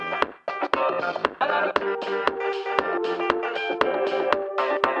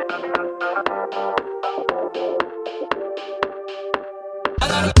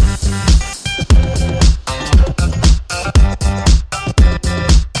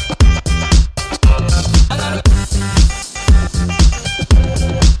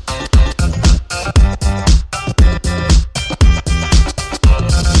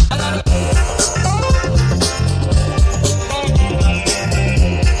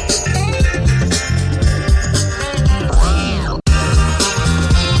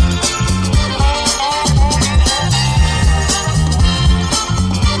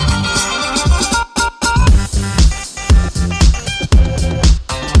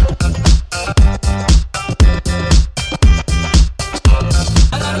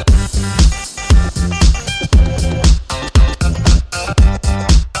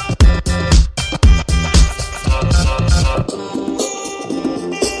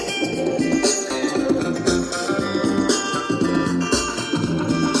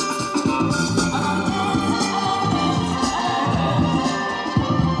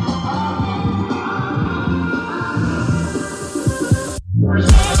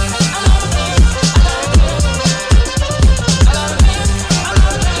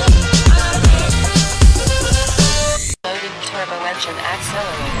Engine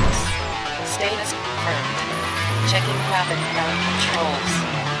accelerators. Status confirmed. Checking rapid ground controls.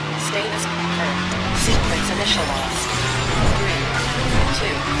 Status confirmed. Sequence initialized. 3,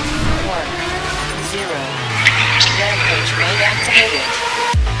 2, 1, 0. Rampage mode activated.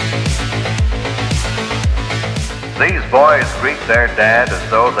 These boys greet their dad as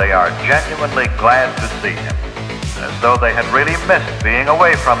though they are genuinely glad to see him, as though they had really missed being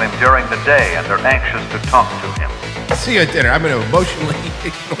away from him during the day and are anxious to talk to him. See you at dinner. I'm going to emotionally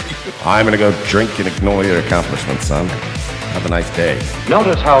ignore you. I'm going to go drink and ignore your accomplishments, son. Have a nice day.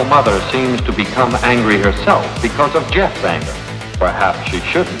 Notice how Mother seems to become angry herself because of Jeff's anger. Perhaps she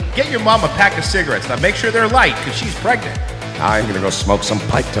shouldn't. Get your mom a pack of cigarettes. Now make sure they're light, because she's pregnant. I'm going to go smoke some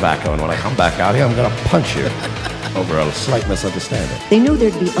pipe tobacco, and when I come back out here, I'm going to punch you over a slight misunderstanding. They knew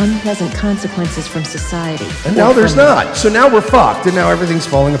there'd be unpleasant consequences from society. And now there's not. So now we're fucked, and now everything's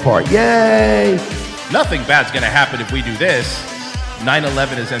falling apart. Yay! Nothing bad's going to happen if we do this.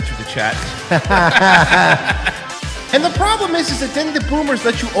 9/11 has entered the chat. And the problem is that then the boomers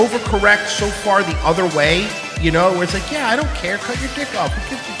let you overcorrect so far the other way, you know, where it's like, yeah, I don't care, cut your dick off.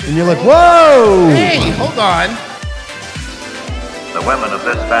 And you're like, whoa! Hey, hold on. The women of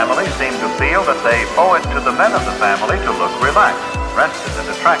this family seem to feel that they owe it to the men of the family to look relaxed, rested, and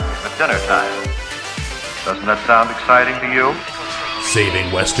attractive at dinner time. Doesn't that sound exciting to you? Saving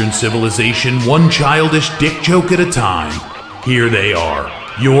Western civilization one childish dick joke at a time. Here they are,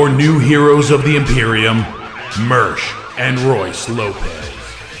 your new heroes of the Imperium, Mersh and Royce Lopez.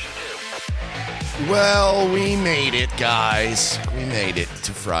 Well, we made it, guys. We made it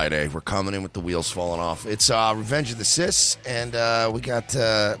to Friday. We're coming in with the wheels falling off. It's Revenge of the Sis, and we got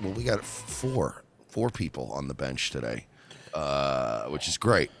four people on the bench today, which is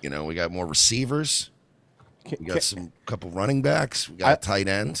great. You know, we got more receivers. We got some couple running backs. We got a tight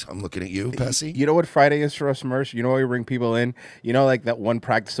end. I'm looking at you, Pessy. You know what Friday is for us, Mersh? You know why we bring people in? You know, like that one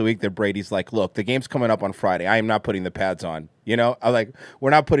practice a week that Brady's like, look, the game's coming up on Friday. I am not putting the pads on. You know, I'm like, we're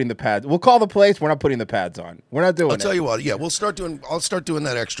not putting the pads. We'll call the plays. We're not putting the pads on. We're not doing it. I'll tell you what. Yeah, I'll start doing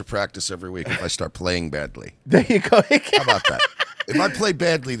that extra practice every week if I start playing badly. There you go. How about that? If I play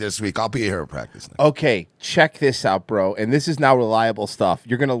badly this week, I'll be here at practice now. Okay, check this out, bro. And this is now reliable stuff.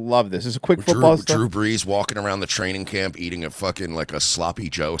 You're going to love this. This is a quick football stuff. Drew Brees walking around the training camp eating a fucking like a sloppy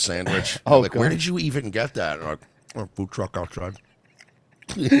Joe sandwich. Like, where did you even get that? Like, food truck outside.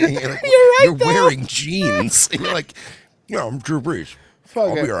 You're right, You're wearing jeans. You're like, I'm Drew Brees.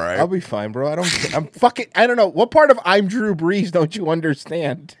 I'll be all right. I'll be fine, bro. I don't know. What part of I'm Drew Brees don't you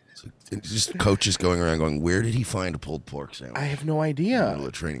understand? Just coaches going around going, where did he find a pulled pork sandwich? I have no idea. In the middle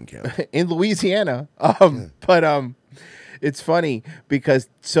of training camp. In Louisiana. But it's funny because,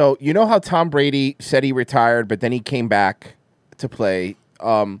 so you know how Tom Brady said he retired, but then he came back to play.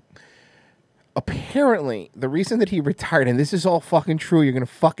 Apparently, the reason that he retired, and this is all fucking true,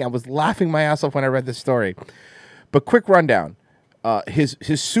 I was laughing my ass off when I read this story. But quick rundown. His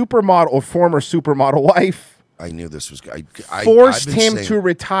supermodel or former supermodel wife. I knew this was. Forced him to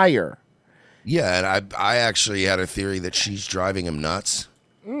retire. Yeah, and I actually had a theory that she's driving him nuts.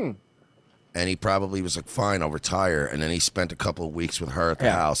 And he probably was like, fine, I'll retire. And then he spent a couple of weeks with her at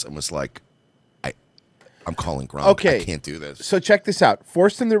the house and was like, I'm calling Gronk. Okay. I can't do this. So check this out.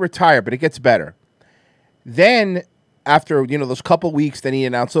 Forced him to retire, but it gets better. Then, after, those couple weeks, then he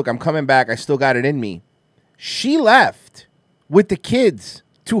announced, look, I'm coming back. I still got it in me. She left with the kids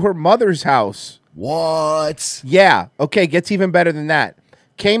to her mother's house. What? Yeah. Okay, gets even better than that.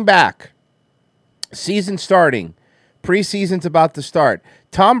 Came back. Season starting. Preseason's about to start.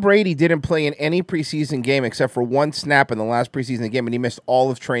 Tom Brady didn't play in any preseason game except for one snap in the last preseason game, and he missed all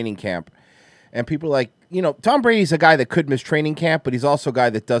of training camp. And people are like, Tom Brady's a guy that could miss training camp, but he's also a guy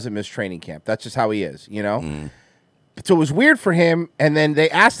that doesn't miss training camp. That's just how he is, So it was weird for him, and then they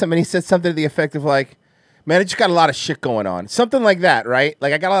asked him, and he said something to the effect of like, man, I just got a lot of shit going on. Something like that, right?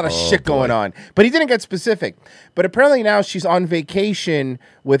 Like, I got a lot of shit going on. But he didn't get specific. But apparently now she's on vacation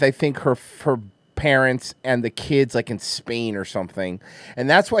with, I think, her parents and the kids, like in Spain or something. And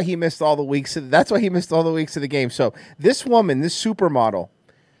that's why he missed all the weeks. That's why he missed all the weeks of the game. So this woman, this supermodel,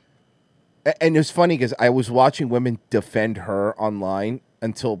 and it's funny because I was watching women defend her online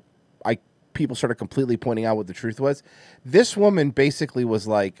until people started completely pointing out what the truth was. This woman basically was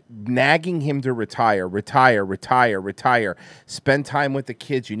like nagging him to retire, spend time with the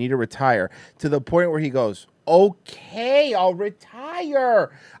kids. You need to retire, to the point where he goes, okay, I'll retire.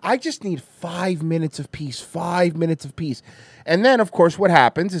 I just need 5 minutes of peace, 5 minutes of peace. And then, of course, what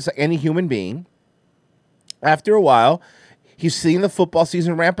happens is any human being, after a while, he's seeing the football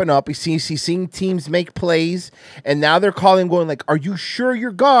season ramping up. He's seeing teams make plays. And now they're calling, going like, are you sure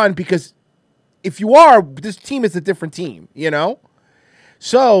you're gone? Because if you are, this team is a different team,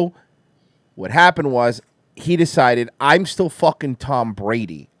 So what happened was he decided, I'm still fucking Tom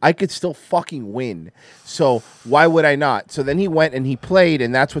Brady. I could still fucking win. So why would I not? So then he went and he played,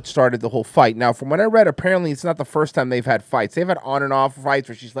 and that's what started the whole fight. Now, from what I read, apparently it's not the first time they've had fights. They've had on and off fights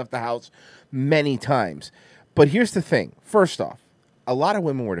where she's left the house many times. But here's the thing. First off, a lot of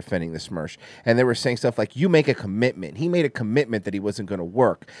women were defending this Mersh, and they were saying stuff like, you make a commitment. He made a commitment that he wasn't going to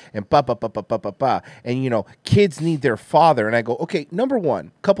work, and and, kids need their father. And I go, okay, number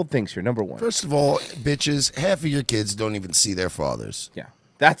one, couple things here. Number one. First of all, bitches, half of your kids don't even see their fathers. Yeah,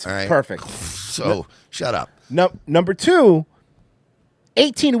 that's right? Perfect. So, shut up. Number two,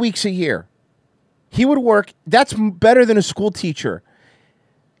 18 weeks a year. He would work. That's better than a school teacher.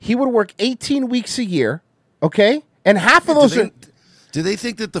 He would work 18 weeks a year, okay? And half of those are... Do they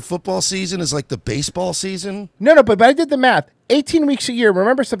think that the football season is like the baseball season? No, but I did the math. 18 weeks a year.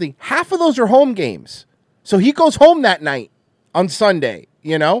 Remember something. Half of those are home games. So he goes home that night on Sunday,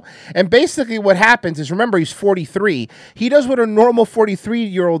 And basically what happens is, remember, he's 43. He does what a normal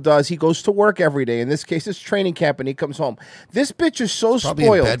 43-year-old does. He goes to work every day. In this case, it's training camp, and he comes home. This bitch is so Probably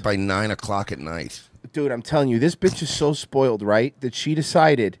spoiled. in bed by 9 o'clock at night. Dude, I'm telling you, this bitch is so spoiled, right? That she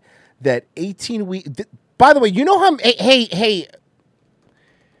decided that 18 weeks... By the way, you know how... Hey...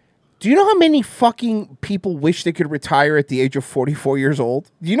 Do you know how many fucking people wish they could retire at the age of 44 years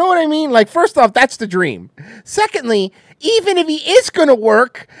old? Do you know what I mean? Like, first off, that's the dream. Secondly, even if he is going to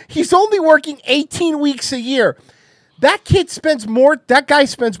work, he's only working 18 weeks a year. That guy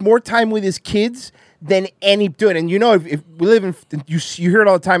spends more time with his kids than any dude. And if we live in, you hear it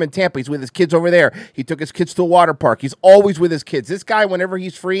all the time in Tampa. He's with his kids over there. He took his kids to a water park. He's always with his kids. This guy, whenever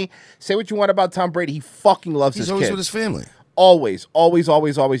he's free, say what you want about Tom Brady, he fucking loves his kids. He's always with his family. Always.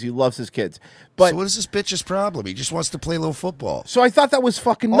 He loves his kids. But so what is this bitch's problem? He just wants to play a little football. So I thought that was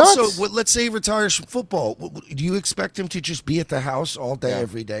fucking nuts. Also, let's say he retires from football. Do you expect him to just be at the house all day,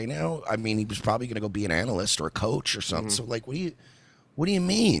 every day now? I mean, he was probably going to go be an analyst or a coach or something. So, like, what do you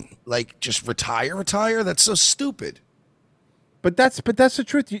mean? Like, just retire? That's so stupid. But that's the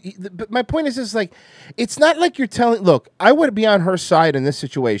truth. But my point is like, it's not like you're telling. Look, I would be on her side in this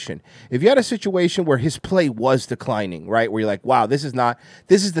situation. If you had a situation where his play was declining, right, where you're like, wow, this is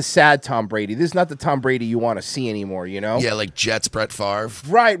the sad Tom Brady. This is not the Tom Brady you want to see anymore. Yeah, like Jets, Brett Favre,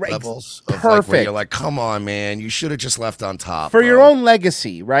 right, levels. Perfect. Like where you're like, come on, man, you should have just left on top for your own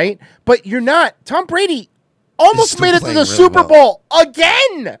legacy, right? But you're not. Tom Brady almost made it to the really Super Bowl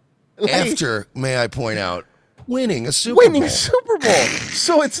again. After, may I point out, winning a Super Bowl.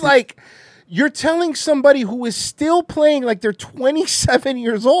 So it's like you're telling somebody who is still playing like they're 27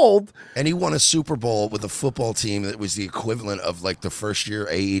 years old. And he won a Super Bowl with a football team that was the equivalent of like the first year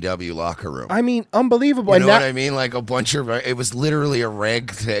AEW locker room. I mean, unbelievable. You know what I mean? Like a bunch of, it was literally a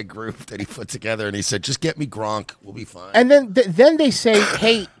ragtag group that he put together, and he said, just get me Gronk, we'll be fine. And then they say,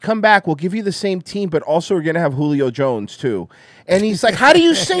 hey, come back, we'll give you the same team, but also we're going to have Julio Jones too. And he's like, how do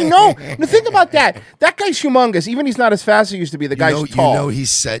you say no? Now think about that. That guy's humongous. Even he's not as fast as he used to be. The guy's tall. He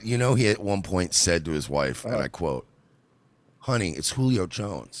at one point said to his wife, and I quote, honey, it's Julio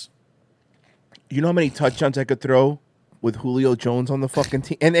Jones. You know how many touchdowns I could throw with Julio Jones on the fucking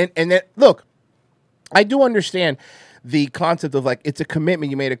team? And then, look, I do understand the concept of like, it's a commitment.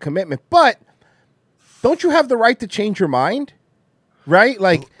 You made a commitment. But don't you have the right to change your mind? Right?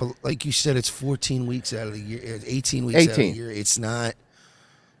 Like, but like you said, it's 14 weeks out of the year, 18 weeks out of the year. It's not.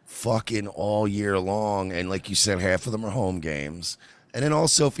 fucking all year long. And like you said, half of them are home games. And then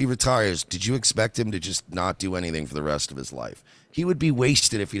also, if he retires, did you expect him to just not do anything for the rest of his life? He would be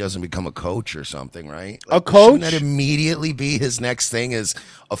wasted if he doesn't become a coach or something, right? A coach? Shouldn't that immediately be his next thing as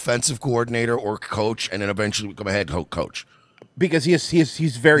offensive coordinator or coach, and then eventually become a head coach? Because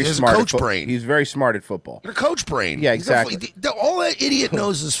he's very smart. Coach brain. He's very smart at football. You're a coach brain. Yeah, exactly. All that idiot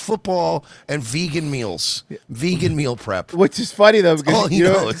knows is football and vegan meals, vegan meal prep. Which is funny though, because all he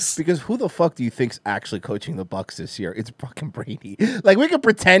knows. Because who the fuck do you think's actually coaching the Bucks this year? It's fucking Brady. Like we could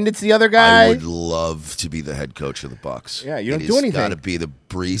pretend it's the other guy. I would love to be the head coach of the Bucks. Yeah, you don't do anything. It's got to be the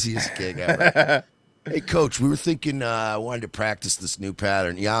breeziest gig ever. Hey, coach, we were thinking I wanted to practice this new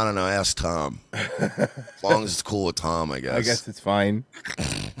pattern. Yeah, I don't know. Ask Tom. As long as it's cool with Tom, I guess. I guess it's fine.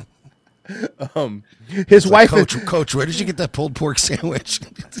 His wife, Coach, where did you get that pulled pork sandwich?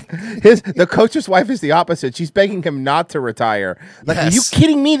 The coach's wife is the opposite. She's begging him not to retire. Like, Yes. Are you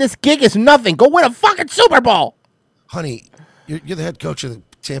kidding me? This gig is nothing. Go win a fucking Super Bowl. Honey, you're the head coach of the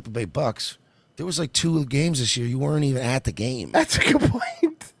Tampa Bay Bucks. There was like 2 games this year. You weren't even at the game. That's a good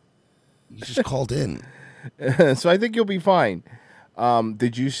point. You just called in. So I think you'll be fine.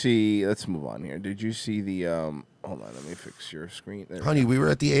 Did you see? Let's move on here. Did you see the? Hold on, let me fix your screen. There. Honey, we were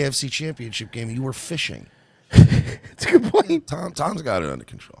at the AFC Championship game. You were fishing. It's a good point. Tom's got it under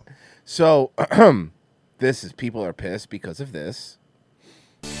control. So people are pissed because of this.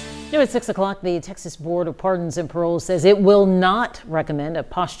 New at 6 o'clock, the Texas Board of Pardons and Paroles says it will not recommend a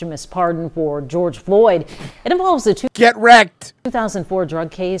posthumous pardon for George Floyd. It involves a Get wrecked. 2004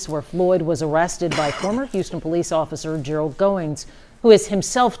 drug case where Floyd was arrested by former Houston police officer Gerald Goings, who is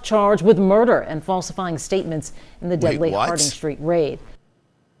himself charged with murder and falsifying statements in the deadly what? Harding Street raid.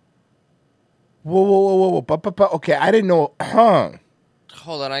 Whoa. Okay, I didn't know.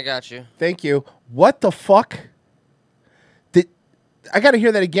 Hold on, I got you. Thank you. What the fuck? I got to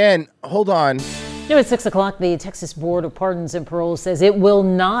hear that again. Hold on. New at 6 o'clock, the Texas Board of Pardons and Paroles says it will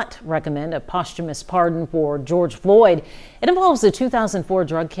not recommend a posthumous pardon for George Floyd. It involves a 2004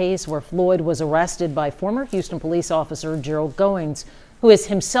 drug case where Floyd was arrested by former Houston police officer Gerald Goings, who is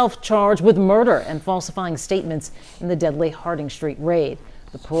himself charged with murder and falsifying statements in the deadly Harding Street raid.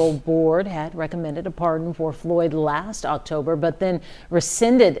 The parole board had recommended a pardon for Floyd last October, but then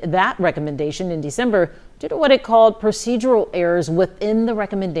rescinded that recommendation in December due to what it called procedural errors within the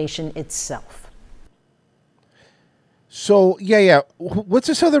recommendation itself. So, yeah. What's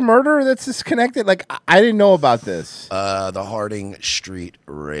this other murder that's disconnected? Like, I didn't know about this. The Harding Street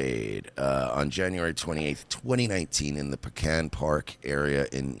raid on January 28th, 2019 in the Pecan Park area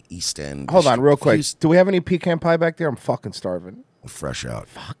in East End. Hold on, real quick. Do we have any pecan pie back there? I'm fucking starving. Fresh out.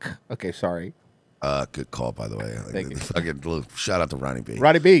 Fuck. Okay, sorry. Good call, by the way. Thank you. Fucking shout out to Ronnie B.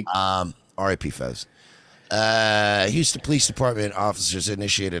 Ronnie B. R.I.P. Fez. Houston Police Department officers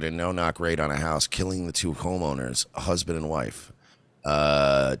initiated a no-knock raid on a house, killing the 2 homeowners, a husband and wife.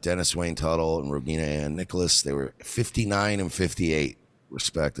 Dennis Wayne Tuttle and Rogina Ann Nicholas. They were 59 and 58,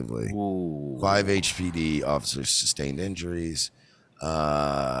 respectively. Ooh. 5 HPD officers sustained injuries. I'm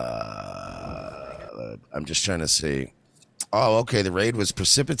just trying to see. Oh, okay. The raid was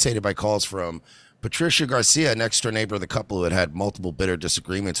precipitated by calls from Patricia Garcia, next door neighbor of the couple who had multiple bitter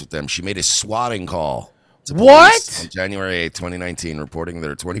disagreements with them. She made a swatting call to police on January 8, 2019, reporting that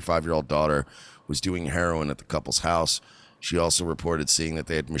her 25-year-old daughter was doing heroin at the couple's house. She also reported seeing that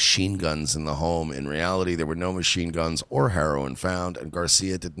they had machine guns in the home. In reality, there were no machine guns or heroin found, and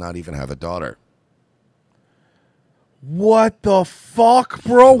Garcia did not even have a daughter. What the fuck,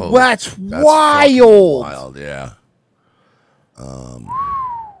 bro? Oh, that's wild. Wild, yeah.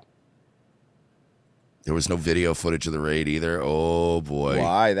 There was no video footage of the raid either. Oh boy.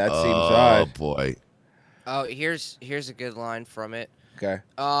 Why? That seems odd. Oh boy. Oh, here's a good line from it. Okay.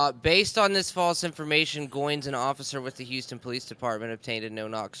 Based on this false information, Goins, an officer with the Houston Police Department, obtained a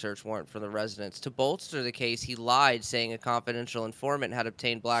no-knock search warrant for the residence. To bolster the case, he lied, saying a confidential informant had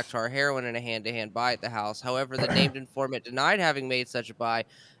obtained black tar heroin in a hand-to-hand buy at the house. However, the named informant denied having made such a buy,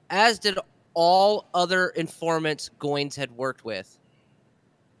 as did all other informants Goins had worked with.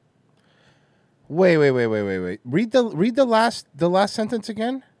 Wait. Read the last sentence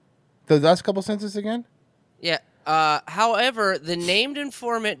again. The last couple sentences again. Yeah. However, the named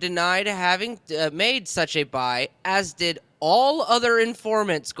informant denied having made such a buy, as did all other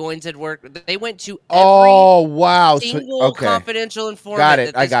informants Goins had worked with. They went to every single confidential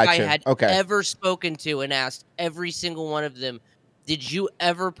informant that this guy had ever spoken to and asked every single one of them, did you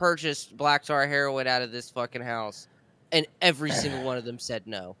ever purchase black tar heroin out of this fucking house? And every single one of them said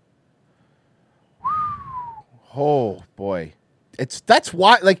no. Oh boy. That's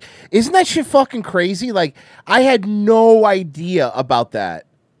why, like, isn't that shit fucking crazy? Like, I had no idea about that.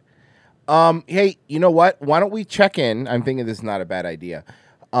 Hey, you know what? Why don't we check in? I'm thinking this is not a bad idea.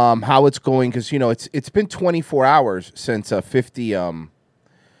 How it's going, because it's been 24 hours since 50.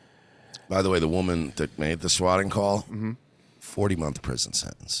 By the way, the woman that made the swatting call, 40-month prison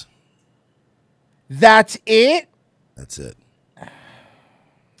sentence. That's it. That's it.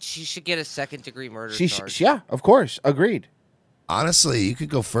 She should get a second-degree murder charge. Yeah, of course, agreed. Honestly, you could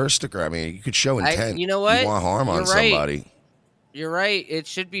go first degree. I mean, you could show intent. You know what? You want harm on somebody. You're right. It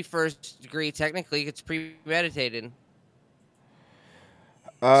should be first degree. Technically, it's premeditated.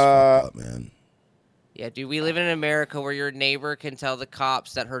 Up, man. Yeah, dude, we live in America where your neighbor can tell the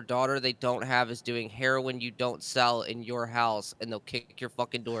cops that her daughter they don't have is doing heroin you don't sell in your house, and they'll kick your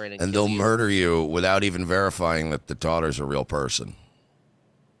fucking door in And they'll murder you without even verifying that the daughter's a real person.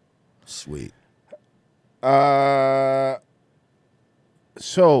 Sweet.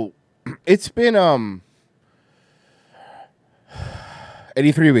 So it's been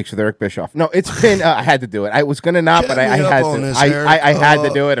 83 weeks with Eric Bischoff. No, it's been I had to do it. I was gonna not, but I had to. I had to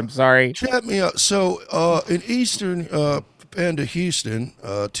do it. I'm sorry. Chat me up. So in eastern end of Houston,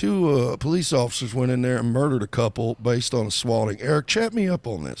 two police officers went in there and murdered a couple based on a swatting. Eric, chat me up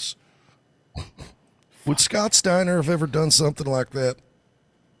on this. Would Scott Steiner have ever done something like that?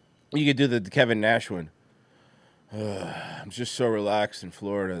 You could do the Kevin Nash one. I'm just so relaxed in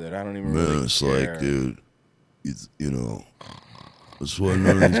Florida that I don't even really it's care. like, dude, it's, that's why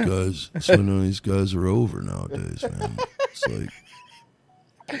none of these guys. That's why none of these guys are over nowadays, man. It's like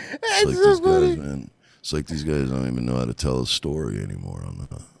these guys, man. It's like these guys don't even know how to tell a story anymore.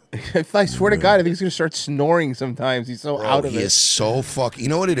 If I swear to God, I think he's gonna start snoring sometimes. He's so out of it. He is so fucking. You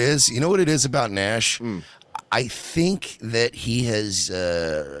know what it is? You know what it is about Nash? I think that he has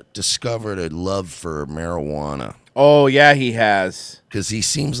discovered a love for marijuana. Oh yeah, he has. Because he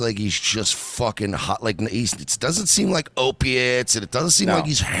seems like he's just fucking hot. Like it doesn't seem like opiates, and it doesn't seem like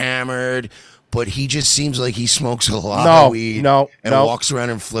he's hammered. But he just seems like he smokes a lot of weed. And walks around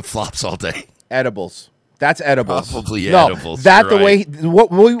in flip flops all day. Edibles. That's edibles. Probably edibles. That the way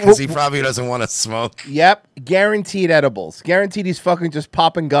because he probably doesn't want to smoke. Yep, guaranteed edibles. Guaranteed he's fucking just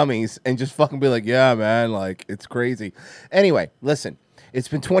popping gummies and just fucking be like, yeah, man, like it's crazy. Anyway, listen, it's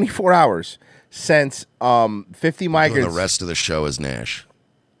been 24 hours since 50 migrants. The rest of the show is Nash.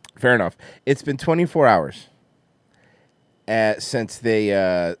 Fair enough. It's been 24 hours since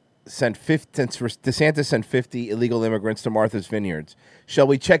they since DeSantis sent 50 illegal immigrants to Martha's Vineyards. Shall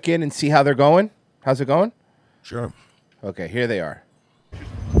we check in and see how they're going? How's it going? Sure. Okay, here they are.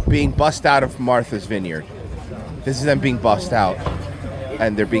 Being bussed out of Martha's Vineyard. This is them being bussed out.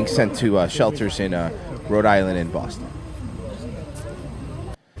 And they're being sent to shelters in Rhode Island and Boston.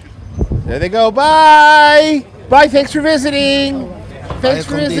 There they go. Bye! Bye, thanks for visiting. Thanks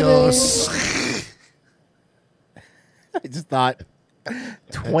for visiting. I just thought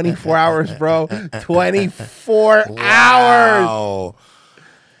 24 hours, bro. 24 hours.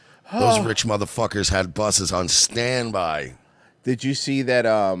 Those rich motherfuckers had buses on standby. Did you see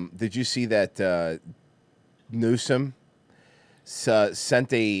that? Newsom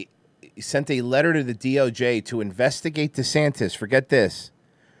sent a letter to the DOJ to investigate DeSantis. Forget this,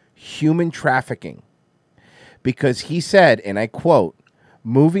 human trafficking, because he said, and I quote,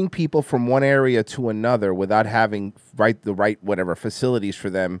 "Moving people from one area to another without having the right whatever facilities for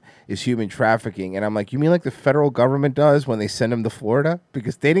them is human trafficking." And I'm like, you mean like the federal government does when they send them to Florida?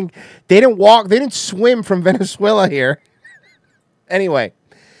 Because they didn't swim from Venezuela here. Anyway,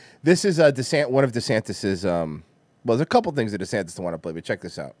 this is one of DeSantis's. Well, there's a couple things that DeSantis want to play, but check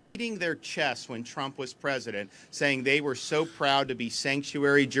this out. Beating their chests when Trump was president, saying they were so proud to be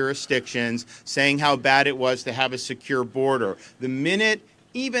sanctuary jurisdictions, saying how bad it was to have a secure border. The minute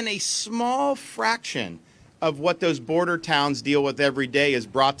even a small fraction of what those border towns deal with every day is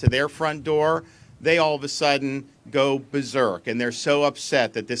brought to their front door, they all of a sudden go berserk, and they're so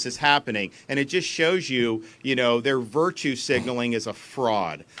upset that this is happening. And it just shows you, their virtue signaling is a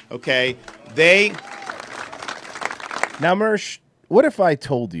fraud, okay? Now, Mersh, what if I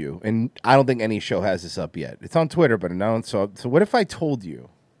told you, and I don't think any show has this up yet. It's on Twitter, but no. So what if I told you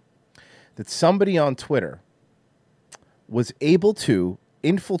that somebody on Twitter was able to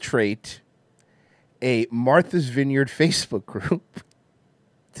infiltrate a Martha's Vineyard Facebook group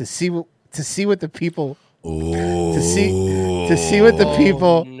to see what the people to see what the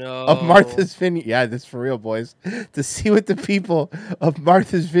people of Martha's Vineyard, yeah, this is for real, boys, to see what the people of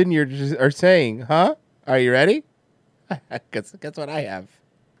Martha's Vineyard are saying, huh? Are you ready? Guess what I have.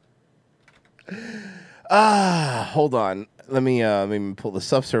 Hold on. Let me pull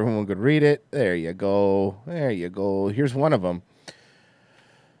this up so everyone could read it. There you go. Here's one of them.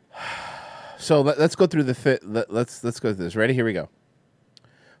 So let's go through let's go through this. Ready? Here we go.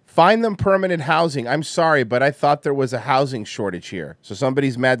 Find them permanent housing. I'm sorry, but I thought there was a housing shortage here. So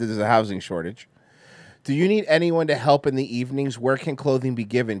somebody's mad that there's a housing shortage. Do you need anyone to help in the evenings? Where can clothing be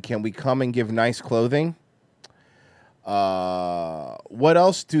given? Can we come and give nice clothing? What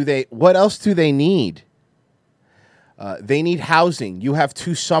else do they need? They need housing. You have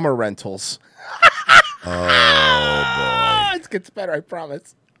 2 summer rentals. Oh boy. It gets better, I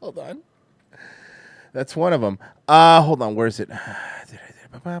promise. Hold on. That's one of them. Hold on, where is it?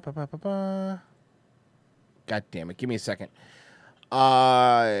 God damn it. Give me a second.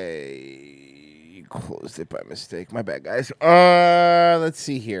 I closed it by mistake. My bad, guys. Let's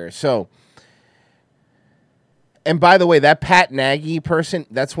see here. So, and by the way, that Pat Nagy person,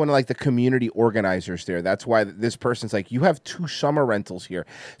 that's one of like the community organizers there. That's why this person's like, you have 2 summer rentals here.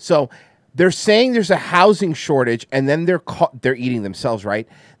 So they're saying there's a housing shortage, and then they're eating themselves, right?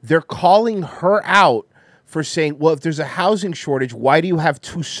 They're calling her out for saying, well, if there's a housing shortage, why do you have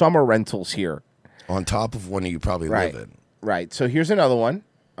 2 summer rentals here? On top of one you probably live in. Right. So here's another one.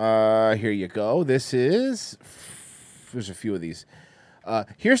 Here you go. There's a few of these.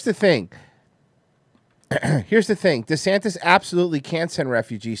 Here's the thing. DeSantis absolutely can send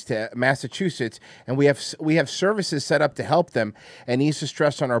refugees to Massachusetts, and we have services set up to help them, and ease the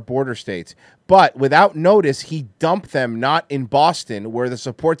stress on our border states. But without notice, he dumped them not in Boston, where the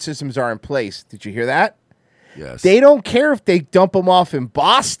support systems are in place. Did you hear that? Yes. They don't care if they dump them off in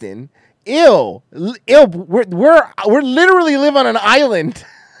Boston. Ew. We're literally live on an island.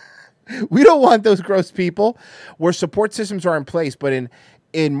 We don't want those gross people where support systems are in place. But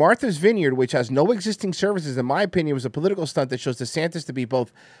in Martha's Vineyard, which has no existing services, in my opinion, was a political stunt that shows DeSantis to be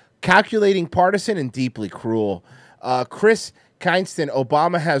both calculating, partisan, and deeply cruel. Chris Keinston,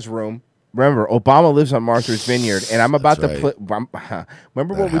 Obama has room. Remember, Obama lives on Martha's Vineyard, and I'm about to play.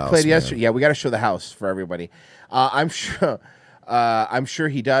 Remember what we played yesterday? Yeah, we got to show the house for everybody. I'm sure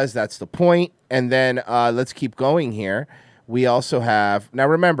he does. That's the point. And then let's keep going here. We also have now.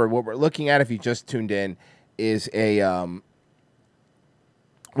 Remember what we're looking at. If you just tuned in, is a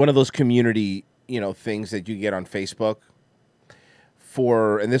one of those community things that you get on Facebook.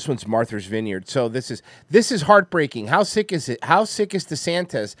 And this one's Martha's Vineyard. So this is heartbreaking. How sick is it? How sick is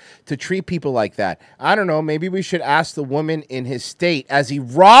DeSantis to treat people like that? I don't know. Maybe we should ask the woman in his state as he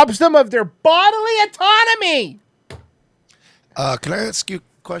robs them of their bodily autonomy. Can I ask you a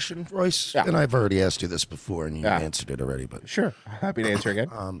question, Royce? Yeah. And I've already asked you this before, and you answered it already. But sure, happy to answer again.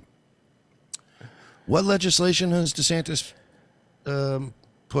 What legislation has DeSantis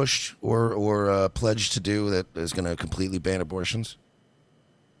pushed or pledged to do that is going to completely ban abortions?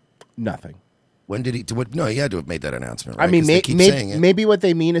 Nothing. When did he do it? No, he had to have made that announcement, right? I mean, maybe what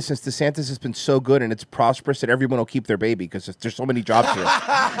they mean is since DeSantis has been so good and it's prosperous that everyone will keep their baby because there's so many jobs here.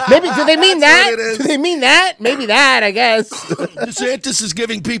 Maybe, do they mean that? Do they mean that? Maybe that, I guess. DeSantis is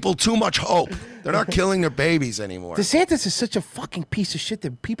giving people too much hope. They're not killing their babies anymore. DeSantis is such a fucking piece of shit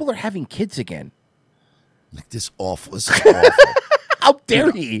that people are having kids again. Like this is awful. How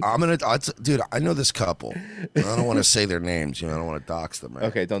dare he? Dude, I know this couple. I don't want to say their names. I don't want to dox them. Right?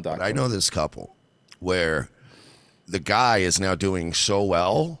 Okay, don't dox them. I know this couple where the guy is now doing so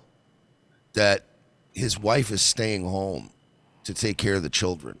well that his wife is staying home to take care of the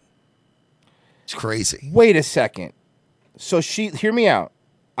children. It's crazy. Wait a second. So hear me out.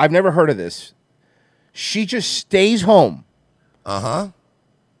 I've never heard of this. She just stays home. Uh-huh.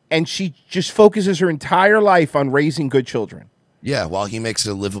 And she just focuses her entire life on raising good children. Yeah, while he makes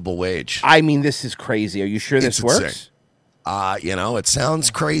a livable wage. I mean, this is crazy. Are you sure this works? It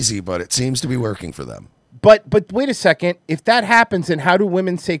sounds crazy, but it seems to be working for them. But wait a second. If that happens, then how do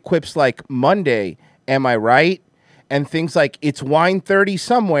women say quips like Monday, am I right? And things like it's wine 30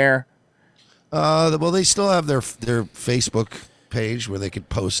 somewhere. Well, they still have their Facebook page where they could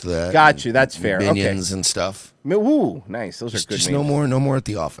post that. Got you. That's fair. Minions and stuff. Ooh, nice. Those are good Just names. no more at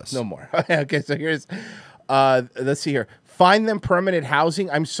the office. No more. Okay, so here's, let's see here. Find them permanent housing.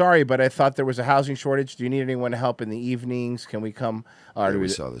 I'm sorry, but I thought there was a housing shortage. Do you need anyone to help in the evenings? Can we come? We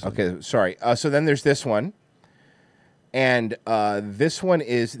saw this. Okay, sorry. So then there's this one. And this one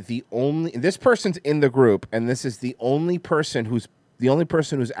is this person's in the group, and this is the only person who's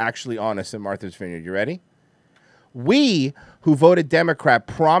actually honest in Martha's Vineyard. You ready? We, who voted Democrat,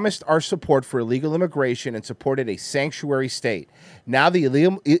 promised our support for illegal immigration and supported a sanctuary state. Now the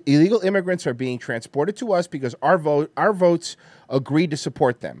illegal immigrants are being transported to us because our votes agreed to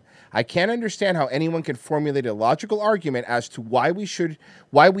support them. I can't understand how anyone can formulate a logical argument as to why we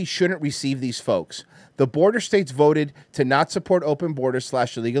shouldn't receive these folks. The border states voted to not support open borders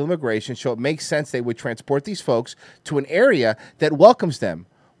 / illegal immigration, so it makes sense they would transport these folks to an area that welcomes them.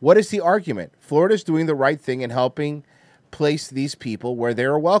 What is the argument? Florida's doing the right thing and helping place these people where they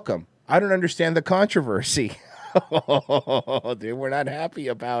are welcome. I don't understand the controversy. They were not happy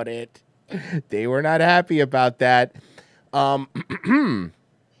about it. They were not happy about that.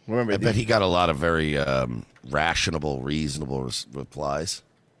 Remember, I bet he got a lot of very rational, reasonable replies.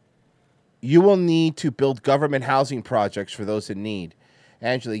 You will need to build government housing projects for those in need.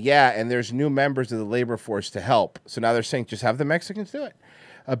 Angela, yeah, and there's new members of the labor force to help. So now they're saying just have the Mexicans do it.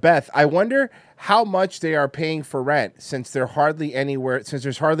 Beth, I wonder how much they are paying for rent since there's hardly anywhere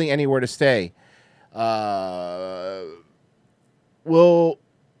to stay. Margaret's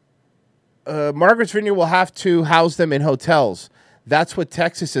Vineyard will have to house them in hotels. That's what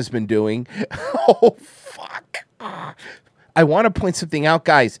Texas has been doing. Oh, fuck. I want to point something out,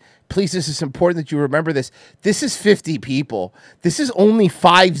 guys. Please, this is important that you remember this. This is 50 people. This is only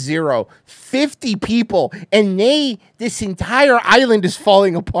 50. 50 people. And this entire island is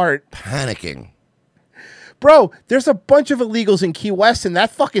falling apart. Panicking. Bro, there's a bunch of illegals in Key West, and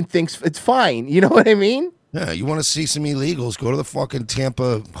that fucking thinks it's fine. You know what I mean? Yeah, you want to see some illegals, go to the fucking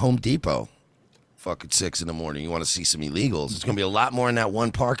Tampa Home Depot. Fucking 6 a.m. You want to see some illegals. It's going to be a lot more in that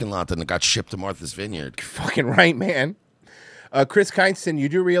one parking lot than got shipped to Martha's Vineyard. Fucking right, man. Chris Kyneston, you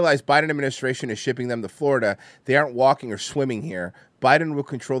do realize Biden administration is shipping them to Florida. They aren't walking or swimming here. Biden will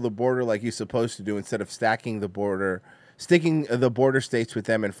control the border like he's supposed to do instead of sticking the border states with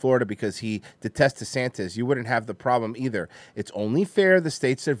them in Florida because he detests DeSantis. You wouldn't have the problem either. It's only fair the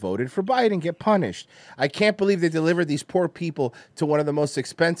states that voted for Biden get punished. I can't believe they delivered these poor people to one of the most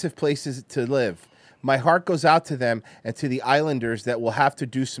expensive places to live. My heart goes out to them and to the islanders that will have to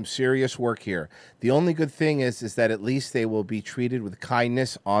do some serious work here. The only good thing is that at least they will be treated with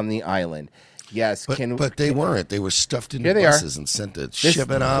kindness on the island. Yes, but they weren't. They were stuffed in buses and sent to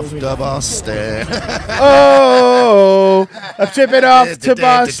ship it off to Boston. Oh, I'm shipping off to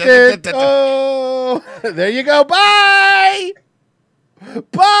Boston. Oh, there you go. Bye.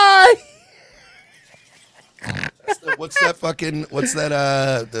 Bye. What's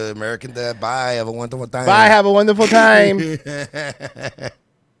that the American Dad? Bye, have a wonderful time. Bye, have a wonderful time.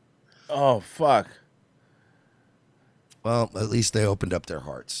 Oh, fuck. Well, at least they opened up their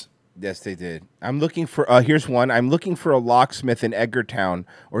hearts. Yes, they did. I'm looking for, here's one. I'm looking for a locksmith in Edgartown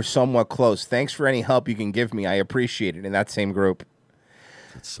or somewhat close. Thanks for any help you can give me. I appreciate it in that same group.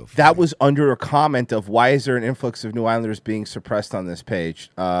 That's so funny. That was under a comment of why is there an influx of New Islanders being suppressed on this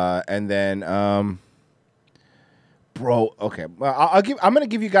page? And then, bro, okay. Well, I'm going to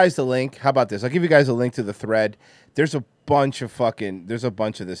give you guys the link. How about this? I'll give you guys a link to the thread. There's a bunch of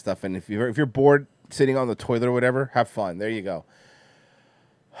this stuff. And if you're bored sitting on the toilet or whatever, have fun. There you go.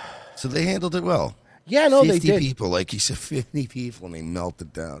 So they handled it well. Yeah, no, they 50 did. people, like you said, 50 people, and they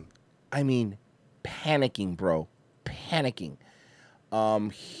melted down. I mean, panicking, bro. Panicking.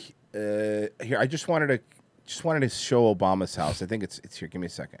 Here, I just wanted to show Obama's house. I think it's here. Give me a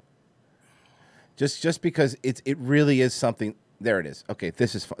second. Just because it really is something. There it is. Okay,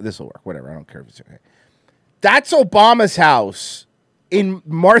 this will work. Whatever. I don't care if it's okay. That's Obama's house in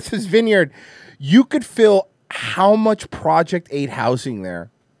Martha's Vineyard. You could fill how much Project 8 housing there?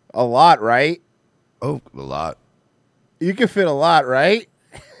 A lot, right? Oh, a lot. You could fit a lot, right?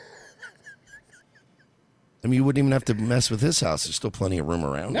 I mean, you wouldn't even have to mess with his house. There's still plenty of room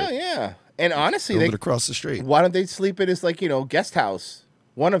around it. No, yeah. And honestly, Build it across the street. Why don't they sleep in his guest house?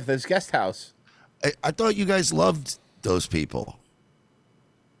 One of his guest house. I thought you guys loved those people.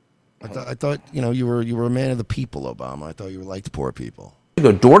 I thought you were a man of the people, Obama. I thought you liked poor people.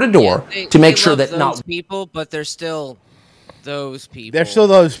 Go door to door to make sure that those people, but they're still those people. They're still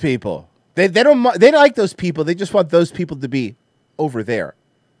those people. They don't like those people. They just want those people to be over there,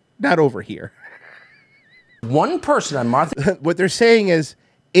 not over here. One person on Martha. What they're saying is,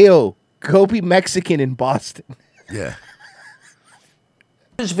 ew, go be Mexican in Boston. Yeah.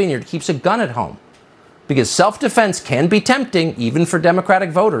 Vineyard keeps a gun at home because self-defense can be tempting even for Democratic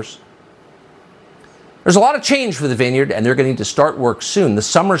voters. There's a lot of change for the Vineyard, and they're going to need to start work soon. The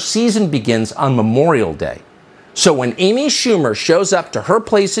summer season begins on Memorial Day. So when Amy Schumer shows up to her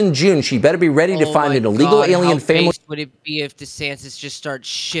place in June, she better be ready to find an illegal alien family. How based would it be if DeSantis just starts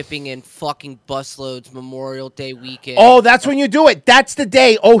shipping in fucking busloads Memorial Day weekend? Oh, that's when you do it. That's the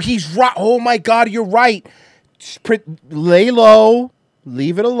day. Oh, he's right. Oh, my God, you're right. Lay low.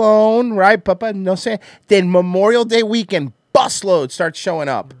 Leave it alone, right? Papa, no say. Then Memorial Day weekend, busload starts showing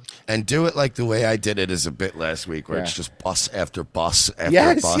up. And do it like the way I did it as a bit last week, where it's just bus after bus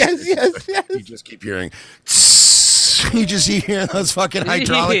after bus. Yes. You just keep hearing. You just hear those fucking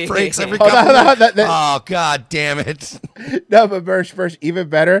hydraulic brakes every couple. Oh, God damn it! No, but first, even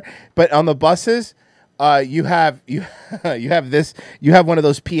better. But on the buses, you have this. You have one of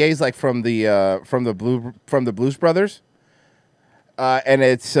those PAs like from the Blues Brothers. and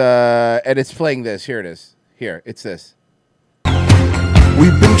it's playing this. Here it is. Here, it's this.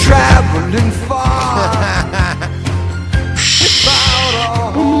 We've been traveling far.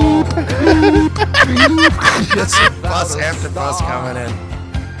 That's a bus after bus coming in.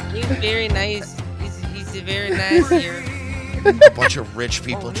 He's very nice. He's very nice here. A bunch of rich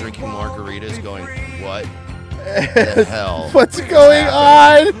people drinking margaritas going, what the hell? What's going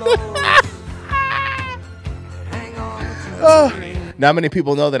on? Not many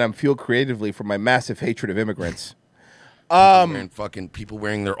people know that I'm fueled creatively from my massive hatred of immigrants. Wearing fucking people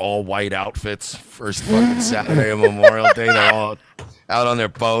wearing their all white outfits. First fucking Saturday of Memorial Day, they're all out on their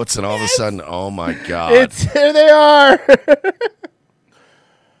boats, and all of a sudden, oh my god! Here they are.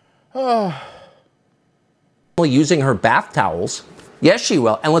 Oh. Using her bath towels. Yes, she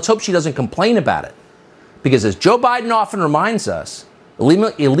will, and let's hope she doesn't complain about it, because as Joe Biden often reminds us,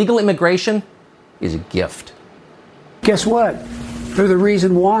 illegal immigration is a gift. Guess what? They're the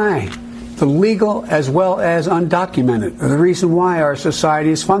reason why. The legal as well as undocumented are the reason why our society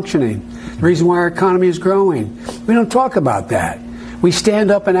is functioning, the reason why our economy is growing. We don't talk about that. We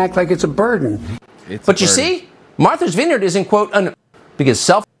stand up and act like it's a burden. But you see, Martha's Vineyard isn't, quote, because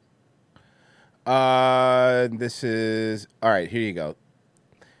self... This is... All right, here you go.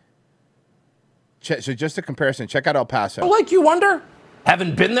 So just a comparison. Check out El Paso. Like you wonder?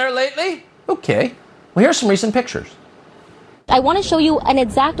 Haven't been there lately? Okay. Well, here's some recent pictures. I want to show you an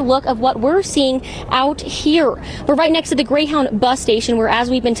exact look of what we're seeing out here. We're right next to the Greyhound bus station where, as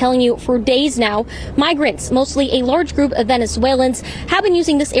we've been telling you for days now, migrants, mostly a large group of Venezuelans, have been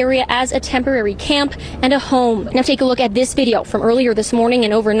using this area as a temporary camp and a home. Now take a look at this video from earlier this morning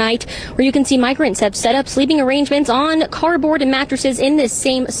and overnight, where you can see migrants have set up sleeping arrangements on cardboard and mattresses in this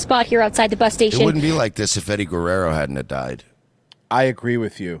same spot here outside the bus station. It wouldn't be like this if Eddie Guerrero hadn't have died. I agree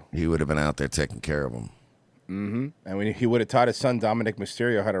with you. He would have been out there taking care of them. Mm-hmm. And when he would have taught his son Dominic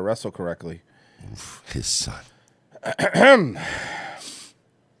Mysterio how to wrestle correctly. His son. And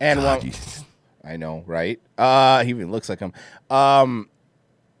God, I know, right? He even looks like him.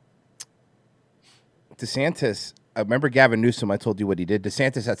 DeSantis. I remember Gavin Newsom. I told you what he did.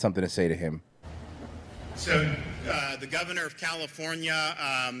 DeSantis had something to say to him. So the governor of California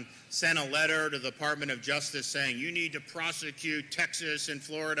sent a letter to the Department of Justice saying you need to prosecute Texas and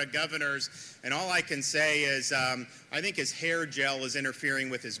Florida governors. And all I can say is I think his hair gel is interfering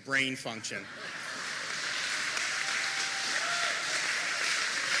with his brain function.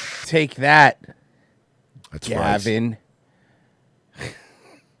 Take that, That's Gavin.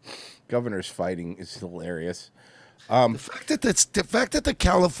 Governor's fighting is hilarious. The fact that the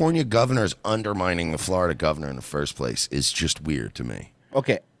California governor is undermining the Florida governor in the first place is just weird to me.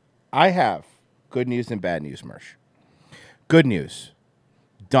 Okay, I have good news and bad news, Mersh. Good news.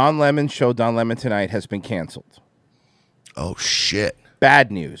 Don Lemon's show, Don Lemon Tonight, has been canceled. Oh, shit.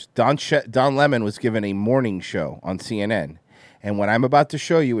 Bad news. Don Lemon was given a morning show on CNN. And what I'm about to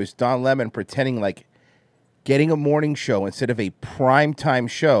show you is Don Lemon pretending like getting a morning show instead of a primetime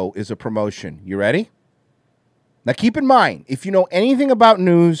show is a promotion. You ready? Now, keep in mind, if you know anything about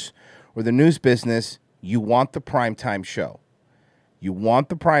news or the news business, you want the primetime show. You want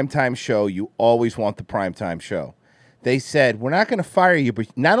the primetime show. You always want the primetime show. They said, we're not going to fire you, but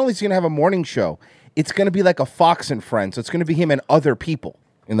not only is he going to have a morning show, it's going to be like a Fox and Friends. So it's going to be him and other people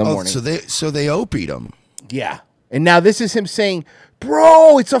in the morning. So they OP'd him. Yeah. And now this is him saying,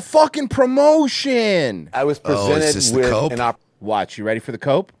 bro, it's a fucking promotion. I was presented with an Watch, you ready for the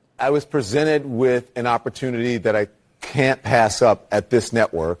cope? I was presented with an opportunity that I can't pass up at this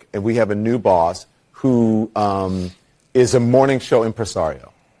network, and we have a new boss who is a morning show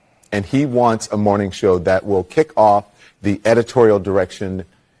impresario, and he wants a morning show that will kick off the editorial direction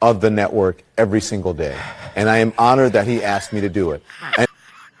of the network every single day, and I am honored that he asked me to do it. And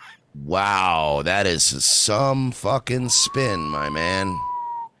wow, that is some fucking spin, my man.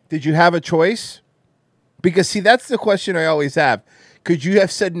 Did you have a choice? Because, see, that's the question I always have. Could you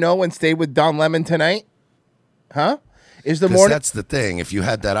have said no and stayed with Don Lemon Tonight? Huh? Is the morning? That's the thing. If you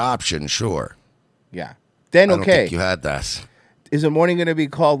had that option, sure. Yeah. Then I don't okay. think you had that. Is the morning going to be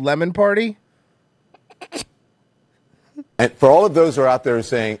called Lemon Party? And for all of those who are out there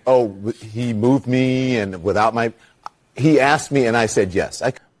saying, "Oh, he moved me," and without he asked me, and I said yes.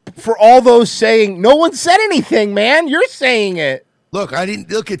 For all those saying, no one said anything, man. You're saying it. Look,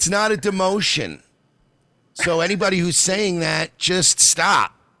 it's not a demotion. So anybody who's saying that, just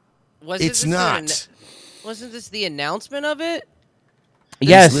stop. It's not. Wasn't this the announcement of it?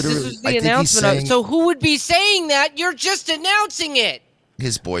 Yes. This was the announcement of it. So who would be saying that? You're just announcing it.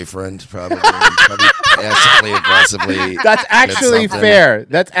 His boyfriend, probably passively aggressively. That's actually fair.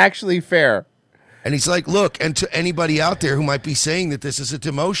 That's actually fair. And he's like, look, and to anybody out there who might be saying that this is a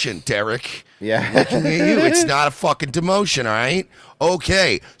demotion, Derek. Yeah. Looking at you, it's not a fucking demotion, all right?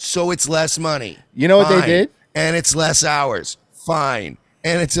 Okay, so it's less money. You know what they Fine. did? And it's less hours. Fine.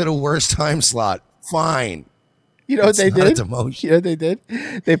 And it's at a worse time slot. Fine. You know what they It's not a did? demotion. You know what they did?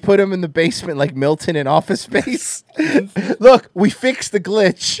 They put him in the basement like Milton in Office Space. Look, we fixed the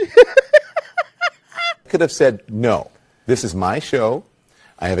glitch. Could have said, no, this is my show.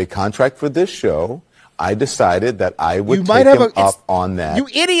 I have a contract for this show. I decided that I would take him up on that. You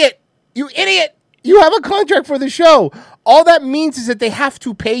idiot! You idiot! You have a contract for the show. All that means is that they have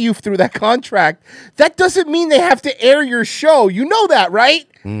to pay you through that contract. That doesn't mean they have to air your show. You know that, right?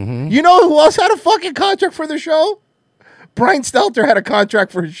 Mm-hmm. You know who else had a fucking contract for the show? Brian Stelter had a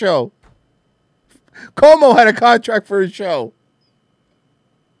contract for his show. Como had a contract for his show.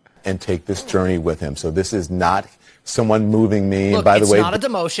 And take this journey with him. So this is not someone moving me. Look, and by the way, it's not a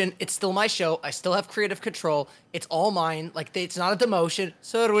demotion. It's still my show. I still have creative control. It's all mine. Like, it's not a demotion.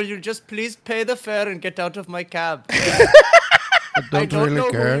 Sir, will you just please pay the fare and get out of my cab? I don't really know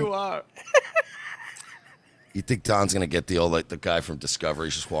care. who you are. You think Don's going to get the old, like, the guy from Discovery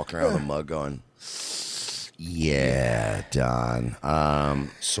just walking around with a mug on? Yeah, Don.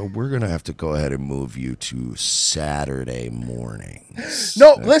 So we're going to have to go ahead and move you to Saturday mornings.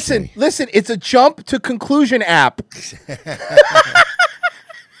 No, listen. It's a jump to conclusion app.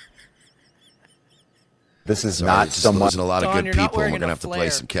 This is Sorry, not just someone. losing a lot of Don, good you're not people, and wearing we're going to enough have to play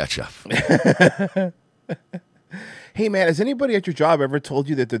flair. some catch up. Hey, man, has anybody at your job ever told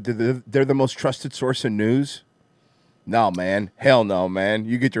you that they're the most trusted source of news? No, man. Hell no, man.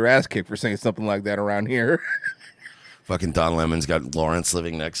 You get your ass kicked for saying something like that around here. Fucking Don Lemon's got Lawrence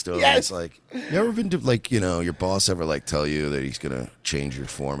living next to him. Yes. It's like, you ever been to, like, you know, your boss ever, like, tell you that he's going to change your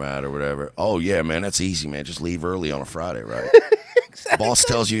format or whatever? Oh, yeah, man, that's easy, man. Just leave early on a Friday, right? Exactly. Boss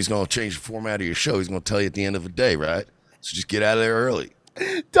tells you he's going to change the format of your show. He's going to tell you at the end of the day, right? So just get out of there early.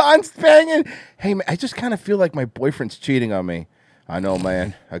 Don's banging. Hey, man, I just kind of feel like my boyfriend's cheating on me. I know,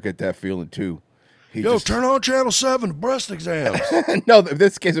 man. I get that feeling, too. Turn on Channel 7, the breast exams. No, in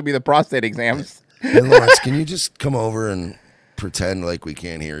this case, it would be the prostate exams. Hey, Lawrence, can you just come over and pretend like we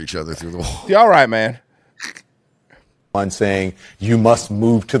can't hear each other through the wall? Yeah, all right, man. On saying you must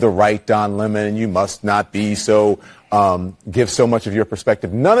move to the right, Don Lemon, and you must not be so give so much of your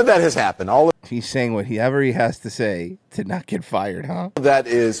perspective. None of that has happened. All of He's saying whatever he has to say to not get fired, huh? that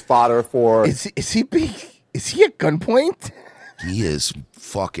is fodder for. Is he at gunpoint? He is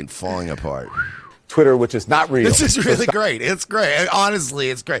fucking falling apart. Twitter, which is not real. This is really great. It's great. Honestly,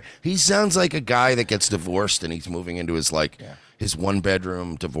 it's great. He sounds like a guy that gets divorced and he's moving into his his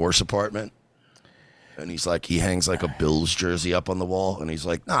 1-bedroom divorce apartment. And he's like, he hangs like a Bills jersey up on the wall. And he's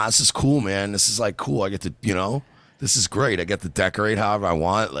like, nah, this is cool, man. This is like cool. I get to, this is great. I get to decorate however I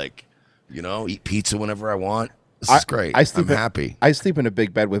want. Like, eat pizza whenever I want. This is great. I'm happy. I sleep in a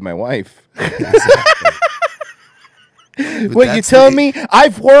big bed with my wife. Exactly. Wait, you telling me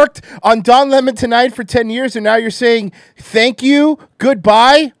I've worked on Don Lemon Tonight for 10 years and now you're saying thank you,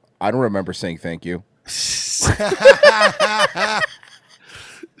 goodbye? I don't remember saying thank you.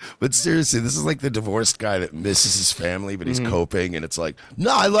 But seriously, this is like the divorced guy that misses his family, but he's coping, and it's like,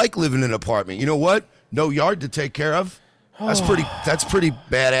 no, I like living in an apartment. You know what? No yard to take care of. That's pretty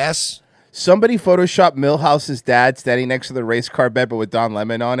badass. Somebody Photoshop Milhouse's dad standing next to the race car bed, but with Don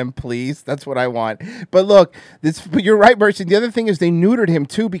Lemon on him, please. That's what I want. But look, but you're right, Merchant. The other thing is they neutered him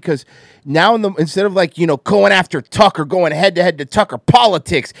too, because now instead of going after Tucker, going head to head to Tucker,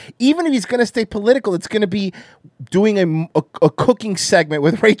 politics. Even if he's going to stay political, it's going to be doing a cooking segment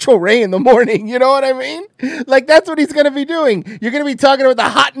with Rachel Ray in the morning. You know what I mean? Like that's what he's going to be doing. You're going to be talking about the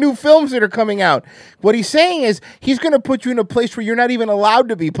hot new films that are coming out. What he's saying is he's going to put you in a place where you're not even allowed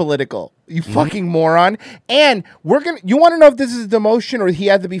to be political. You fucking moron. And you want to know if this is a demotion or he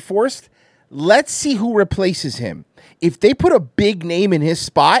had to be forced? Let's see who replaces him. If they put a big name in his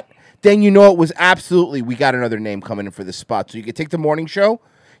spot, then you know it was absolutely, we got another name coming in for this spot. So you could take the morning show.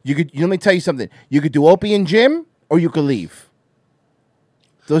 Let me tell you something. You could do Opie and Jim, or you could leave.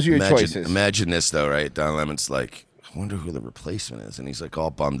 Those are your choices. Imagine this, though, right? Don Lemon's like, I wonder who the replacement is. And he's like all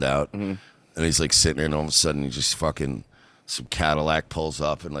bummed out. Mm-hmm. And he's like sitting there, and all of a sudden he just fucking... some Cadillac pulls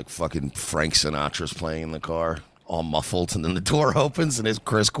up and like fucking Frank Sinatra's playing in the car, all muffled, and then the door opens and it's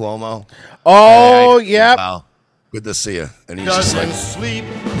Chris Cuomo. Oh, yeah. Wow. Good to see you. And he's just like,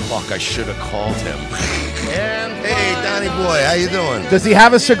 fuck, I should have called him. And hey, Donnie boy, how you doing? Does he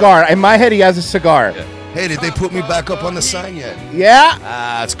have a cigar? In my head, he has a cigar. Yeah. Hey, did they put me back up on the sign yet?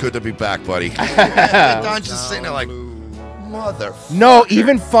 Yeah. It's good to be back, buddy. Don's just sitting there like, mother. No,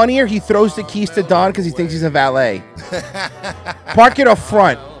 even funnier, he throws the keys to Don because he thinks he's a valet. Park it up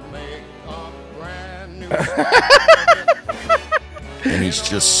front. And he's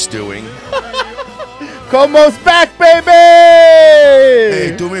just stewing. Como's back, baby!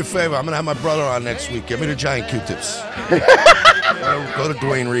 Hey, do me a favor. I'm going to have my brother on next week. Give me the giant Q-tips. Go to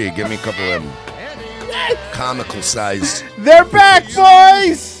Dwayne Reed. Give me a couple of them. Comical sized. They're back,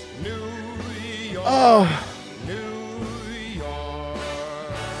 boys! Oh.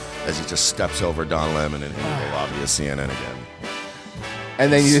 As he just steps over Don Lemon and into the lobby of CNN again.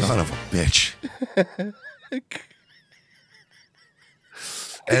 And then you Son of a bitch.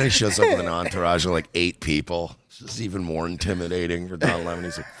 And he shows up with an entourage of like 8 people. It's just even more intimidating for Don Lemon.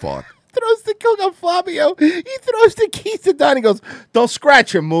 He's like, fuck. Throws the coke on Flavio. He throws the keys to Don. He goes, don't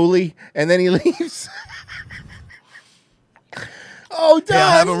scratch him, Mooly. And then he leaves. Oh, Don. Yeah,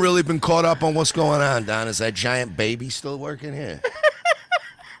 I haven't really been caught up on what's going on, Don. Is that giant baby still working here?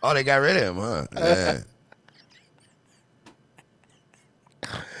 Oh, they got rid of him, huh? Yeah.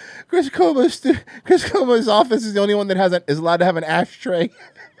 Chris Como's office is the only one that is allowed to have an ashtray.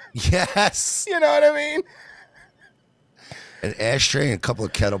 Yes. You know what I mean? An ashtray and a couple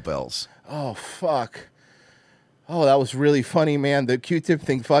of kettlebells. Oh, fuck. Oh, that was really funny, man. The Q-tip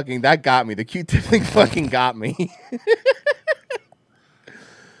thing that got me. The Q-tip thing fucking got me.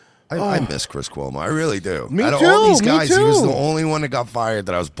 I miss Chris Cuomo. I really do. Me Out of too, all these me guys, he was too. the only one that got fired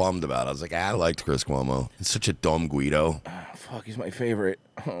that I was bummed about. I was like, I liked Chris Cuomo. He's such a dumb Guido. Fuck, he's my favorite.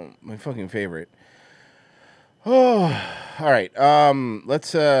 Oh, my fucking favorite. Oh, all right.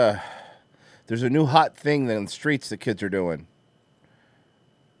 Let's. There's a new hot thing on the streets the kids are doing.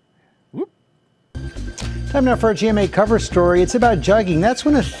 Time now for a GMA cover story. It's about jogging. That's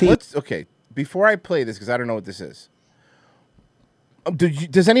when a thief. Okay, before I play this, because I don't know what this is.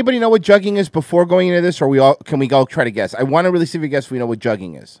 Does anybody know what jugging is before going into this, or can we all try to guess? I want to really see if we guess if we know what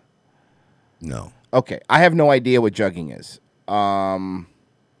jugging is. No. Okay, I have no idea what jugging is. I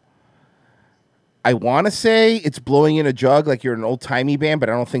want to say it's blowing in a jug like you're an old-timey band, but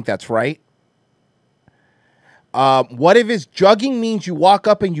I don't think that's right. What if it's jugging means you walk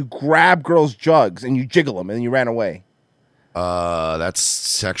up and you grab girls' jugs and you jiggle them and then you ran away? That's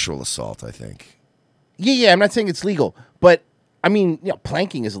sexual assault, I think. Yeah, I'm not saying it's legal, but I mean,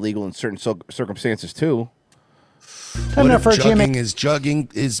 planking is illegal in certain circumstances too. What if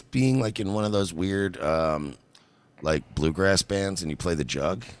jugging is being like in one of those weird like bluegrass bands and you play the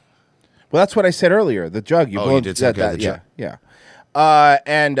jug? Well, that's what I said earlier. The jug. You did say the jug. Yeah.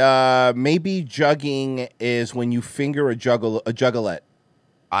 And maybe jugging is when you finger a juggalette.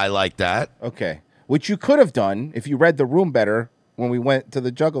 I like that. Okay. Which you could have done if you read the room better when we went to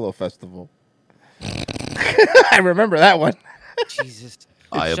the Juggalo Festival. I remember that one. Jesus.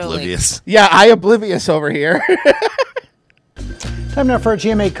 I oblivious. Yeah, I oblivious over here. Time now for a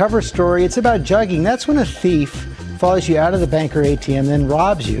GMA cover story. It's about jugging. That's when a thief follows you out of the bank or ATM, then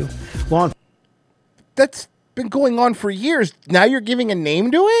robs you. That's been going on for years. Now you're giving a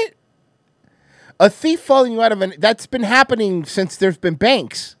name to it? A thief following you out of that's been happening since there's been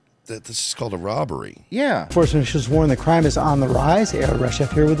banks. This is called a robbery. Yeah. Enforcement officials warn the crime is on the rise. Ariel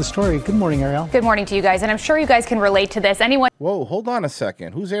Reshef here with the story. Good morning, Ariel. Good morning to you guys, and I'm sure you guys can relate to this. Anyone Whoa, hold on a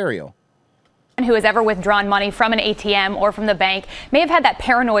second. Who's Ariel? who has ever withdrawn money from an ATM or from the bank may have had that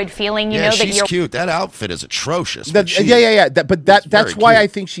paranoid feeling, you know, that she's you're cute. That outfit is atrocious. Yeah. That's very why cute. I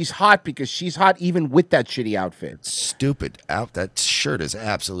think she's hot, because she's hot even with that shitty outfit. Stupid. That shirt is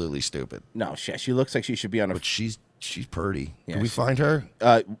absolutely stupid. No, she looks like she should be on a. But she's pretty. Yes. Can we find her?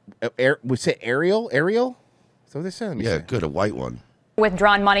 We say Ariel? Ariel? Is that what they said? Let me Yeah, see. good. A white one.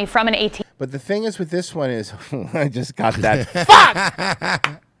 withdrawn money from an ATM. But the thing is with this one is, I just got that.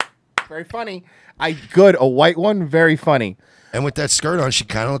 Fuck! Very funny. A white one, very funny. And with that skirt on, she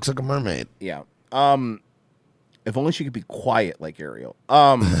kind of looks like a mermaid. Yeah. If only she could be quiet like Ariel.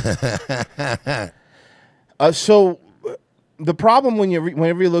 So the problem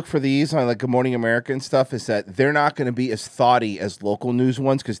whenever you look for these on like Good Morning America and stuff is that they're not going to be as thoughty as local news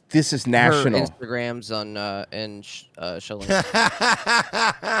ones, because this is national. Her Instagrams on showing.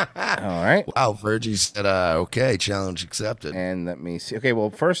 All right. Wow, Virgie said, okay, challenge accepted. And let me see. Okay, well,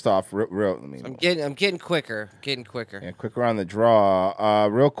 first off, let me. I'm getting quicker. Getting quicker. Yeah, quicker on the draw.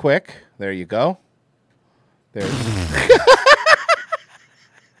 Real quick. There you go. There.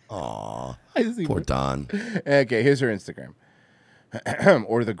 Aw, poor Don. Okay, here's her Instagram.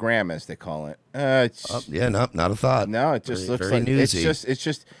 Or the gram, as they call it. Not a thought. No, it just looks very like newsy. it's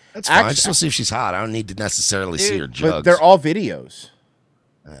just. That's fine. I just want to see if she's hot. I don't need to necessarily see her jugs. But they're all videos.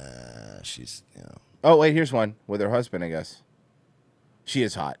 She's, Oh wait, here's one with her husband. I guess. She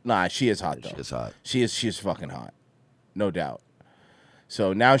is hot. Nah, she is hot though. She is hot. She is fucking hot, no doubt.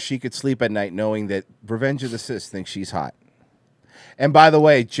 So now she could sleep at night knowing that Revenge of the Sis thinks she's hot. And by the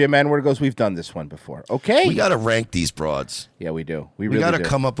way, Jim Enward goes, we've done this one before. Okay. We got to rank these broads. Yeah, we do. We We really got to do.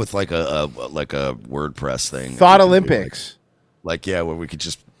 come up with like a WordPress thing. Thought that we can do, Olympics. Like, yeah, where we could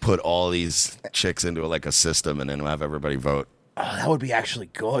just put all these chicks into like a system and then have everybody vote. Oh, that would be actually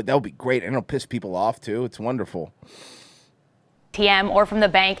good. That would be great. And it'll piss people off, too. It's wonderful. ATM or from the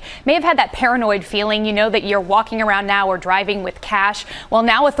bank may have had that paranoid feeling, you know, that you're walking around now or driving with cash. Well,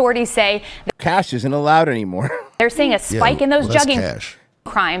 now authorities say Cash isn't allowed anymore. they're seeing a spike in those less jugging cash.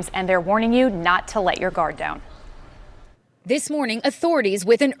 crimes, and they're warning you not to let your guard down. This morning, authorities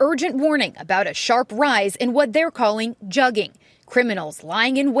with an urgent warning about a sharp rise in what they're calling jugging. Criminals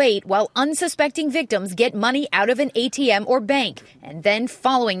lying in wait while unsuspecting victims get money out of an ATM or bank and then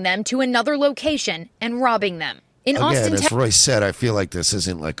following them to another location and robbing them. In Austin, As Royce said, I feel like this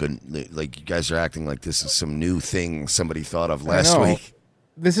isn't like you guys are acting like this is some new thing somebody thought of last I know. week.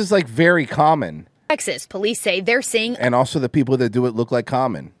 This is like very common. Texas, police say they're seeing And also the people that do it look like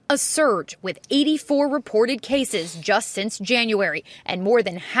common. a surge with 84 reported cases just since January and more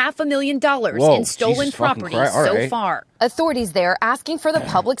than $500,000 Whoa, in stolen Jesus fucking property Christ. All so right. far. Authorities there asking for the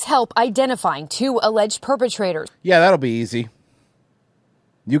public's help identifying 2 alleged perpetrators. Yeah, that'll be easy.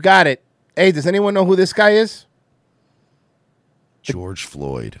 You got it. Hey, does anyone know who this guy is? George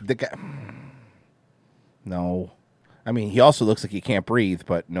Floyd. The guy. No. I mean, he also looks like he can't breathe,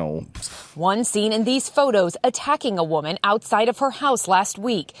 but no. One seen in these photos attacking a woman outside of her house last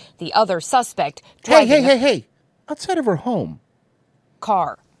week. The other suspect driving Hey. Outside of her home. a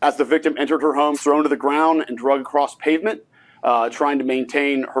car. As the victim entered her home, thrown to the ground and drug across pavement, trying to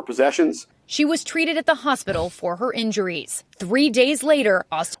maintain her possessions. She was treated at the hospital for her injuries. 3 days later,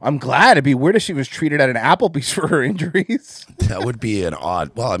 Austin I'm glad. It'd be weird if she was treated at an Applebee's for her injuries. That would be an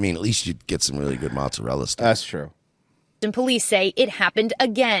odd. Well, I mean, at least you'd get some really good mozzarella sticks. That's true. police say it happened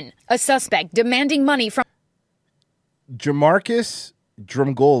again. A suspect demanding money from Jamarcus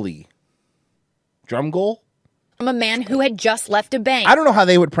Drumgoli. Drumgole? a man who had just left a bank, I don't know how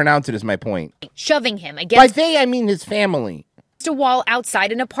they would pronounce it, is my point. shoving him By against they, I mean his family. a wall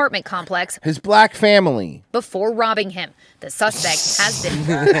outside an apartment complex His black family. before robbing him. The suspect has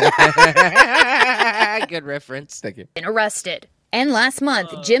Good reference. Thank you. been arrested. And last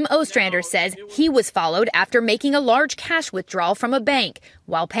month, Jim Ostrander says he was followed after making a large cash withdrawal from a bank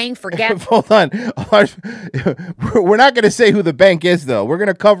while paying for gas. Hold on. We're not going to say who the bank is, though. We're going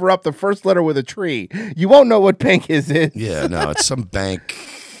to cover up the first letter with a tree. You won't know what bank is it. Yeah, no, it's some bank.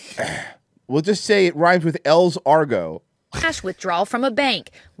 We'll just say it rhymes with L's Argo. Cash withdrawal from a bank.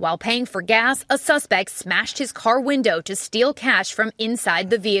 While paying for gas, a suspect smashed his car window to steal cash from inside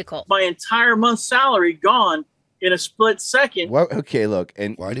the vehicle. My entire month's salary gone in a split second. Well, okay, look.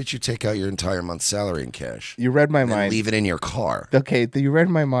 And why did you take out your entire month's salary in cash? You read my And then mind. leave it in your car. Okay, you read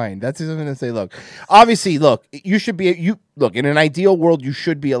my mind. That's what I'm going to say. Look, obviously, look, you should be, look, in an ideal world, you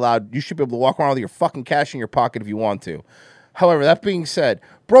should be allowed, you should be able to walk around with your fucking cash in your pocket if you want to. However, that being said,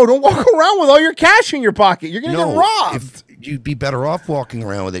 bro, don't walk around with all your cash in your pocket. You're going to get robbed. You'd be better off walking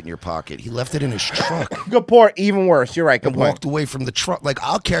around with it in your pocket. He left it in his truck. Good point. Even worse. You're right. Good And point. walked away from the truck. Like,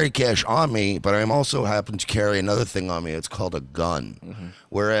 I'll carry cash on me, but I also happen to carry another thing on me. It's called a gun. Mm-hmm.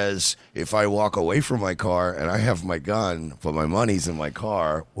 Whereas if I walk away from my car and I have my gun, but my money's in my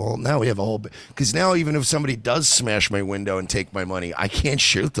car, well, now we have a whole... Because now even if somebody does smash my window and take my money, I can't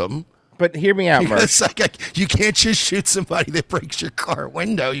shoot them. But hear me out, Merch. It's like you can't just shoot somebody that breaks your car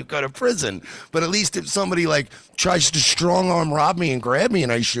window. You go to prison. But at least if somebody like tries to strong arm rob me and grab me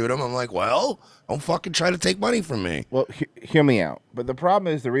and I shoot them, I'm like, well, don't fucking try to take money from me. Well, hear me out. But the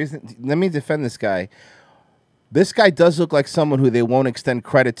problem is the reason. Let me defend this guy. This guy does look like someone who they won't extend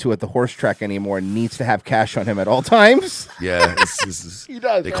credit to at the horse track anymore and needs to have cash on him at all times. Yeah, he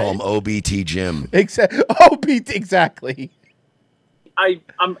does, They call him OBT Jim. Exactly.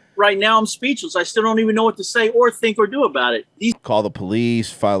 I'm right now. I'm speechless. I still don't even know what to say or think or do about it. These Call the police,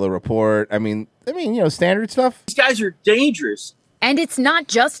 file a report. I mean, standard stuff. These guys are dangerous. And it's not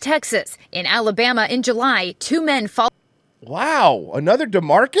just Texas. In Alabama in July, 2 men followed. Wow, another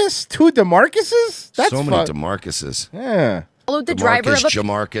DeMarcus? 2 DeMarcuses? That's so many DeMarcuses. Yeah. Followed the driver of a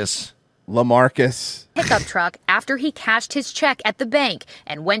Jamarcus. LaMarcus. pickup truck after he cashed his check at the bank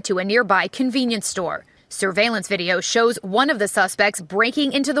and went to a nearby convenience store. Surveillance video shows one of the suspects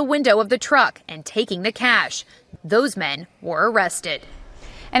breaking into the window of the truck and taking the cash. Those men were arrested.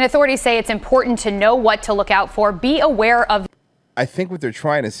 And authorities say it's important to know what to look out for. Be aware of. I think what they're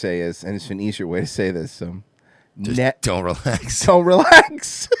trying to say is, and it's an easier way to say this, Don't relax. Don't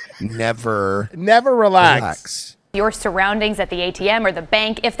relax. Never relax. Your surroundings at the ATM or the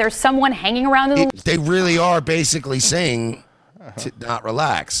bank. If there's someone hanging around the They really are basically saying to not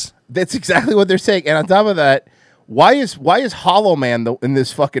relax. That's exactly what they're saying. And on top of that, Why is Hollow Man in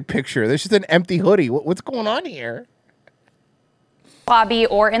this fucking picture? There's just an empty hoodie. What's going on here? Lobby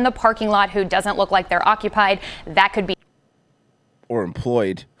or in the parking lot who doesn't look like they're occupied, that could be or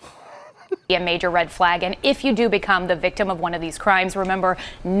employed. A major red flag. And if you do become the victim of one of these crimes, remember,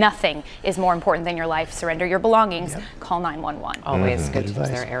 nothing is more important than your life. Surrender your belongings. Call 911. Always good tips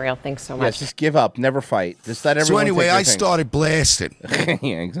there, Ariel. Thanks so much. Yes, just give up. Never fight. Just let So everyone anyway, take their I things. started blasting.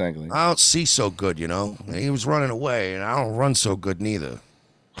 Yeah, exactly. I don't see so good, you know. He was running away, and I don't run so good neither.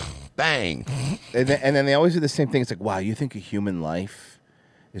 Bang. And then they always do the same thing. It's like, wow, you think a human life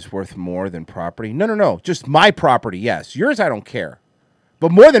is worth more than property? No. Just my property, yes. Yours, I don't care.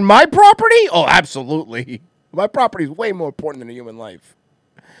 But more than my property? Oh, absolutely. My property is way more important than a human life.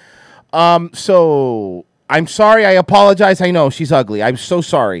 So I'm sorry. I apologize. I know she's ugly. I'm so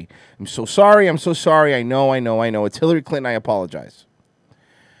sorry. I'm so sorry. I know. It's Hillary Clinton. I apologize.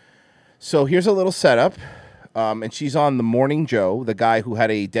 So here's a little setup. And she's on the Morning Joe, the guy who had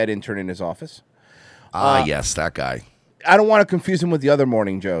a dead intern in his office. Yes, that guy. I don't want to confuse him with the other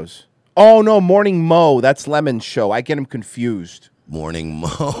Morning Joes. Oh, no, Morning Mo. That's Lemon's show. I get him confused. Morning Mo.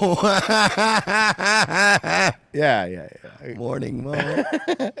 Yeah. Morning Mo.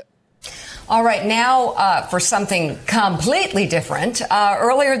 All right, now for something completely different.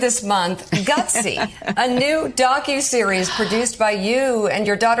 Earlier this month, Gutsy, a new docuseries produced by you and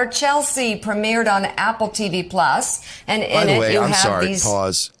your daughter Chelsea, premiered on Apple TV Plus. And By in the it, way, you I'm have sorry. these.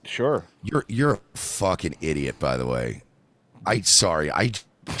 Pause. Sure. You're a fucking idiot, by the way. I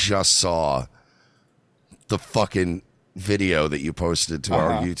just saw the fucking video that you posted to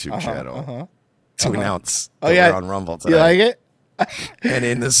our YouTube channel to announce that we're on Rumble today. You like it? And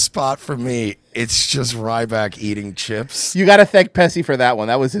in the spot for me, it's just Ryback eating chips. You got to thank Pessy for that one.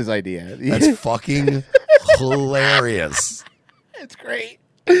 That was his idea. That's fucking hilarious. It's great.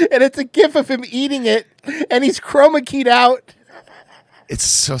 And it's a gif of him eating it, and he's chroma keyed out. It's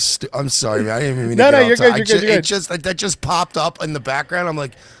so I'm sorry, man. I didn't even mean No, to get you're off good, to- you're good, you're It just that just popped up in the background. I'm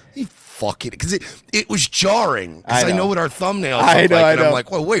like, you fucking, because it was jarring. Because I know what our thumbnails look like, and I'm like,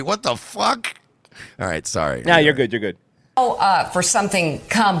 well, wait, what the fuck? All right, sorry. Nah, you're good. You're good. For something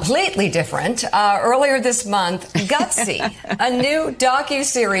completely different, earlier this month, Gutsy, a new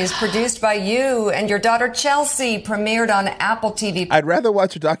docuseries produced by you and your daughter Chelsea, premiered on Apple TV I'd rather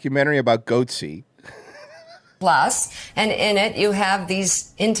watch a documentary about Goatsy. Plus, and in it, you have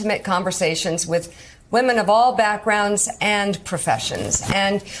these intimate conversations with women of all backgrounds and professions.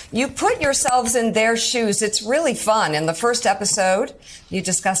 And you put yourselves in their shoes. It's really fun. In the first episode, you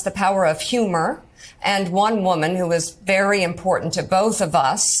discuss the power of humor. And one woman who was very important to both of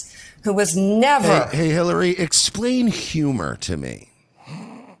us, who was never... Hey, Hillary, explain humor to me.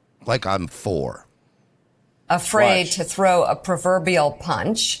 Like I'm 4. afraid to throw a proverbial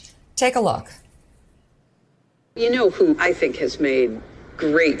punch. Take a look. You know who I think has made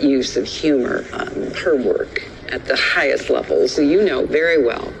great use of humor on her work at the highest levels, who you know very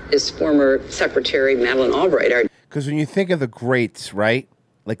well, is former Secretary Madeleine Albright. Because when you think of the greats, right?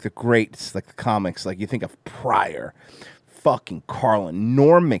 Like the greats, like the comics, like you think of Pryor, fucking Carlin,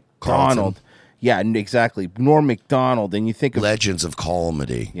 Norm Macdonald. Carlton. Yeah, exactly. Norm Macdonald. And you think of Legends of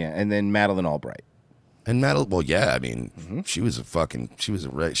Comedy. Yeah, and then Madeleine Albright. And Madeleine, well, yeah, I mean, she was a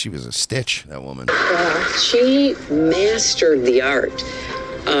stitch, that woman. She mastered the art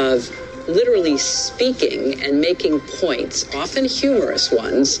of literally speaking and making points, often humorous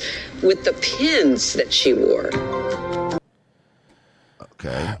ones, with the pins that she wore.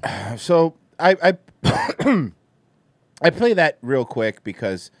 Okay. So I I play that real quick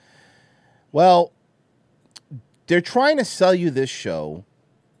because, well, they're trying to sell you this show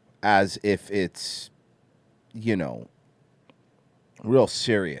as if it's, you know, real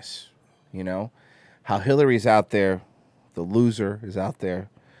serious, you know? How Hillary's out there, the loser is out there,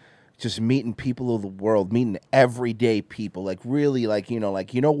 just meeting people of the world, meeting everyday people, like really like, you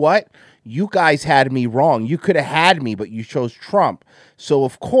know what? You guys had me wrong. You could have had me, but you chose Trump. So,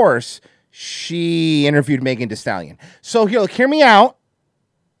 of course, she interviewed Megan Thee Stallion. So, here, look, hear me out.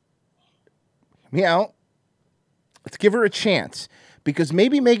 Hear me out. Let's give her a chance. Because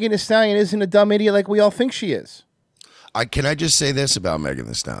maybe Megan Thee Stallion isn't a dumb idiot like we all think she is. Can I just say this about Megan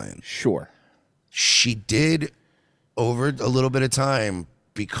Thee Stallion? Sure. She did, over a little bit of time,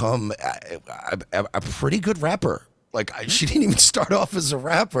 become a pretty good rapper. Like, she didn't even start off as a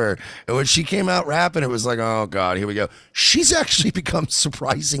rapper. And when she came out rapping, it was like, oh, God, here we go. She's actually become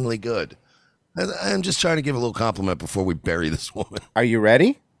surprisingly good. I'm just trying to give a little compliment before we bury this woman. Are you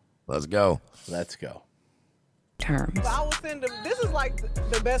ready? Let's go. Let's go. Terms. I will send them. This is like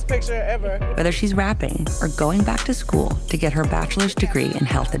the best picture ever. Whether she's rapping or going back to school to get her bachelor's degree in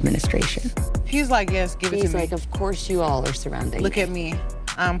health administration. He's like, yes, give it to me. He's like, of course you all are surrounding Look me. at me.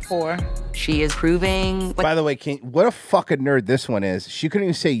 I'm poor. She is proving. By the way, what a fucking nerd this one is. She couldn't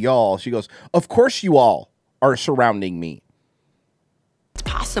even say y'all. She goes, of course you all are surrounding me. It's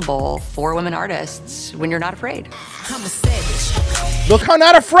possible for women artists when you're not afraid. I'm a savage. Look how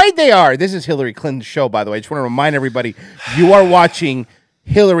not afraid they are. This is Hillary Clinton's show, by the way. I just want to remind everybody, you are watching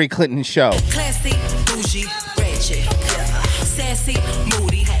Hillary Clinton's show. Classy, bougie, ratchet, sassy,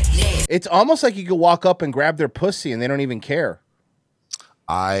 moody, yeah. It's almost like you could walk up and grab their pussy and they don't even care.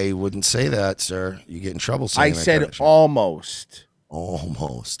 I wouldn't say that, sir. You get in trouble saying I that. said almost.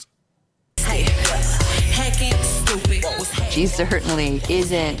 Almost. She certainly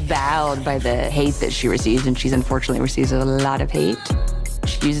isn't bowed by the hate that she receives, and she's unfortunately receives a lot of hate.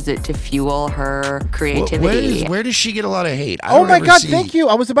 She uses it to fuel her creativity. Where does she get a lot of hate? I Oh don't my ever God, see- thank you.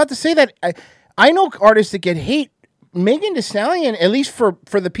 I was about to say that. I know artists that get hate. Megan Thee Stallion, at least for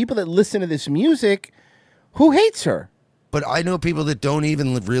the people that listen to this music, who hates her? But I know people that don't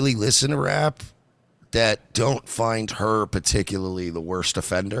even really listen to rap that don't find her particularly the worst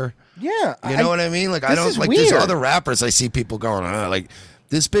offender. Yeah. You know what I mean? Like, I this don't is like there's weird. other rappers I see people going, like,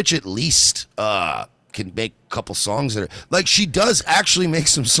 this bitch at least can make a couple songs that are like, she does actually make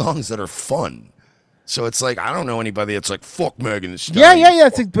some songs that are fun. So it's like, I don't know anybody that's like, fuck Megan Thee Stallion. Yeah.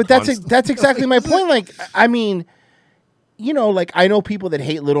 That's exactly my point. Like, I mean, you know, like I know people that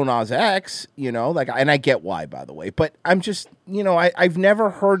hate Lil Nas X, you know, like, and I get why, by the way, but I'm just, you know, I've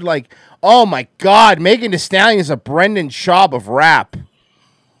never heard like, oh my God, Megan Thee Stallion is a Brendan Schaub of rap.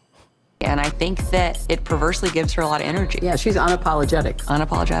 And I think that it perversely gives her a lot of energy. Yeah, she's unapologetic.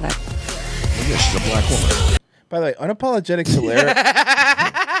 Unapologetic. Maybe she's a black woman. By the way, unapologetic hilarious.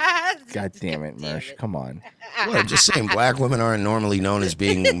 God damn it, Mersh. Come on. Well, I'm just saying, black women aren't normally known as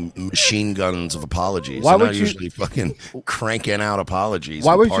being machine guns of apologies. Why They're would not you- usually fucking cranking out apologies.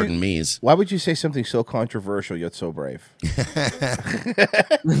 Why would pardon you? me's. Why would you say something so controversial yet so brave?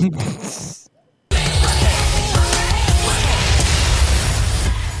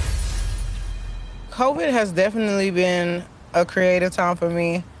 COVID has definitely been a creative time for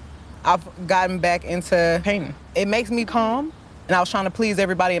me. I've gotten back into painting. It makes me calm, and I was trying to please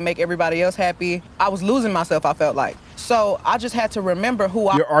everybody and make everybody else happy. I was losing myself, I felt like. So I just had to remember who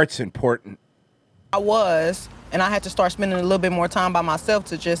Your art's important. I was, and I had to start spending a little bit more time by myself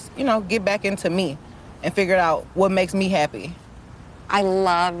to just, you know, get back into me and figure out what makes me happy. I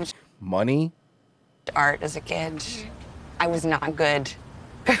loved Money? art as a kid. I was not good.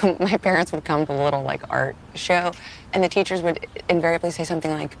 My parents would come to a little like art show, and the teachers would invariably say something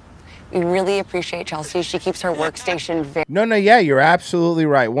like, "We really appreciate Chelsea. She keeps her workstation very." No, yeah, you're absolutely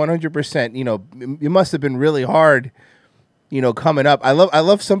right. 100%. You know, it must have been really hard, you know, coming up. I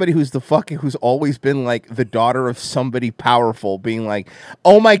love somebody who's who's always been like the daughter of somebody powerful, being like,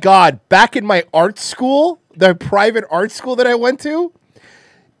 oh my God, back in my art school, the private art school that I went to,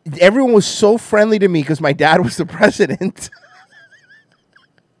 everyone was so friendly to me because my dad was the president.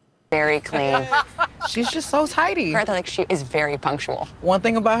 Very clean. She's just so tidy. Like she is very punctual. One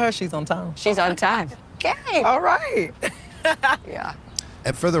thing about her, she's on time. She's on time. Okay. All right. Yeah.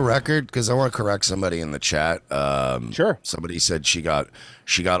 And for the record, because I want to correct somebody in the chat. Sure. Somebody said she got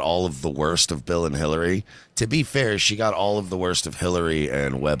all of the worst of Bill and Hillary. To be fair, she got all of the worst of Hillary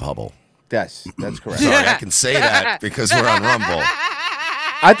and Webb Hubble. That's correct. Sorry, I can say that because we're on Rumble.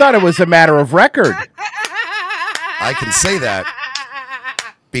 I thought it was a matter of record. I can say that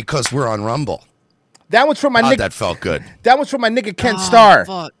because we're on Rumble. That was from my God, nigga. that felt good. That was from my nigga Ken Starr.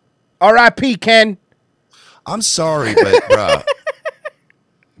 Fuck. R.I.P. Ken. I'm sorry, but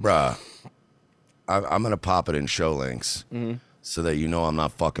bruh, I'm gonna pop it in show links so that you know I'm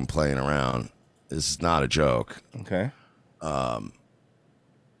not fucking playing around. This is not a joke. Okay.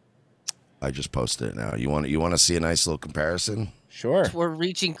 I just posted it now. You want to see a nice little comparison? Sure. We're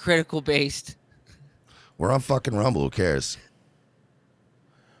reaching critical based. We're on fucking Rumble. Who cares?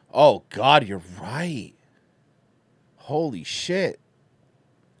 Oh God, you're right. Holy shit.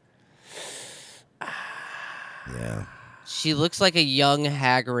 Yeah. She looks like a young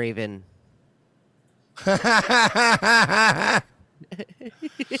Hag Raven. I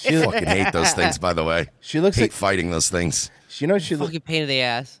fucking hate those things, by the way. She looks hate like fighting those things. You know she Fucking pain in the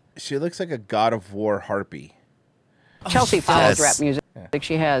ass. She looks like a God of War harpy. Chelsea follows Yes. rap music.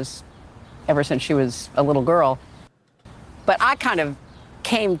 She has ever since she was a little girl. But I kind of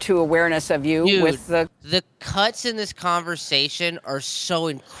came to awareness of you Dude, with the cuts in this conversation are so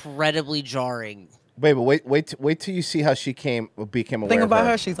incredibly jarring. Wait till you see how she became aware Thing of about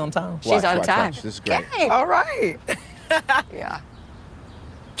her. her, she's on time. She's on time. This is great. All right. Yeah.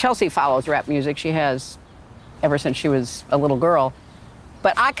 Chelsea follows rap music. She has ever since she was a little girl.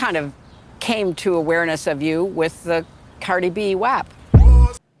 But I kind of came to awareness of you with the Cardi B WAP.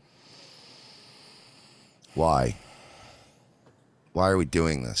 Why? Why are we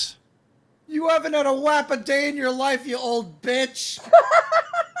doing this? You haven't had a WAP a day in your life, you old bitch.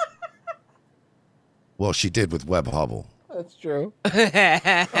 Well, she did with Webb Hubble. That's true.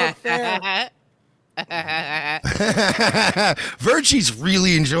 Virgie's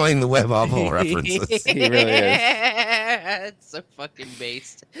really enjoying the Webb Hubble references. He really is. It's so fucking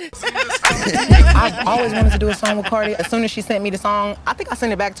based. I've always wanted to do a song with Cardi. As soon as she sent me the song, I think I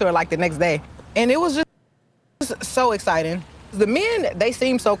sent it back to her like the next day. And it was just so exciting. The men, they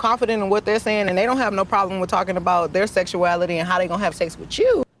seem so confident in what they're saying, and they don't have no problem with talking about their sexuality and how they gonna have sex with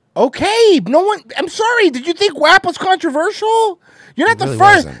you. Okay, no one. I'm sorry. Did you think WAP was controversial? You're not the really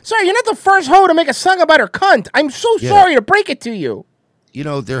first. wasn't. Sorry, you're not the first hoe to make a song about her cunt. I'm so sorry to break it to you. You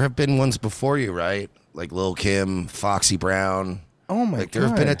know, there have been ones before you, right? Like Lil' Kim, Foxy Brown. Oh my Like there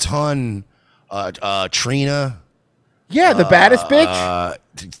have been a ton. Trina. Yeah, the baddest bitch.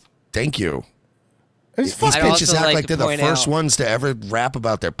 Thank you. It's These fucking- bitches I'd also act like like to they're the point first out- ones to ever rap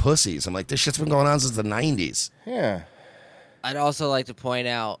about their pussies. I'm like, this shit's been going on since the 90s. Yeah. I'd also like to point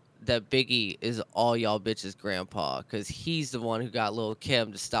out that Biggie is all y'all bitches' grandpa, because he's the one who got Lil'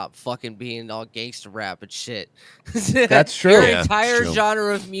 Kim to stop fucking being all gangster rap and shit. That's true. Your Yeah, entire it's true.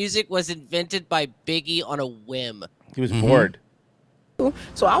 genre of music was invented by Biggie on a whim. He was bored.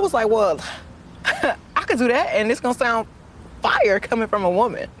 So I was like, well, I could do that, and it's gonna sound fire coming from a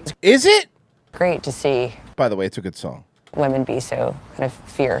woman. Is it? Great to see By the way, it's a good song. women be so kind of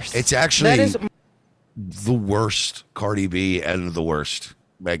fierce. It's actually That is- the worst Cardi B and the worst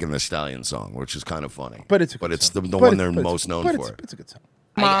Megan Thee Stallion song, which is kind of funny. But it's a but good it's song. the But one it's- they're but it's- most known but for. It's a good song.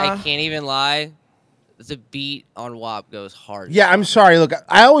 I can't even lie. The beat on WAP goes hard. Yeah, I'm sorry. Look,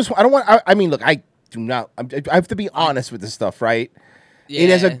 I don't want. I mean, look, I do not. I have to be honest with this stuff, right? It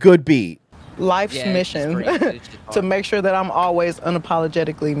has a Yeah. good beat. Life's Yeah, it's mission great. It's to make sure that I'm always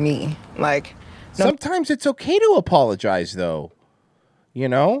unapologetically me. Like, Sometimes it's okay to apologize, though. You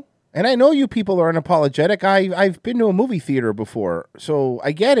know, and I know you people are unapologetic. I've been to a movie theater before, so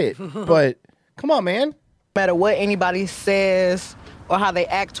I get it. But come on, man. no matter what anybody says or how they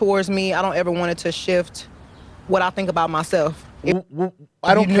act towards me, I don't ever want it to shift what I think about myself. I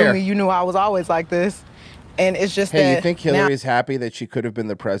don't you care. Knew me, you knew I was always like this. And it's just Hey, that you think now- Hillary is happy that she could have been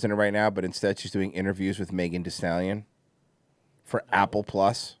the president right now, but instead she's doing interviews with Megan Thee Stallion for Apple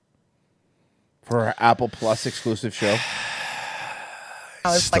Plus, for her Apple Plus exclusive show?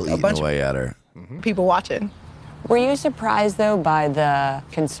 it's Still like a eating bunch away at her. of people watching. Were you surprised, though, by the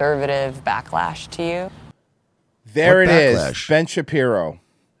conservative backlash to you? There What it is, backlash? Ben Shapiro.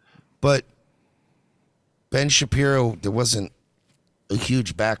 But Ben Shapiro, there wasn't a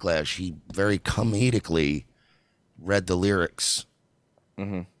huge backlash. He very comedically read the lyrics.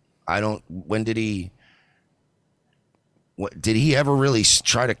 When did he? What, did he ever really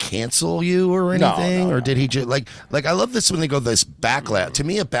try to cancel you or No, anything, no, or did he just like? I love this when they go this backlash. To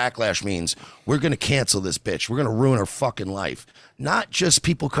me, a backlash means we're going to cancel this bitch. We're going to ruin her fucking life. Not just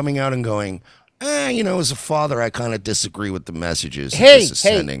people coming out and going, you know, as a father, I kind of disagree with the messages. Hey, this is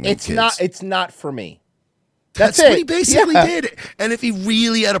sending in it's kids." It's not for me. That's That's what he it. basically Yeah. did. And if he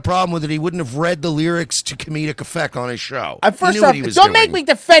really had a problem with it, he wouldn't have read the lyrics to comedic effect on his show. First he knew off, what he was don't doing. make me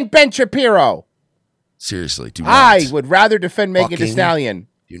defend Ben Shapiro. Seriously, do not. I would rather defend Megan Thee Fucking Stallion.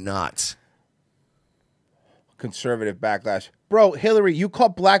 Do not. Conservative backlash. Bro, Hillary, you call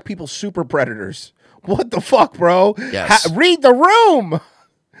black people super predators. What the fuck, bro? Yes. Read the room.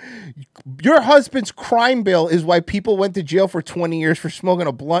 Your husband's crime bill is why people went to jail for 20 years for smoking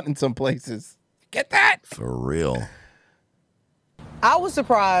a blunt in some places. Get that? For real. I was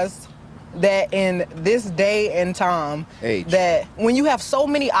surprised that in this day and time, that when you have so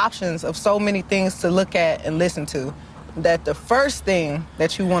many options of so many things to look at and listen to, that the first thing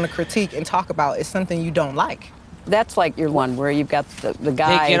that you want to critique and talk about is something you don't like. That's like your one where you've got the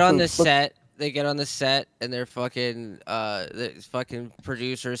guy. They get on who the look- set. They get on the set and they're fucking the fucking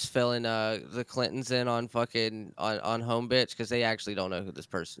producers filling the Clintons in on fucking on Home Bitch because they actually don't know who this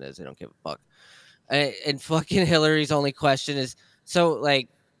person is. They don't give a fuck. And fucking Hillary's only question is, so like,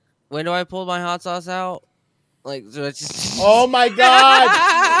 when do I pull my hot sauce out? Like, so it's just Oh my God.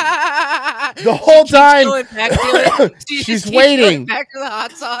 The whole time she's waiting. Back to the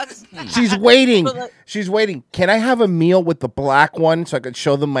hot sauce. She's waiting. But, like, She's waiting. Can I have a meal with the black one so I can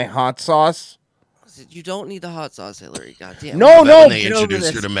show them my hot sauce? you don't need the hot sauce, Hillary. Goddamn. No, When they Get over introduced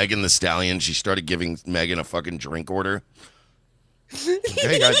her this. to Megan Thee Stallion, she started giving Megan a fucking drink order.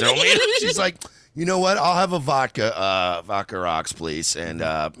 Hey guys, help me. She's like, You know what? I'll have a vodka rocks, please. And,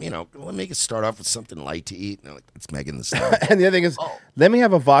 let me start off with something light to eat. And it's Megan Thee Stallion. And the other thing is, let me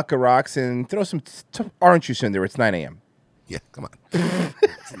have a vodka rocks and throw some orange juice in there. It's 9 a.m. Yeah, come on.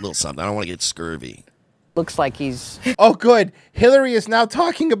 It's a little something. I don't want to get scurvy. Looks like he's... Oh, good. Hillary is now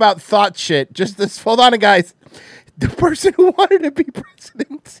talking about thought shit. Just this. Hold on, guys. The person who wanted to be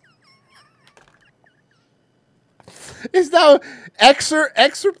president is now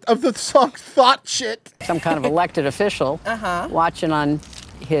excerpt of the song Thought Shit. Some kind of elected official watching on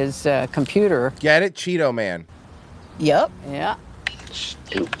his computer. Get it? Cheeto Man. Yep. Yeah.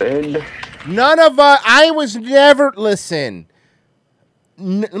 Stupid. None of I was never... Listen.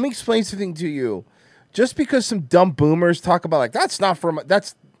 Let me explain something to you. Just because some dumb boomers talk about, like, that's not from...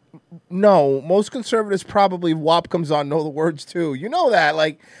 That's... No, most conservatives probably WAP comes on know the words too. You know that.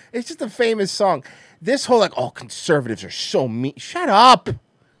 Like, it's just a famous song. This whole, like, oh, conservatives are so mean. Shut up.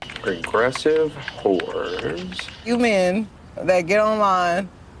 Progressive whores. You men that get online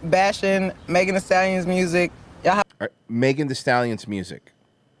bashing Megan Thee Stallion's music. Y'all Megan Thee Stallion's music.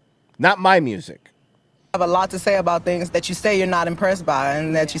 Not my music. have a lot to say about things that you say you're not impressed by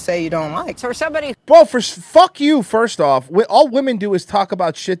and that you say you don't like. For somebody... Well, fuck you, first off. All women do is talk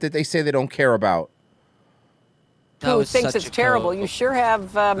about shit that they say they don't care about. Who thinks it's terrible? You sure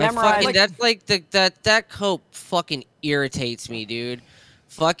have memorized. That's like that cope fucking irritates me, dude.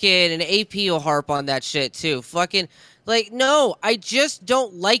 Fucking an AP will harp on that shit too. Fucking like no, I just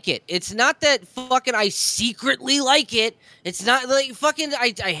don't like it. It's not that fucking I secretly like it. It's not like fucking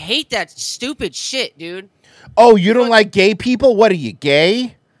I hate that stupid shit, dude. Oh, you don't like gay people? What are you,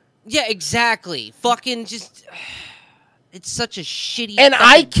 gay? Yeah, exactly. Fucking just. It's such a shitty. And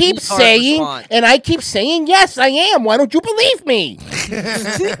I keep response. saying, yes, I am. Why don't you believe me?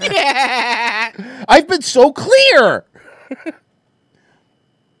 I've been so clear.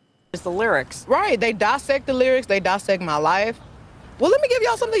 It's the lyrics. Right. They dissect the lyrics. They dissect my life. Well, let me give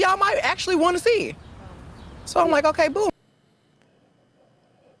y'all something y'all might actually want to see. So I'm like, okay, boom.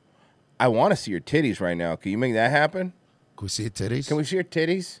 I want to see your titties right now. Can you make that happen? Can we see your titties? Can we see your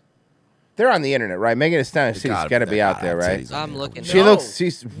titties? They're on the internet, right? Megan Thee Stallion's titties got to be out there, right? I'm looking. She looks.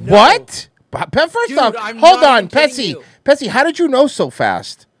 She's what? First Dude, off, I'm hold not on, kidding Petsy. you. Petsy, how did you know so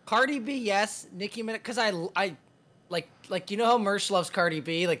fast? Cardi B, yes. Nicki Minaj, because I like you know how Mersh loves Cardi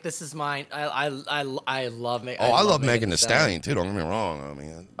B. Like this is mine. I love Megan. I love Megan Thee Stallion too. Don't get me wrong. I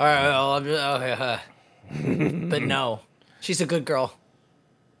mean, all right. But no, she's a good girl.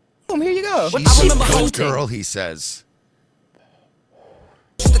 Boom, here you go. She's a good girl, he says.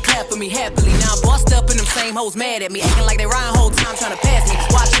 Used to clap for me happily. Now I'm bossed up and them same hoes mad at me, acting like they riding whole time trying to pass me.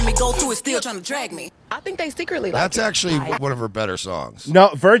 Watching me go through it, still trying to drag me. I think they secretly like That's it. actually one of her better songs.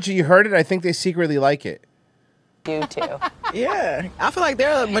 No, Virgie, you heard it. I think they secretly like it. You too. Yeah, I feel like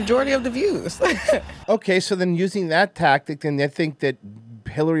they're a majority of the views. Okay, so then using that tactic, then they think that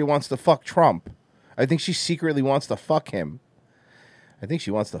Hillary wants to fuck Trump. I think she secretly wants to fuck him. I think she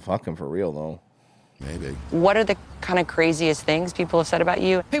wants to fuck him for real, though. Maybe. What are the kind of craziest things people have said about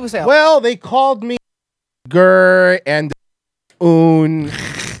you? People say, well, they called me Gur and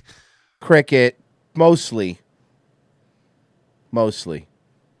cricket, mostly.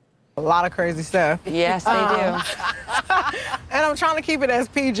 a lot of crazy stuff. Yes, they do. And I'm trying to keep it as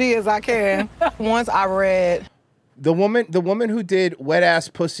PG as I can. Once I read... The woman who did Wet Ass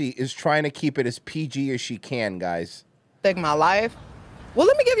Pussy is trying to keep it as PG as she can, guys. Take my life. Well,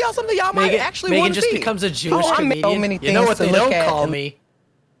 let me give y'all something y'all might actually want to see. Megan just becomes a Jewish I comedian. so many You know what things they to look don't at call and- me?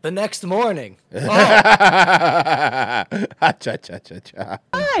 The next morning. Cha.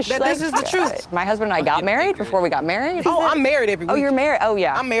 Gosh, This is the truth. My husband and I got married before we got married. Oh, I'm married every week. Oh, you're married? Oh,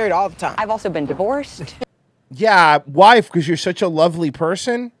 yeah. I'm married all the time. I've also been divorced. Yeah, wife, because you're such a lovely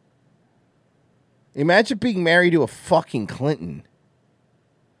person. Imagine being married to a fucking Clinton.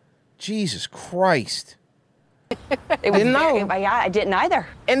 Jesus Christ. Didn't know. Yeah, I didn't either.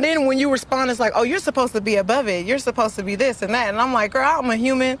 And then when you respond, it's like, oh, you're supposed to be above it. You're supposed to be this and that. And I'm like, girl, I'm a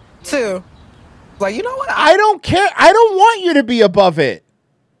human too. Like, you know what? I don't care. I don't want you to be above it.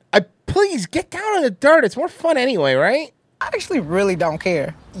 Please get down on the dirt. It's more fun anyway, right? I actually really don't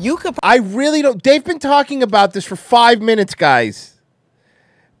care. You could. I really don't. They've been talking about this for 5 minutes, guys.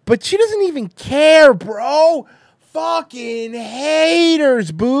 But she doesn't even care, bro. Fucking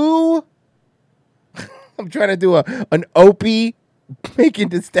haters, boo. I'm trying to do an Opie Megan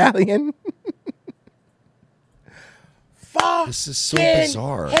Thee Stallion. Fuck. This is so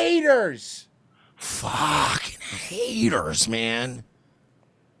bizarre. Haters. Fucking haters, man.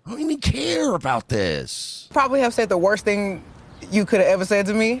 I don't even care about this. Probably have said the worst thing you could have ever said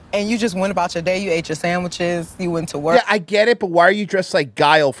to me. And you just went about your day. You ate your sandwiches. You went to work. Yeah, I get it, but why are you dressed like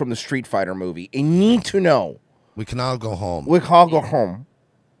Guile from the Street Fighter movie? I need to know. We can all go home. We can all go home.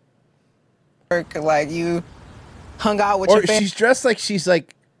 Like you hung out with Or your family. she's dressed like she's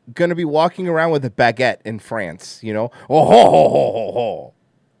like gonna be walking around with a baguette in France, you know? Oh ho ho ho ho ho.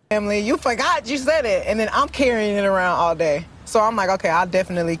 Family, you forgot you said it, and then I'm carrying it around all day. So I'm like, okay, I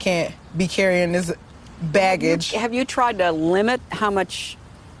definitely can't be carrying this baggage. Have you tried to limit how much?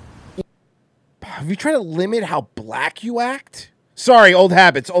 Have you tried to limit how black you act? Sorry, old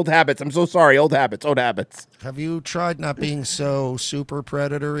habits, old habits. I'm so sorry, old habits, old habits. Have you tried not being so super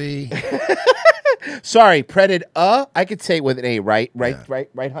predatory? Sorry, I could say it with an A, right,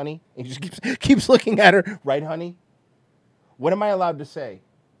 honey? He just keeps looking at her, right, honey? What am I allowed to say?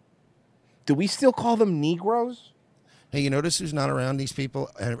 Do we still call them Negroes? Hey, you notice who's not around these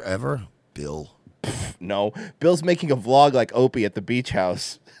people ever? Bill. No, Bill's making a vlog like Opie at the beach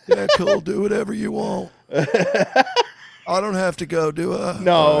house. Yeah, cool. Do whatever you want. I don't have to go, do I?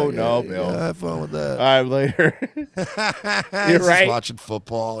 No, Bill. Bill. Yeah, have fun with that. All right, later. You're right. Just watching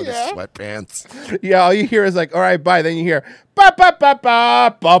football in his sweatpants. Yeah, all you hear is like, all right, bye. Then you hear, ba ba ba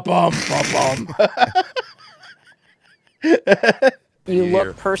ba ba bum ba bum. You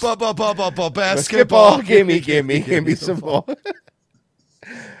look basketball. Gimme some ball.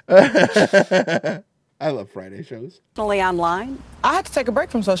 I love Friday shows. Online. I had to take a break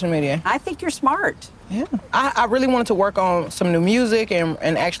from social media. I think you're smart. Yeah. I really wanted to work on some new music and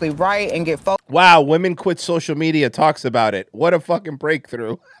actually write and get focused. Wow, Women Quit Social Media talks about it. What a fucking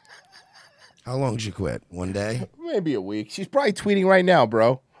breakthrough. How long did you quit? One day? Maybe a week. She's probably tweeting right now,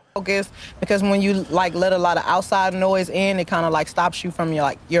 bro. Because when you like let a lot of outside noise in, it kind of like stops you from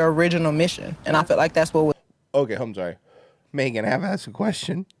your original mission. And I feel like that's what. Okay, I'm sorry, Megan. I have to ask a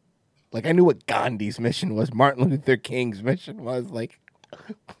question. Like I knew what Gandhi's mission was. Martin Luther King's mission was. Like,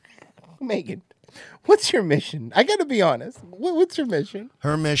 Megan, what's your mission? I gotta be honest. What's your mission?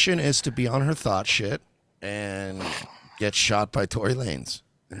 Her mission is to be on her thought shit and get shot by Tory Lanez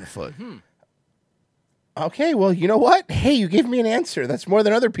in the foot. Okay, well, you know what? Hey, you gave me an answer. That's more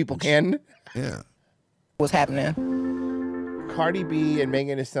than other people can. Yeah. What's happening? Cardi B and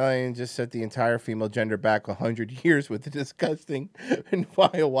Megan Thee Stallion just set the entire female gender back 100 years with the disgusting and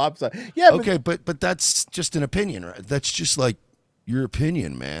vile WAP song. Yeah, okay, but that's just an opinion, right? That's just like your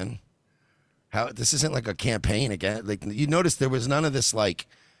opinion, man. This isn't like a campaign again. Like you notice there was none of this like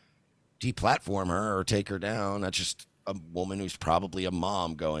deplatform her or take her down. That's just a woman who's probably a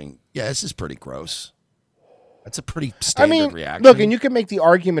mom going, yeah, this is pretty gross. That's a pretty standard reaction. Look, and you can make the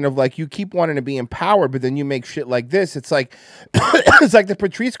argument of like you keep wanting to be empowered, but then you make shit like this. It's like it's like the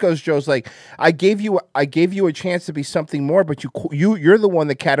Patrice Goes Joe's like I gave you a chance to be something more, but you're the one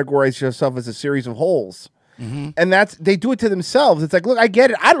that categorized yourself as a series of holes, and they do it to themselves. It's like, look, I get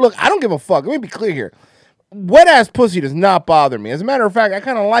it. I don't give a fuck. Let me be clear here. Wet ass pussy does not bother me. As a matter of fact, I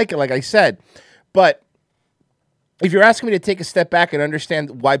kind of like it, like I said, but. If you're asking me to take a step back and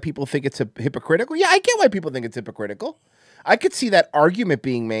understand why people think it's hypocritical, yeah, I get why people think it's hypocritical. I could see that argument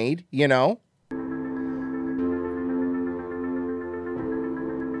being made, you know?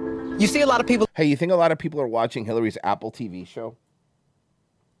 You see a lot of people. Hey, you think a lot of people are watching Hillary's Apple TV show?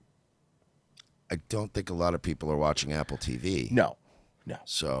 I don't think a lot of people are watching Apple TV. No.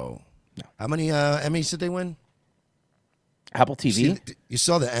 So, how many Emmys did they win? Apple TV? You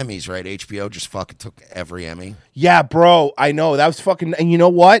saw the Emmys, right? HBO just fucking took every Emmy. Yeah, bro. I know. That was fucking... And you know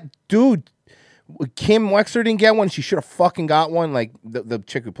what? Dude, Kim Wexler didn't get one. She should have fucking got one. Like, the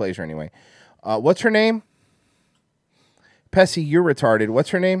chick who plays her anyway. What's her name? Pessy, you're retarded.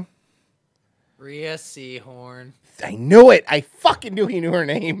 What's her name? Rhea Seehorn. I knew it. I fucking knew he knew her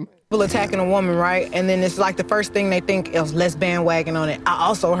name. People attacking a woman, right? And then it's like the first thing they think is let's bandwagon on it. I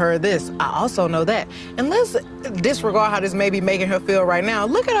also heard this. I also know that. And let's disregard how this may be making her feel right now.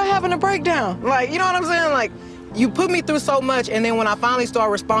 Look at her having a breakdown. Like, you know what I'm saying? Like, you put me through so much, and then when I finally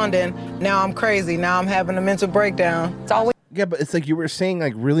start responding, now I'm crazy. Now I'm having a mental breakdown. It's always... Yeah, but it's like you were saying,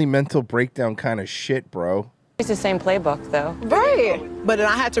 like, really mental breakdown kind of shit, bro. It's the same playbook, though. Right. But then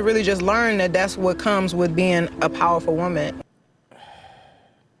I had to really just learn that that's what comes with being a powerful woman.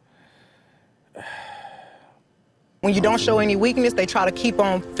 When you don't show any weakness, they try to keep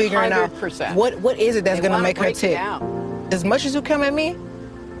on figuring 100%. out what is it that's They gonna wanna make her break you tick. down. As much as you come at me,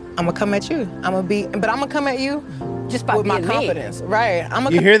 I'm gonna come at you. But I'm gonna come at you just by with my being me. confidence. Right.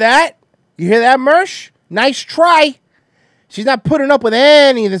 You hear that? You hear that, Mersh? Nice try. She's not putting up with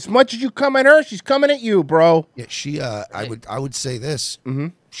any of this. As much as you come at her, she's coming at you, bro. Yeah, she. I would say this.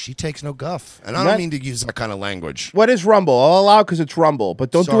 She takes no guff, and I Not- don't mean to use that kind of language. What is Rumble? I'll allow because it's Rumble,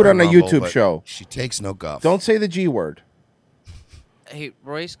 but don't do it Sorry, on a Rumble, YouTube but show. She takes no guff. Don't say the G word. Hey,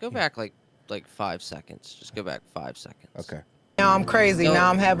 Royce, go back like 5 seconds. Just go back 5 seconds. Okay. Now I'm crazy. No. Now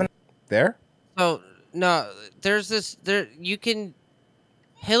I'm having. There? Oh, no, there's this,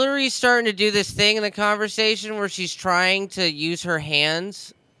 Hillary's starting to do this thing in the conversation where she's trying to use her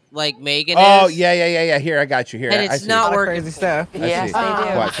hands like Megan Oh, is. yeah. Here, I got you. Here, And I it's see. not All working. crazy stuff. I see.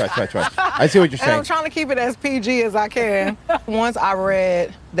 Watch. I see what you're And I'm saying. trying to keep it as PG as I can. Once I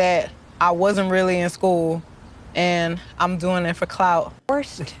read that I wasn't really in school and I'm doing it for clout.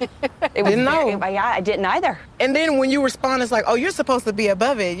 Worst. Didn't know. Yeah, I didn't either. And then when you respond, it's like, oh, you're supposed to be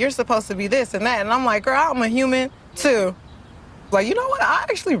above it. You're supposed to be this and that. And I'm like, girl, I'm a human too. Like, you know what? I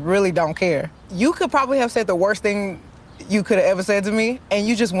actually really don't care. You could probably have said the worst thing you could have ever said to me, and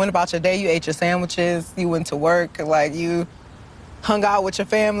you just went about your day. You ate your sandwiches. You went to work. Like, you hung out with your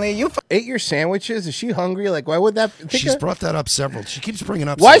family. You ate your sandwiches? Is she hungry? Like, why would that? She's brought that up several. She keeps bringing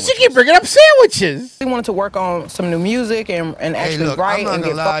up. Why does she keep bringing up sandwiches? We wanted to work on some new music and Hey, actually look, write I'm not and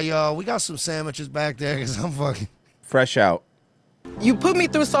gonna get lie, y'all. We got some sandwiches back there because I'm fucking fresh out. You put me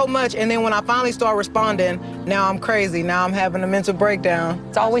through so much, and then when I finally start responding, now I'm crazy. Now I'm having a mental breakdown.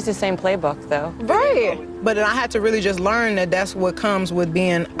 It's always the same playbook, though. Right. But then I had to really just learn that that's what comes with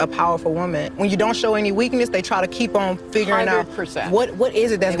being a powerful woman. When you don't show any weakness, they try to keep on figuring 100%. out what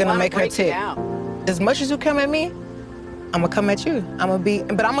is it that's They gonna wanna make her break you tick. down. As much as you come at me, I'm gonna come at you. I'm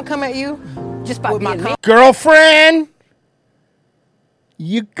gonna come at you just by with my Girlfriend!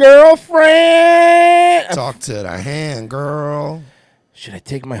 You girlfriend! talk to the hand, girl. Should I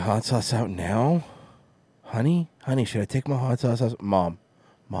take my hot sauce out now? Honey, should I take my hot sauce out? Mom,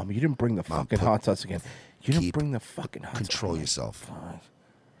 you didn't bring the fucking hot sauce again. You didn't bring the fucking hot sauce. Control yourself.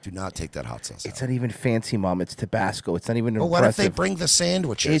 Do not take that hot sauce. It's not even fancy, Mom. It's Tabasco. It's not even But impressive. what if they bring the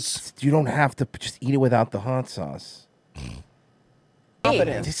sandwiches? You don't have to just eat it without the hot sauce.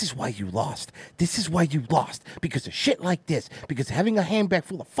 confidence. This is why you lost. This is why you lost. Because of shit like this. Because of having a handbag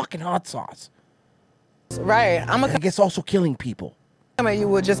full of fucking hot sauce. Right. I guess also killing people. Come at you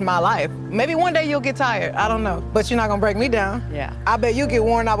with just my life. Maybe one day you'll get tired. I don't know. But you're not gonna break me down. Yeah. I bet you get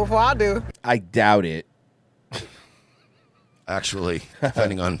worn out before I do. I doubt it. Actually,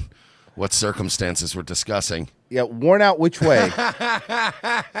 depending on what circumstances we're discussing. Yeah, worn out which way?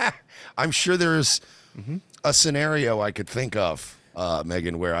 I'm sure there's a scenario I could think of,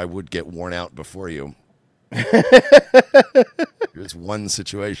 Megan, where I would get worn out before you. There's one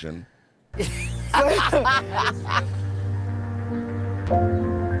situation.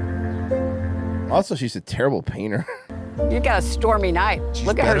 Also, she's a terrible painter. You got a stormy night. She's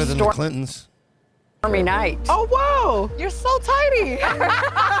Look at her better than the Clintons. stormy night. Oh, wow. You're so tidy.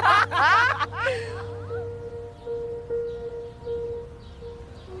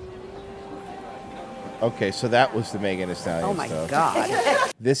 Okay, so that was the Megan Thee Stallion Oh my stuff.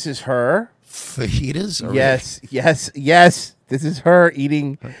 God. This is her. Fajitas? Or Yes. This is her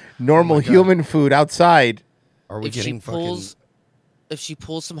eating normal human food outside. Are we If she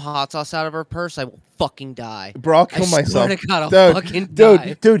pulls some hot sauce out of her purse, I will fucking die. Bro, I'll kill I swear myself. to God, I'll fucking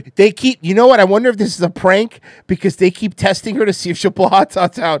die. Dude, they keep, you know what? I wonder if this is a prank because they keep testing her to see if she'll pull hot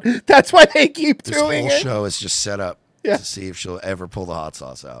sauce out. That's why they keep This doing whole it. show is just set up to see if she'll ever pull the hot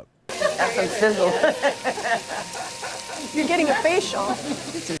sauce out. That's some sizzle. You're getting a facial.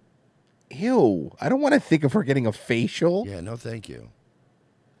 Ew. I don't want to think of her getting a facial. Yeah, no thank you.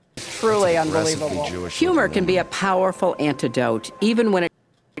 Truly unbelievable. Humor can be a powerful antidote, even when it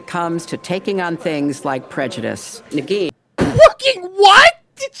comes to taking on things like prejudice. Nagin. Fucking what?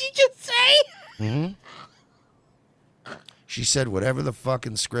 Did she just say? Mm-hmm. She said whatever the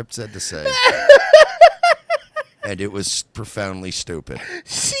fucking script said to say. And it was profoundly stupid.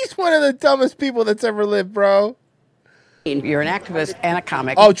 She's one of the dumbest people that's ever lived, bro. You're an activist and a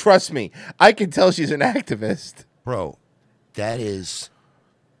comic. Oh, trust me. I can tell she's an activist. Bro, that is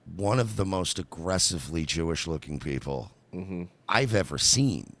one of the most aggressively Jewish-looking people I've ever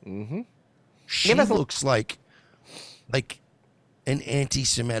seen. She looks like an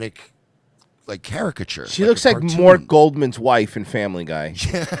anti-Semitic caricature. She looks like Mort Goldman's wife in Family Guy.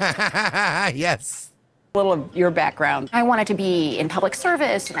 Yes. A little of your background. I wanted to be in public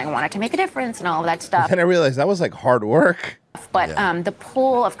service and I wanted to make a difference and all of that stuff. Then I realized that was like hard work. But the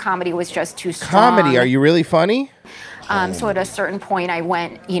pull of comedy was just too strong. Comedy, are you really funny? So at a certain point, I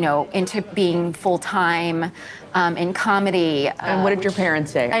went, into being full-time in comedy. And what did your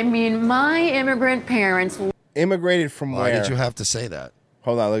parents say? I mean, my immigrant parents. Immigrated from Why where? did you have to say that?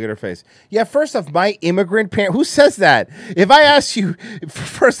 Hold on, look at her face. Yeah, first off, my immigrant parent. Who says that? If I ask you,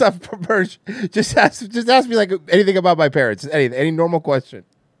 first off, just ask me like anything about my parents. Any normal question.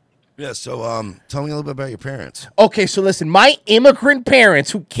 Yeah, so tell me a little bit about your parents. Okay, so listen, my immigrant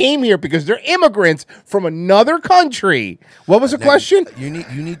parents who came here because they're immigrants from another country. What was the question? You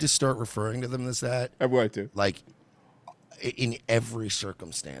need to start referring to them as that. I'm going to. Like in every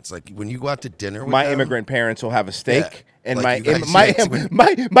circumstance. Like when you go out to dinner with My them, immigrant parents will have a steak, and Like, my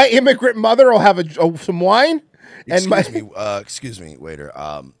my immigrant mother will have some wine. Excuse me, waiter.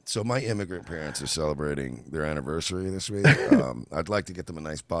 So my immigrant parents are celebrating their anniversary this week. I'd like to get them a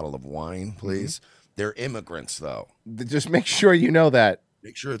nice bottle of wine, please. They're immigrants, though. Just make sure you know that.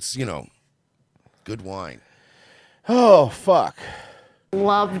 Make sure it's good wine. Oh fuck!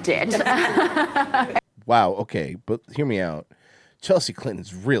 Loved it. Wow. Okay, but hear me out. Chelsea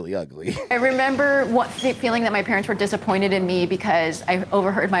Clinton's really ugly. I remember feeling that my parents were disappointed in me because I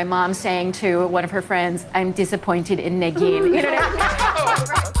overheard my mom saying to one of her friends, "I'm disappointed in Negin." You know what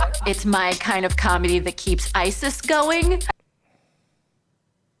I mean? It's my kind of comedy that keeps ISIS going.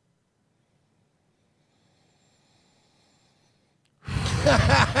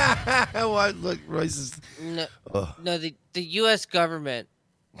 What? Look, Royce is... No, the U.S. government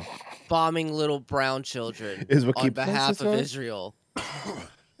bombing little brown children Is what on keeps us behalf this of way? Israel.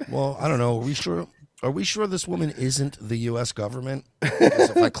 Well, I don't know. Are we sure this woman isn't the U.S. government? Because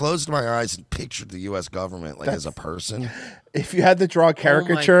if I closed my eyes and pictured the U.S. government as a person, If you had to draw a Oh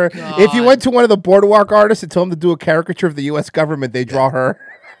caricature, if you went to one of the boardwalk artists and told them to do a caricature of the U.S. government, they draw her.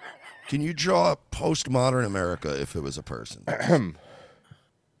 can you draw postmodern America if it was a person?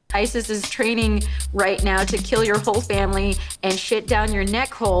 ISIS is training right now to kill your whole family and shit down your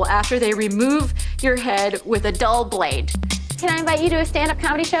neck hole after they remove your head with a dull blade. Can I invite you to a stand-up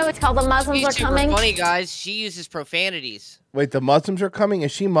comedy show? It's called The Muslims Are Super Coming. funny, guys. She uses profanities. Wait, the Muslims are coming?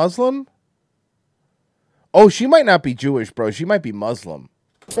 Is she Muslim? Oh, she might not be Jewish, bro. She might be Muslim.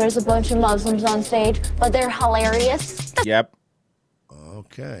 There's a bunch of Muslims on stage, but they're hilarious. Yep.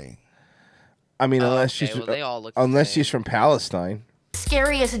 Okay. I mean, unless she's they all look the unless she's from Palestine.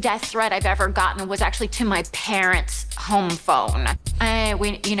 Scariest death threat I've ever gotten was actually to my parents' home phone.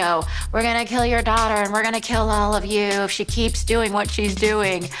 We're gonna kill your daughter and we're gonna kill all of you if she keeps doing what she's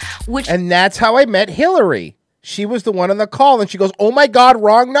doing. And that's how I met Hillary. She was the one on the call, and she goes, "Oh my God,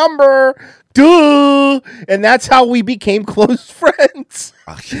 wrong number, duh!" And that's how we became close friends.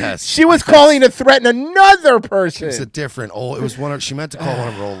 Yes. She was calling to threaten another person. It's a different old. It was one of. She meant to call one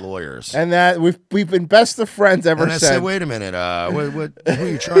of her old lawyers. And that we've been best of friends ever And I since. said, "Wait a minute. Who are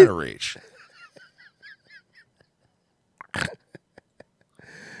you trying to reach?"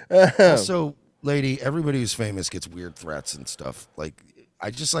 Also, lady, everybody who's famous gets weird threats and stuff. Like, I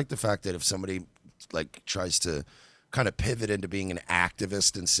just like the fact that if somebody tries to kind of pivot into being an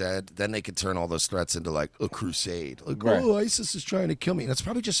activist instead, then they can turn all those threats into like a crusade. Like, Right. oh, ISIS is trying to kill me. That's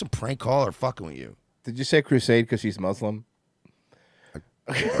probably just some prank caller fucking with you. Did you say crusade because she's Muslim?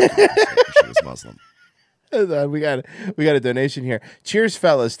 She was Muslim. We got a donation here. Cheers,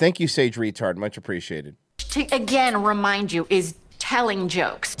 fellas. Thank you, Sage Retard. Much appreciated. To again remind you is telling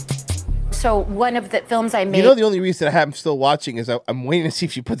jokes. So one of the films I made You know, the only reason I'm still watching is I'm waiting to see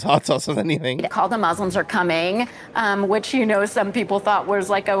if she puts hot sauce on anything. called The Muslims Are Coming, which some people thought was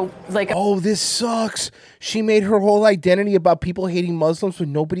like a Oh, this sucks. She made her whole identity about people hating Muslims, but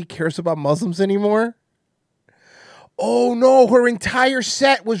nobody cares about Muslims anymore. Oh no, her entire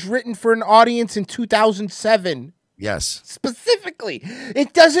set was written for an audience in 2007. Yes. Specifically,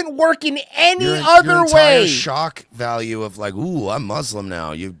 it doesn't work in any Your other entire way. shock value of like, ooh, I'm Muslim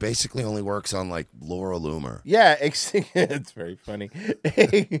now. You basically only works on like Laura Loomer. Yeah, it's very funny.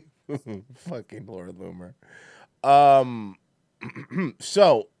 Fucking Laura Loomer.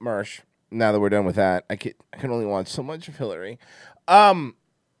 So, Mersh, now that we're done with that, I can only watch so much of Hillary.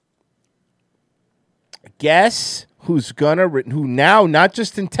 Guess who's who now, not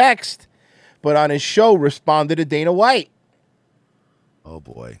just in text, but on his show, responded to Dana White. Oh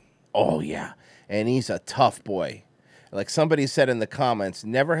boy. Oh yeah, and he's a tough boy. Like somebody said in the comments,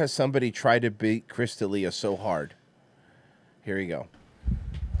 never has somebody tried to beat Chris D'Elia so hard. Here you go.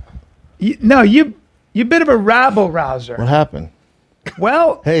 You bit of a rabble rouser. What happened?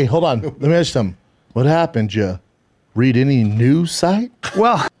 Well, hey, hold on. Let me ask you something. What happened? You read any news site?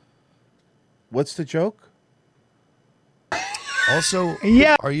 Well, what's the joke? Also,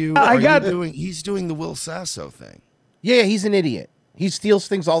 yeah, he's doing the Will Sasso thing. Yeah, he's an idiot. He steals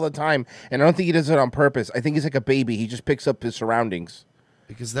things all the time, and I don't think he does it on purpose. I think he's like a baby. He just picks up his surroundings.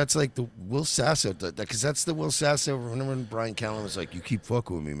 Because that's like the Will Sasso, because that's the Will Sasso. Remember when Brian Callen was like, "You keep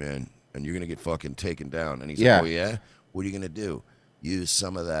fucking with me, man, and you're gonna get fucking taken down." And he's Yeah. like, "Oh yeah, what are you gonna do? Use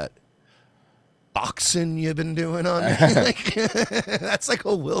some of that boxing you've been doing on me?" That's like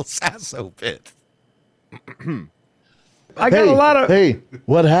a Will Sasso bit. I got a lot of. Hey,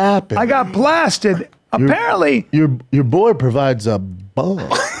 what happened? I got blasted. Apparently, your boy provides a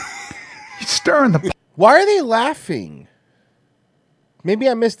buzz. He's stirring the. Why are they laughing? Maybe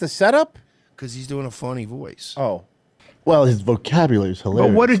I missed the setup. Because he's doing a funny voice. Oh. Well, his vocabulary is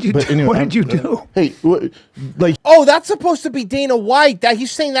hilarious. But what did you do? Anyway, What did you do? Hey, like. Oh, that's supposed to be Dana White. That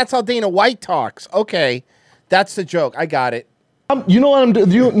he's saying that's how Dana White talks. Okay, that's the joke. I got it. You know what I'm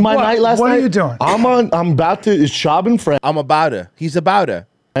doing? My night last night. What are you doing? I'm about to. It's Shab and friends. I'm about to. He's about to.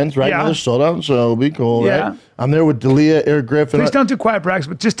 Friends, right? Yeah. Another showdown show. It'll be cool, Yeah. right? I'm there with Dalia, Eric Griffin. Please don't do quiet brags,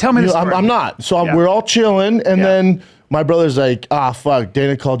 but just tell me the story. I'm not. So Yeah. we're all chilling, and Yeah. then my brother's like, fuck,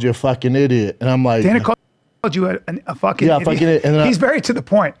 Dana called you a fucking idiot. And I'm like, Dana called you a fucking Yeah, idiot. fucking idiot. And then He's very to the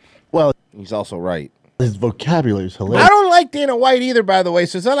point. well, He's also right. his vocabulary is hilarious. I don't like Dana White either, by the way.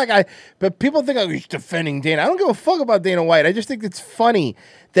 So it's not like but people think I'm defending Dana. I don't give a fuck about Dana White. I just think it's funny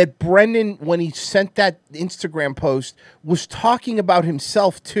that Brendan, when he sent that Instagram post, was talking about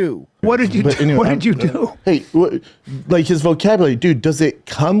himself too. What did you But do? anyway, What did you do? Hey, like his vocabulary, dude, does it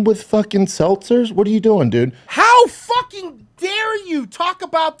come with fucking seltzers? What are you doing, dude? How fucking dare you talk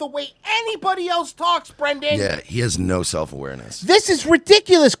about the way anybody else talks, Brendan? Yeah, he has no self-awareness. This is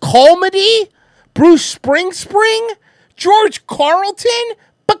ridiculous. Comedy? Bruce Springsteen? George Carlton?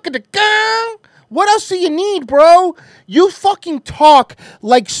 Buckadagong? What else do you need, bro? You fucking talk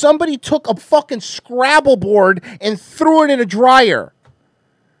like somebody took a fucking Scrabble board and threw it in a dryer.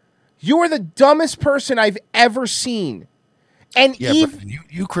 You are the dumbest person I've ever seen. And Yeah, but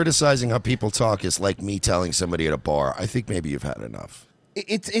you criticizing how people talk is like me telling somebody at a bar, I think maybe you've had enough.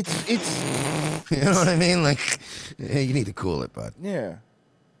 It's You know what I mean? Like, hey, you need to cool it, bud. yeah.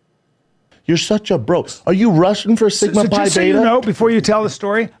 You're such a bro. Are you rushing for Sigma So Pi just so Beta? you know, before you tell the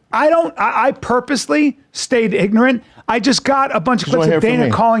story, I purposely stayed ignorant. I just got a bunch of Just wanna clips of hear from Dana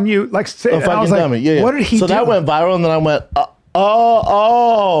me. calling you like. Oh, And I was fucking like, dummy. Yeah. what did he so do? that went viral, and then I went,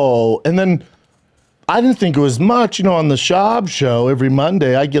 oh. And then I didn't think it was much. You know, on the Shab show every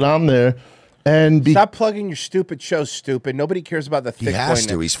Monday, I get on there and Stop plugging your stupid show, stupid. Nobody cares about the He Thick has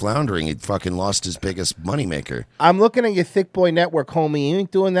Boy to. He's floundering. He fucking lost his biggest moneymaker. I'm looking at your Thick Boy Network, homie. You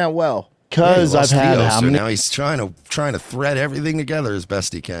ain't doing that well. Because Yeah, he I've lost had Theo, how so many? now he's trying to thread everything together as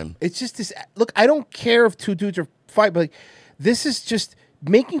best he can. It's just this. Look, I don't care if two dudes are fighting, but like, this is just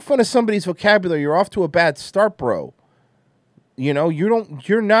making fun of somebody's vocabulary. You're off to a bad start, bro. You know, you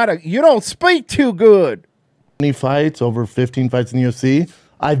don't speak too good. Many fights, over 15 fights in the UFC.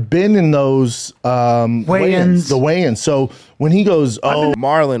 I've been in those Weigh-ins. the weigh-ins. So when he goes,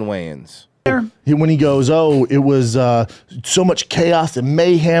 Marlon weigh-ins. When he goes, it was so much chaos and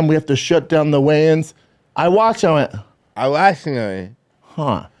mayhem. We have to shut down the weigh-ins. I watched. I went,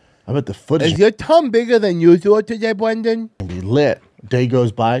 huh? I bet the footage Is your tongue bigger than usual today, Brendan? can be lit. Day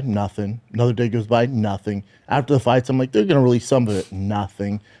goes by, nothing. Another day goes by, nothing. After the fights, I'm like, they're gonna release some of it,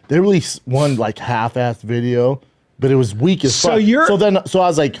 nothing. They released one like half-assed video, but it was weak as So fuck. you're- So I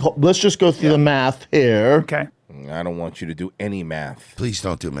was like, let's just go through the math here. Okay. I don't want you to do any math. Please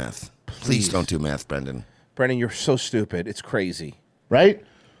don't do math. Please don't do math, Brendan. Brendan, you're so stupid. It's crazy. Right?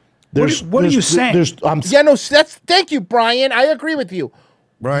 What are you saying? Thank you, Brian. I agree with you.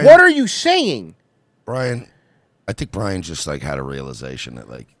 Brian, What are you saying? Brian, I think Brian just like had a realization that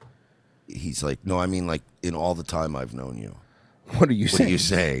like he's like, no, I mean like in all the time I've known you. What are you What saying? are you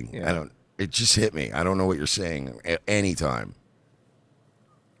saying? Yeah. It just hit me. I don't know what you're saying at any time.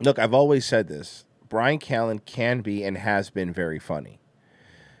 Look, I've always said this. Brian Callen can be and has been very funny.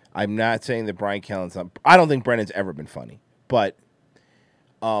 I'm not saying that Brian Callen's not. I don't think Brendan's ever been funny, but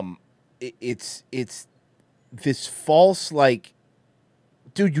it's this false like,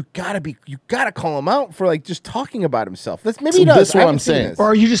 dude, you gotta call him out for like just talking about himself. That's maybe he does. This is I what haven't I'm seen saying. this. Or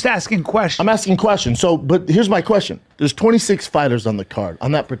are you just asking questions? I'm asking questions. So, but here's my question. There's 26 fighters on the card,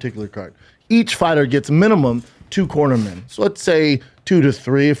 on that particular card. Each fighter gets minimum 2 cornermen. So let's say 2 to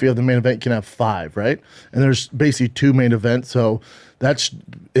 3. If you have the main event, you can have 5, right? And there's basically 2 main events. So that's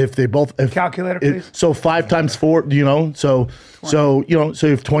if they both Calculator, please. So 5 times 4, you know. So you know, so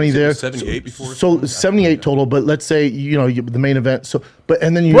you have 20 there. 78 before. So 78 total. But let's say the main event. So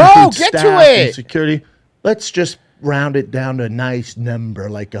and then you Bro, include get to staff and it. security. Let's just round it down to a nice number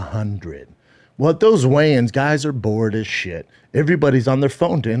like 100. Well, at those weigh-ins, guys are bored as shit. Everybody's on their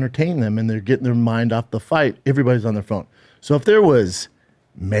phone to entertain them, and they're getting their mind off the fight. Everybody's on their phone. So if there was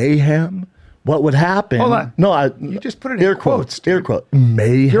mayhem, what would happen? Hold on. No, You just put it in quotes. Air quote.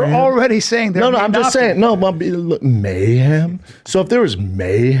 Mayhem. You're already saying there. No, may I'm just not saying. be. No, look, mayhem. So if there was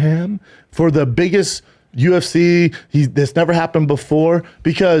mayhem for the biggest UFC, this never happened before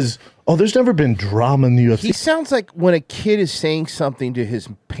because there's never been drama in the UFC. He sounds like when a kid is saying something to his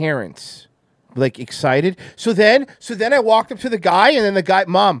parents, like excited. So then I walked up to the guy, and then the guy,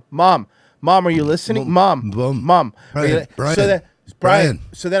 mom, are you listening? Mom. Brian.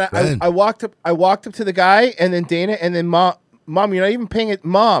 So then I walked up to the guy, and then Dana, and then mom, you're not even paying it.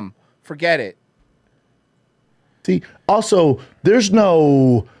 Mom, forget it. See, also, there's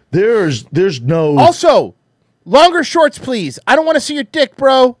no. Also, longer shorts, please. I don't want to see your dick,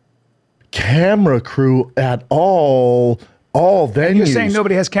 bro. Camera crew at all venues. You're saying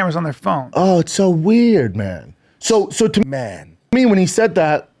nobody has cameras on their phone. Oh, it's so weird, man. So to me, when he said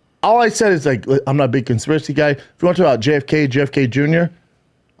that, all I said is like, I'm not a big conspiracy guy. If you want to talk about JFK Jr.,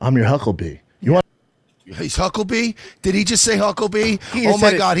 I'm your Huckabee. You want? He's Huckabee? Did he just say Huckabee? Oh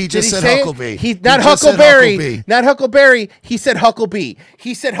my God, he just said Huckabee. Not Huckleberry. Not Huckleberry. He said Huckabee.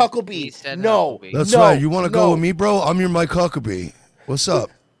 He said Huckabee. No. That's right. You want to go with me, bro? I'm your Mike Huckabee. What's up?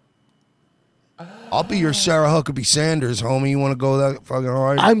 I'll be your Sarah Huckabee Sanders, homie. You want to go that fucking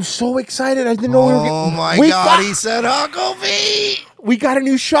hard? I'm so excited. I didn't know we were Oh my God, he said Huckabee. We got a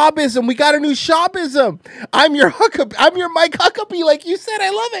new Shawbism. I'm your Huckabee. I'm your Mike Huckabee, like you said. I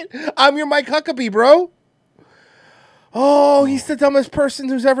love it. I'm your Mike Huckabee, bro. Oh, he's the dumbest person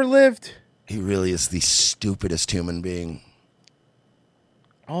who's ever lived. He really is the stupidest human being.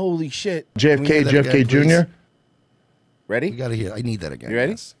 Holy shit. JFK Jr. Ready? You gotta hear. I need that again. You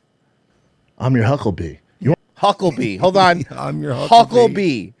ready? Yes. I'm your Huckabee. Huckabee. Hold on. I'm your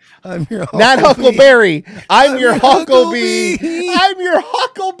Huckabee. I'm your Huckabee. Not Huckleberry. I'm your Huckabee. I'm your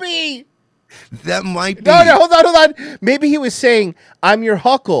Huckabee. That might be. No, hold on. Maybe he was saying, I'm your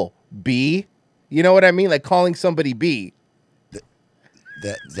Huckabee. You know what I mean? Like calling somebody B.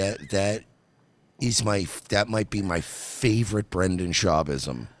 That might be my favorite Brendan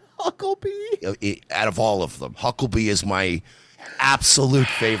Schaubism. Huckabee? Out of all of them. Huckabee is my absolute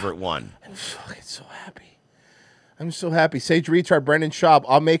favorite one. I'm so happy. Sage retard Brendan Schaub.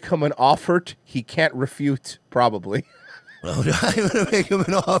 I'll make him an offer he can't refute, probably. I'm going to make him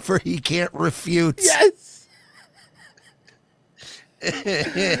an offer he can't refute. Yes.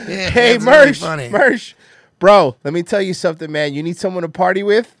 Hey, Mersh. Bro, let me tell you something, man. You need someone to party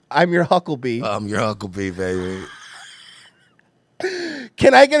with? I'm your Huckabee. I'm your Huckabee, baby.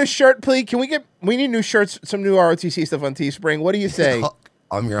 Can I get a shirt, please? We need new shirts, some new ROTC stuff on Teespring. What do you say?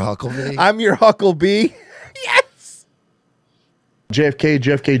 I'm your Huckabee. I'm your Huckabee. Yes.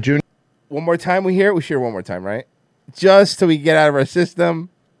 JFK Jr. One more time we hear it? We hear it one more time, right? Just till we get out of our system.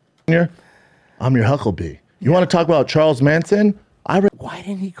 I'm your Huckabee. You want to talk about Charles Manson? Why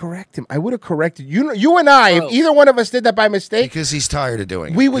didn't he correct him? I would have corrected you and I. If either one of us did that by mistake, because he's tired of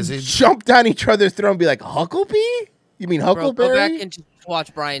doing it. We would jump down each other's throat and be like, Huckabee? You mean Huckleberry? Bro, go back and just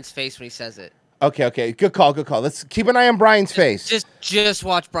watch Brian's face when he says it. Okay. Good call. Let's keep an eye on Brian's face. Just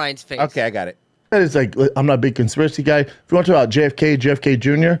watch Brian's face. Okay, I got it. That is like, I'm not a big conspiracy guy. If you want to talk about JFK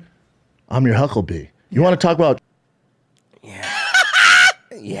Jr., I'm your Huckabee. You want to talk about...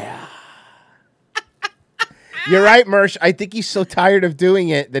 Yeah. You're right, Mersh. I think he's so tired of doing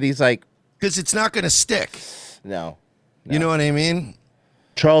it that he's like... Because it's not going to stick. No. You know what I mean?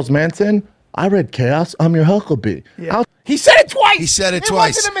 Charles Manson, I read Chaos. I'm your Huckabee. Yeah. He said it twice. He said it It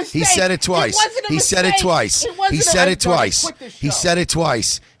twice. wasn't a mistake. He said it twice. It wasn't a He said it mistake. twice. It wasn't He a- said I'm it done. twice. Quit this He show. said it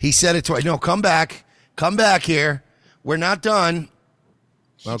twice. He said it twice. No, come back. Come back here. We're not done.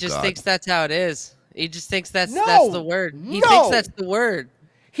 He just thinks that's how it is. He just thinks that's No. the word. He No. thinks that's the word.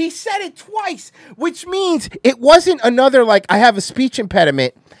 He said it twice, which means it wasn't another, like, I have a speech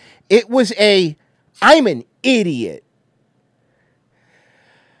impediment. It was I'm an idiot.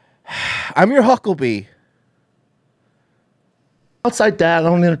 I'm your Huckabee. Outside that, I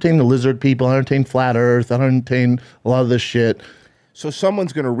don't entertain the lizard people. I don't entertain Flat Earth. I don't entertain a lot of this shit. So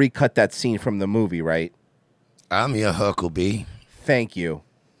someone's going to recut that scene from the movie, right? I'm your Huckabee. Thank you.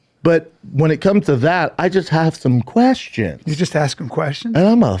 But when it comes to that, I just have some questions. You just ask him questions? And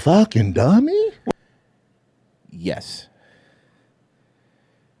I'm a fucking dummy? Yes.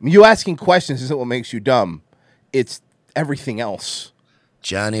 You asking questions isn't what makes you dumb. It's everything else.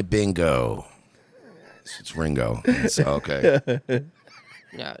 Johnny Bingo. It's Ringo. It's okay.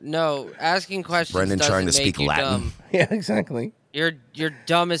 No, asking questions Brendan doesn't trying to make speak you Latin. dumb. Yeah, exactly. You're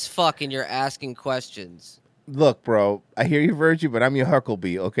dumb as fuck and you're asking questions. Look, bro, I hear you, Virgie, but I'm your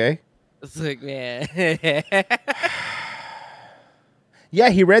Huckabee, okay? It's like, man. Yeah,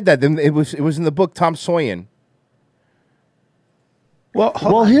 he read that. Then it was in the book Tom Sawyer.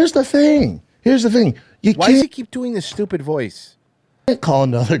 Well, here's the thing. Why does he keep doing this stupid voice? You can't call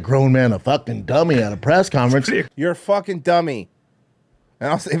another grown man a fucking dummy at a press conference. You're a fucking dummy.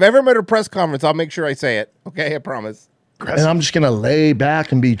 And if I ever met at a press conference, I'll make sure I say it. Okay, I promise. And I'm just gonna lay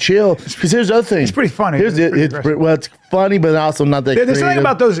back and be chill. Because here's the other thing. It's pretty funny. It's funny, but also not that. There's something creative.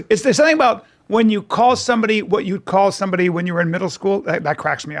 about those. There's something about when you call somebody what you'd call somebody when you were in middle school, that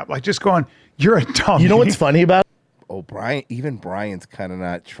cracks me up. Like just going, you're a dummy. You know what's funny about? Oh, Brian's kind of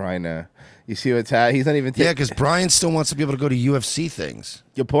not trying to. You see what's happening? He's not even. Yeah, because Brian still wants to be able to go to UFC things.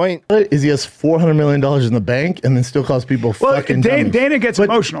 Your point is he has $400 million in the bank and then still calls people fucking dummies. Dana gets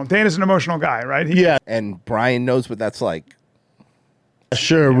emotional. Dana's an emotional guy, right? Yeah. And Brian knows what that's like.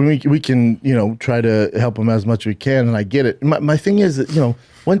 Sure, we can, try to help him as much as we can, and I get it. My thing is that,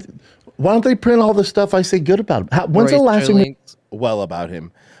 why don't they print all the stuff I say good about him? When's the last thing? Well about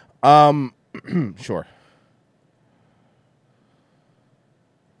him. Sure.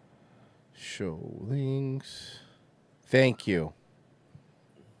 Show links. Thank you.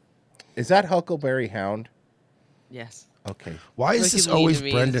 Is that Huckleberry Hound? Yes. Okay. Why is Look this at Lean always to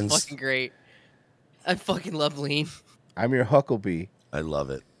me. Brendan's? It's fucking great. I fucking love Lean. I'm your Huckleby. I love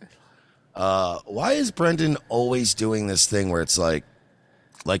it. Why is Brendan always doing this thing where it's like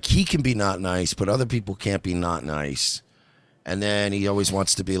he can be not nice, but other people can't be not nice? And then he always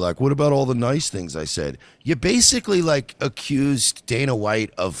wants to be like, what about all the nice things I said? You basically accused Dana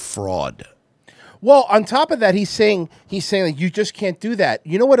White of fraud. Well, on top of that, he's saying like you just can't do that.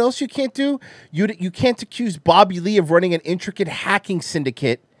 You know what else you can't do? You can't accuse Bobby Lee of running an intricate hacking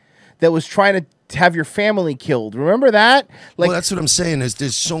syndicate that was trying to have your family killed. Remember that? Well, that's what I'm saying.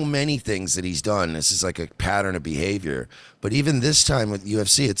 There's so many things that he's done. This is like a pattern of behavior. But even this time with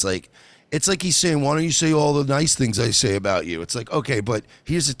UFC, it's like he's saying, why don't you say all the nice things I say about you? It's like, okay, but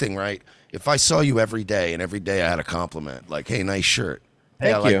here's the thing, right? If I saw you every day and every day I had a compliment, like, hey, nice shirt.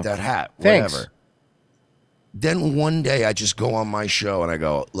 Hey, I like that hat. Thanks. Whatever. Then one day I just go on my show and I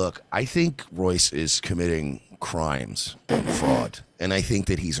go, look, I think Royce is committing crimes and fraud. And I think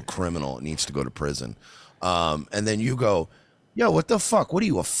that he's a criminal and needs to go to prison. And then you go, yo, what the fuck? What are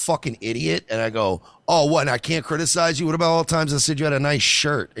you, a fucking idiot? And I go, oh, what? And I can't criticize you? What about all the times I said you had a nice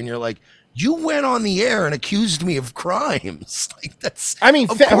shirt? And you're like, you went on the air and accused me of crimes. Like that's. I mean,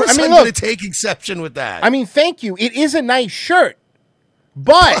 of course I'm going to take exception with that. I mean, thank you. It is a nice shirt,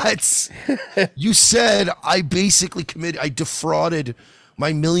 but you said I basically I defrauded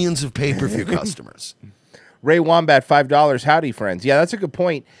my millions of pay-per-view customers. Ray Wombat, $5. Howdy, friends. Yeah, that's a good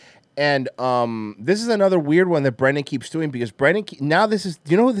point. And this is another weird one that Brendan keeps doing because now this is,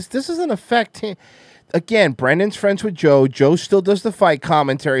 this doesn't affect him. Again, Brendan's friends with Joe. Joe still does the fight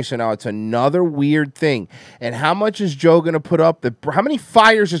commentary, so now it's another weird thing. And how much is Joe going to put up? How many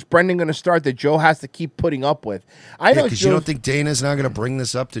fires is Brendan going to start that Joe has to keep putting up with? I know because you don't think Dana's not going to bring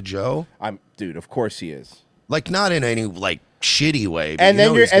this up to Joe? Dude, of course he is. Like not in any shitty way. But And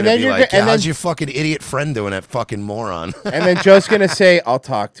then you're like, and how's then your fucking idiot friend doing, that fucking moron? And then Joe's going to say, "I'll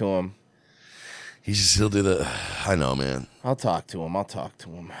talk to him." He'll do the. I know, man. I'll talk to him.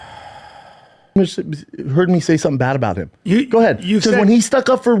 Heard me say something bad about him. Go ahead. Because when he stuck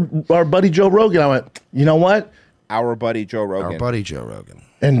up for our buddy Joe Rogan, I went, you know what? Our buddy Joe Rogan.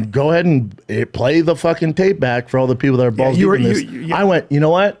 And go ahead and play the fucking tape back for all the people that are balls deep in this. I went, you know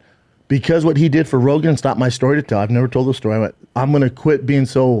what? Because what he did for Rogan stopped my story to tell. I've never told the story. I went, I'm going to quit being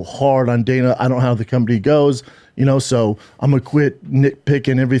so hard on Dana. I don't know how the company goes, so I'm going to quit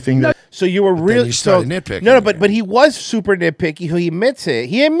nitpicking everything. So you were really nitpicking. No, but he was super nitpicky. He admits it.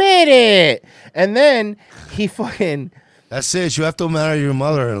 He admitted it, and then he fucking. That's it. You have to marry your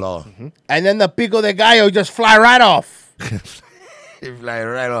mother-in-law, and then the pico de gallo just fly right off. You fly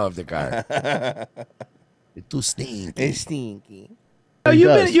right off the car. It's too stinky. It's stinky. No,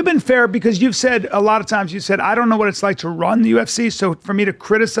 you've been fair because you've said a lot of times. You said I don't know what it's like to run the UFC. So for me to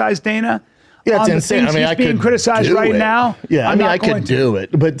criticize Dana. Yeah, it's on the insane. things he's being criticized right now. Yeah, I could do it,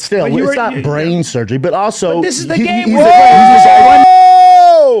 but still, But it's not brain surgery. But also, But this is the game. Whoa!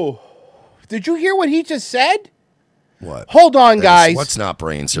 Did you hear what he just said? What? Hold on, guys. What's not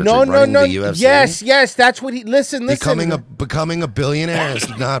brain surgery? No. Running the UFC? Yes. That's what he. Listen. Becoming a billionaire is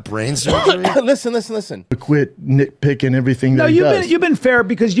not brain surgery. Listen. Quit nitpicking everything. No, that he does. you've been fair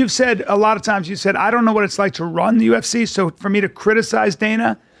because you've said a lot of times. You said I don't know what it's like to run the UFC. So for me to criticize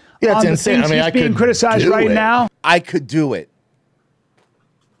Dana. Yeah, it's on insane. The things he's being criticized right now. I could do it.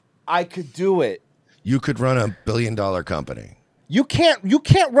 You could run a $1 billion company. You can't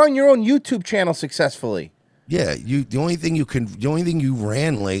run your own YouTube channel successfully. Yeah, the only thing you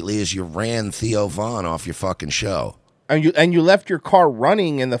ran lately is you ran Theo Vaughn off your fucking show. And you left your car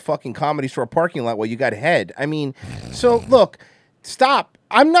running in the fucking Comedy Store parking lot while you got head. I mean, so look, stop.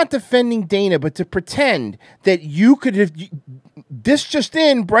 I'm not defending Dana, but to pretend that you could have this just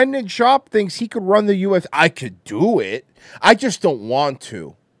in, Brendan Schaub thinks he could run the UFC. I could do it. I just don't want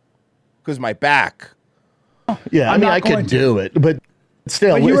to because my back. Yeah, I could do it, but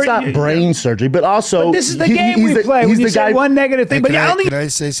Still, But it's not brain surgery, but also But this is the game we play. When you say one negative thing, but I don't think Can I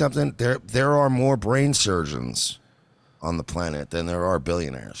say something? There are more brain surgeons on the planet than there are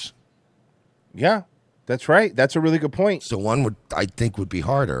billionaires. Yeah, that's right. That's a really good point. So one I think would be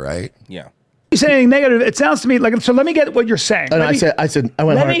harder, right? Yeah. you're saying negative. It sounds to me like, so let me get what you're saying. And I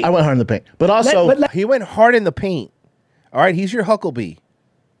went hard in the paint. But also, he went hard in the paint. All right, he's your Huckabee.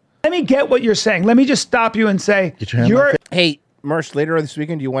 Let me get what you're saying. Let me just stop you and say, hey, Mersh, later this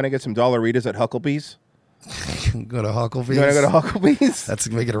weekend, do you want to get some Dollaritas at Hucklebee's? Go to Hucklebee's. You want to go to Hucklebee's? That's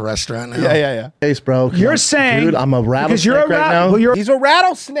make it a restaurant now. Yeah. Hey, bro. You're saying, dude, I'm a because you're rattlesnake right now. He's a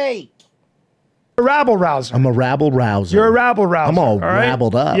rattlesnake. A rabble rouser. I'm a rabble rouser. You're a rabble rouser. I'm all right?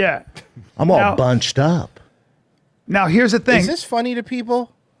 rabbled up. Yeah. I'm all bunched up. Now, here's the thing. Is this funny to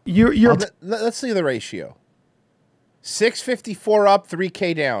people? Let's see the ratio. 654 up,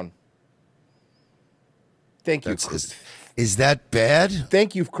 3K down. Thank you. Is that bad?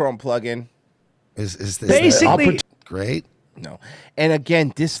 Thank you, Chrome plugin. Is this basically great? No. And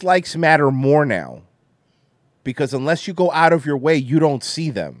again, dislikes matter more now. Because unless you go out of your way, you don't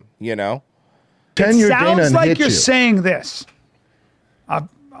see them, you know? It sounds like you're saying this.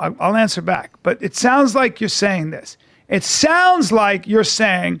 I'll answer back, but it sounds like you're saying this. It sounds like you're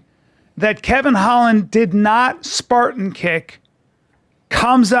saying that Kevin Holland did not Spartan kick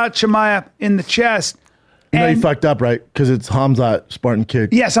Khamzat Chimaev in the chest. You know you fucked up, right? Because it's Khamzat Spartan kick.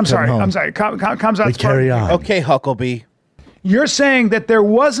 Yes, I'm Kevin sorry. Holland. I'm sorry. Khamzat They carry Spartan. on. Okay, Huckabee. You're saying that there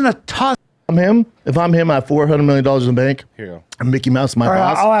wasn't a tussle. If I'm him, I have $400 million in the bank. Here you go. And Mickey Mouse is my All right,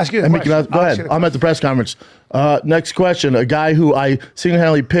 boss. I'll ask you the and Mickey question. Mouse, go I'll ask ahead. you the I'm at the press conference. Next question. A guy who I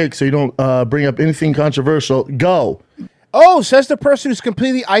single-handedly picked so you don't bring up anything controversial. Go. Oh, says the person who's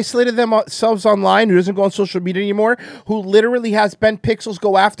completely isolated themselves online, who doesn't go on social media anymore, who literally has Ben Pixels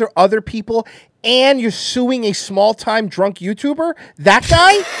go after other people, and you're suing a small-time drunk YouTuber? That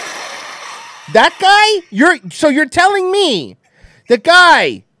guy? That guy? You're telling me the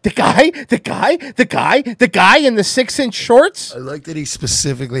guy in the 6-inch shorts? I like that he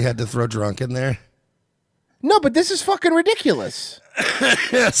specifically had to throw drunk in there. No, but this is fucking ridiculous.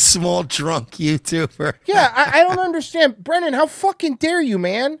 Small drunk YouTuber. Yeah, I don't understand. Brennan, how fucking dare you,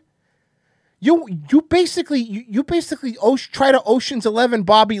 man? You basically try to Ocean's 11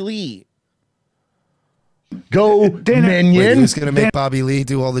 Bobby Lee. Go, Minion. Wait, he was going to make Bobby Lee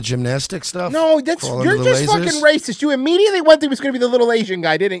do all the gymnastic stuff? No, you're just lasers? fucking racist. You immediately went he was going to be the little Asian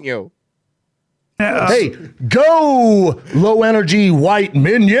guy, didn't you? Hey, go, low energy white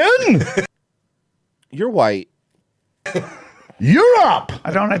minion. You're white. You're up.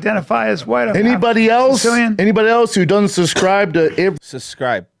 I don't identify as white. Anybody else? Sicilian. Anybody else who doesn't subscribe to every...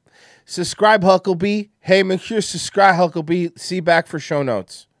 Subscribe, Huckabee. Hey, make sure to subscribe, Huckabee. See back for show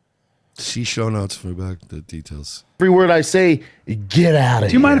notes. See show notes for back the details. Every word I say, get out of here.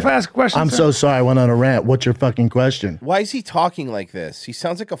 Do you mind if I ask a question? I'm sir? so sorry. I went on a rant. What's your fucking question? Why is he talking like this? He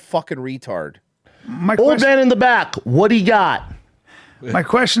sounds like a fucking retard. Old man in the back. What do you got? My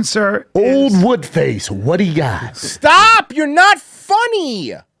question, sir. Old wood face. What do you got? Stop! You're not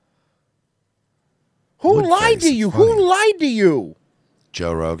funny. Who lied to you? Who lied to you?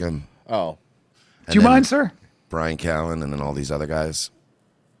 Joe Rogan. Oh. Do you mind, sir? Brian Callen and then all these other guys.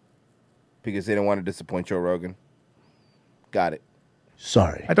 Because they don't want to disappoint Joe Rogan. Got it.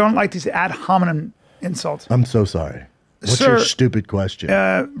 Sorry. I don't like these ad hominem insults. I'm so sorry. What's Sir, your stupid question?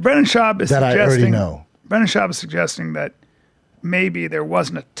 Brennan Schaub is that I already suggesting. know. Brennan Schaub is suggesting that maybe there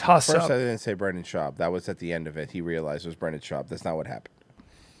wasn't a First, I tuss-up, didn't say Brendan Schaub. That was at the end of it. He realized it was Brendan Schaub. That's not what happened.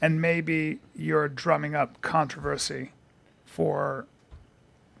 and maybe you're drumming up controversy for,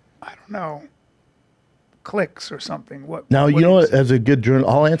 I don't know, clicks or something. Now, you know what, as a good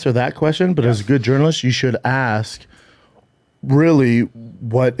journalist, I'll answer that question, but as a good journalist, you should ask really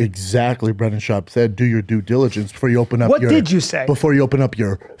what exactly Brendan Schaub said. Do your due diligence before you open up What did you say? Before you open up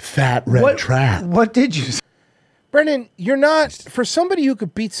your fat red trap. What did you say? Brendan, you're not, for somebody who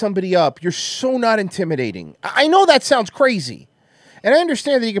could beat somebody up, you're so not intimidating. I know that sounds crazy. And I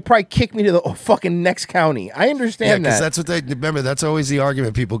understand that you could probably kick me to the fucking next county. I understand because that. that's what they remember. That's always the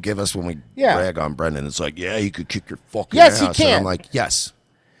argument people give us when we Yeah. brag on Brendan. It's like, yeah, he could kick your fucking Yes, ass. he can. And I'm like, yes.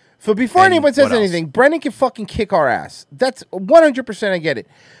 So before And anyone says what else? anything, Brendan can fucking kick our ass. That's 100% I get it.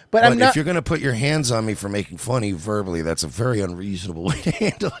 But I'm But not. if you're going to put your hands on me for making fun of you verbally, that's a very unreasonable way to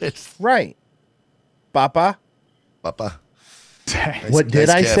handle it. Right. Papa? Papa. What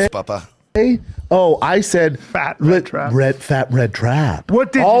did I say? Papa. Oh, I said fat red trap. Fat red trap.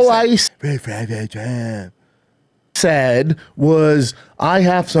 What did All you say? I said was I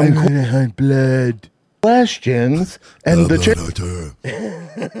have some blood. questions and the chance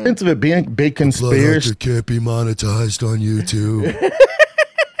of it being a big conspiracy can't be monetized on YouTube.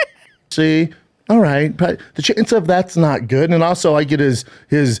 See, all right, but the chance of that's not good. And also, I get his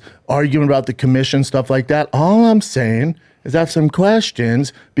argument about the commission, stuff like that. All I'm saying is I have some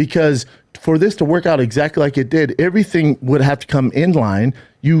questions, because for this to work out exactly like it did, everything would have to come in line.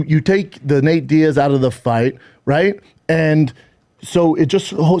 You take the Nate Diaz out of the fight, right? And so it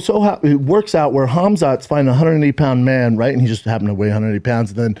just it works out where Hamzat's fighting a 180-pound man, right? And he just happened to weigh 180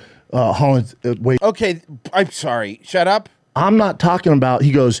 pounds. And then Holland's weight. Okay, I'm sorry. Shut up. I'm not talking about.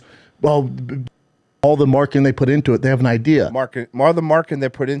 He goes, well, all the marketing they put into it, they have an idea. All the marketing they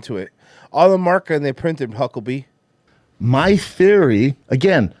put into it. All the marketing they printed, Huckabee. My theory,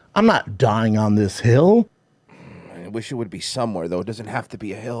 again, I'm not dying on this hill. I wish it would be somewhere, though. It doesn't have to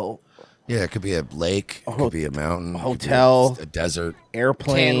be a hill. Yeah, it could be a lake. It could be a mountain. A hotel. A desert.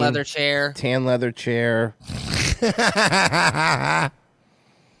 Airplane. Tan leather chair. Tan leather chair. I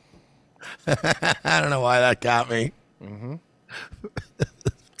don't know why that got me. Mm-hmm.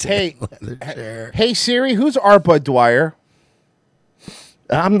 Hey Siri, who's Arpa Dwyer?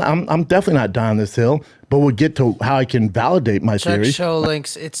 I'm definitely not dying on this hill, but we'll get to how I can validate my Check theory. show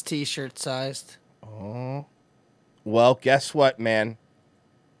links. It's t-shirt sized. Oh. Well, guess what, man?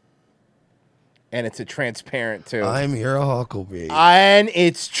 And it's a transparent, too. I'm your Huckabee. And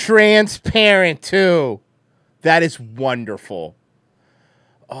it's transparent, too. That is wonderful.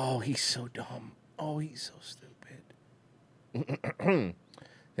 Oh, he's so dumb. Oh, he's so stupid.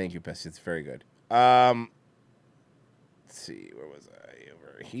 Thank you, Bessie. It's very good. Let's see. Where was I?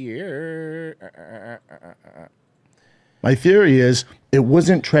 Over here. My theory is it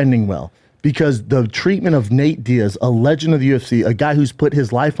wasn't trending well because the treatment of Nate Diaz, a legend of the UFC, a guy who's put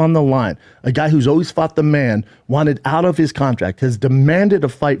his life on the line, a guy who's always fought the man, wanted out of his contract, has demanded a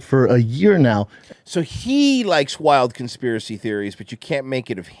fight for a year now. So he likes wild conspiracy theories, but you can't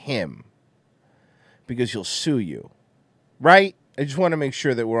make it of him because he'll sue you. Right? I just want to make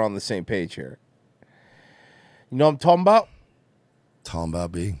sure that we're on the same page here. You know what I'm talking about? Talking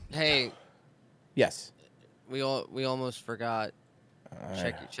about B. Hey. Yes. We almost forgot.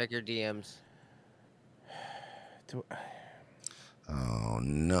 Check your DMs. Oh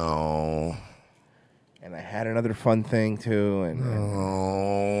no. And I had another fun thing too.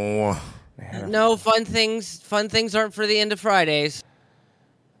 No, fun things aren't for the end of Fridays.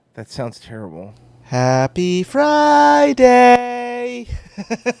 That sounds terrible. Happy Friday!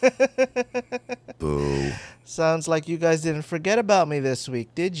 Boo. Sounds like you guys didn't forget about me this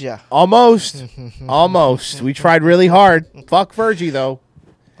week, did ya? Almost. Almost. We tried really hard. Fuck Virgie, though.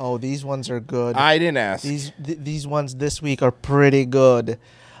 Oh, these ones are good. I didn't ask. These ones this week are pretty good.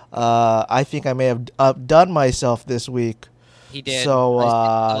 I think I may have outdone myself this week. He did. So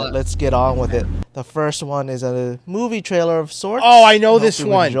let's get on with it. The first one is a movie trailer of sorts. Oh, I know this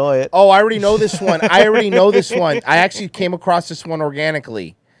one. Enjoy it. Oh, I already know this one. I actually came across this one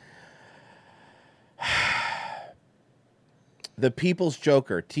organically. The People's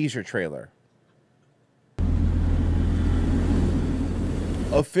Joker teaser trailer.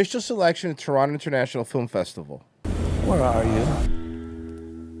 Official selection at Toronto International Film Festival. Where are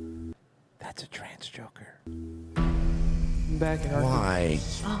you? That's a trans Joker. Back in Why?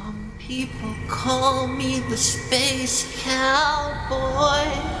 Some people call me the space cowboy.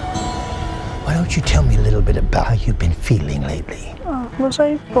 Why don't you tell me a little bit about how you've been feeling lately? Was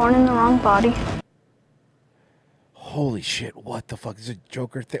I born in the wrong body? Holy shit, what the fuck is a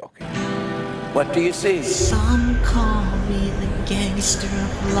Joker thing? Okay. What do you see? Some call me the gangster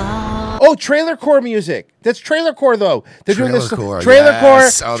of love. Oh, Trailer Core music. That's Trailer Core, though. They're doing this. Core, Trailer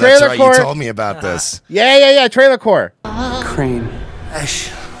yes. Core. Oh, Trailer that's right. Core. You told me about this. Yeah. Trailer Core. Crane.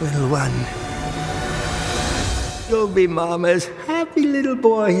 Hush, little one. You'll be Mama's happy little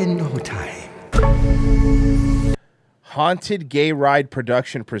boy in no time. Haunted Gay Ride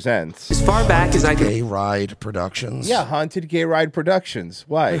Production presents. As far back as I can. Gay Ride Productions? Yeah, Haunted Gay Ride Productions.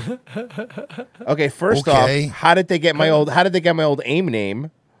 Why? Okay, first off, how did they get my old AIM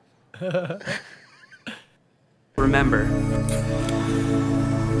name? Remember.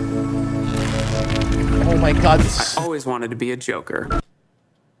 Oh my god. I always wanted to be a Joker.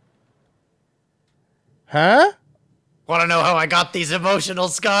 Huh? Want to know how I got these emotional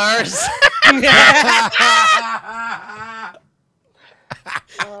scars?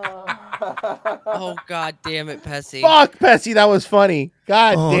 Oh, god damn it, Pessy. Fuck, Pessy, that was funny.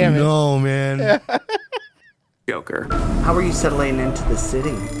 God damn it. Oh, no, man. Joker. How are you settling into the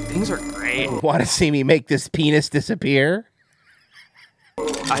city? Things are great. Want to see me make this penis disappear?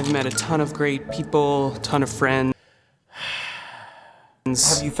 I've met a ton of great people, ton of friends.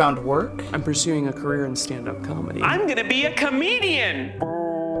 Have you found work? I'm pursuing a career in stand-up comedy. I'm gonna be a comedian.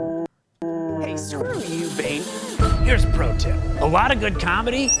 Hey, screw you, Bane. Here's a pro tip. A lot of good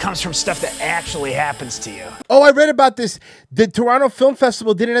comedy comes from stuff that actually happens to you. Oh, I read about this. The Toronto Film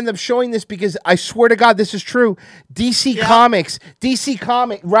Festival didn't end up showing this because I swear to God, this is true. DC Comics,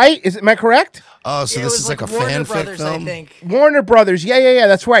 right? Am I correct? Oh, so this is like a fanfic film? I think. Warner Brothers, yeah,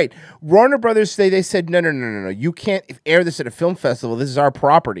 that's right. Warner Brothers, they said, no. You can't air this at a film festival. This is our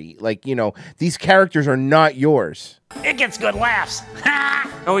property. Like, these characters are not yours. It gets good laughs. I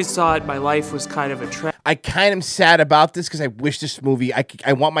always thought my life was kind of a I kind of sad about this because I wish this movie,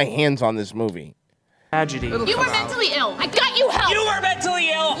 I want my hands on this movie. tragedy. You were mentally ill. I got you help. You were mentally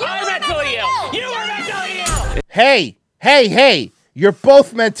ill. I'm mentally ill. You were mentally ill. Hey, you're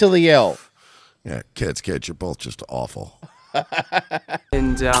both mentally ill. Yeah, kids, you're both just awful.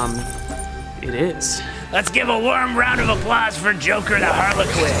 And, it is. Let's give a warm round of applause for Joker the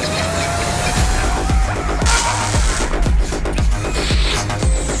Harlequin.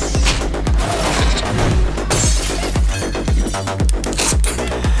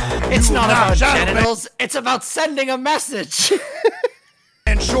 It's not about genitals, it's about sending a message.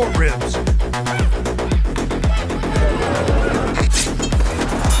 And short ribs.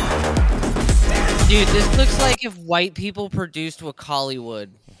 Dude, this looks like if white people produced Wakaliwood.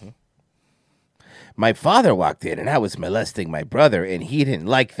 My father walked in and I was molesting my brother and he didn't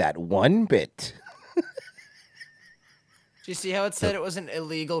like that one bit. Do you see how it said it was an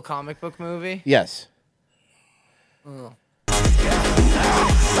illegal comic book movie? Yes. Oh.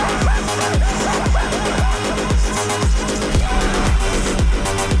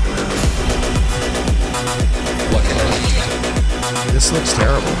 Look at it. This looks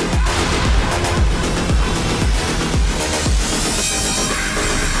terrible.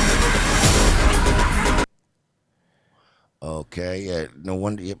 Okay, yeah, no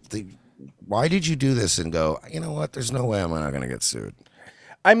wonder. Why did you do this and go, you know what, there's no way I'm not going to get sued?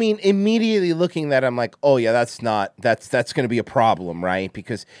 I mean, immediately looking at it, I'm like, oh yeah, that's going to be a problem, right?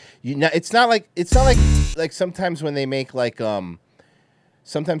 Because it's not like sometimes when they make like a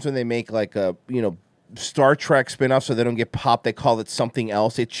Star Trek spinoff so they don't get popped, they call it something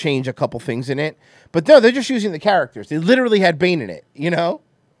else. They change a couple things in it, but no, they're just using the characters. They literally had Bane in it,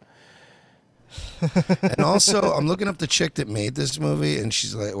 And also, I'm looking up the chick that made this movie, and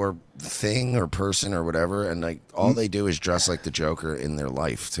she's like, or thing, or person, or whatever, and like all they do is dress like the Joker in their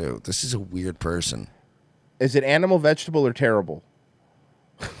life too. This is a weird person. Is it animal, vegetable, or terrible?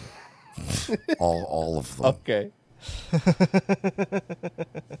 all of them. Okay.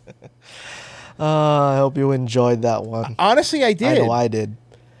 I hope you enjoyed that one. Honestly, I did. I know I did.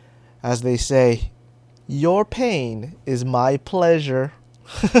 As they say, your pain is my pleasure.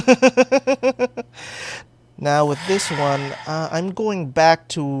 Now with this one, I'm going back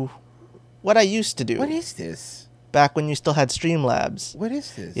to what I used to do. What is this? Back when you still had Streamlabs. What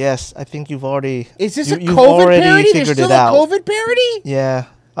is this? Yes, I think you've already. Is this you've a COVID already parody? figured There's it still out. a COVID parody? Yeah.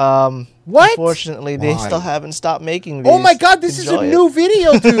 What? Unfortunately, they Why? still haven't stopped making these. Oh my God, this is a Enjoy new it.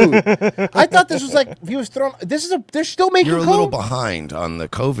 video, dude. I thought this was like he was throwing. They're still making. You're a COVID. little behind on the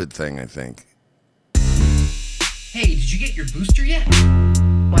COVID thing, I think. Hey, did you get your booster yet?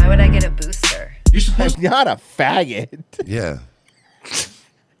 Why would I get a booster? You're supposed to. Not a faggot. Yeah.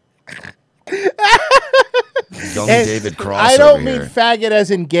 Young And David Cross. I don't over mean here. faggot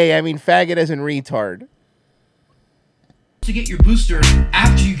as in gay. I mean faggot as in retard. to get your booster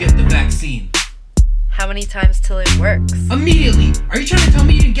after you get the vaccine. How many times till it works? Immediately. Are you trying to tell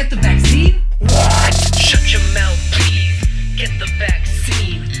me you didn't get the vaccine? What? Shut your mouth, please. Get the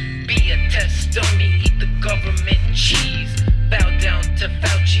vaccine. Be a test dummy. Eat the government cheese. Bow down to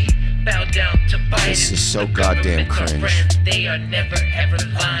Fauci. Bow down to Biden. This is so goddamn cringe. Friends, they are never ever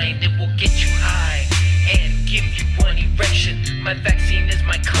lying. It will get you high and give you one erection. My vaccine is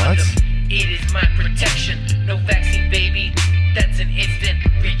my condom. It is my protection. No vaccine, baby. That's an instant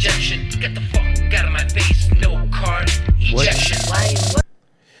rejection. Get the fuck out of my face. No card ejection.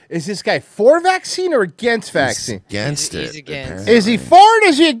 Is this guy for vaccine or against vaccine? Against He's against. Is he for it or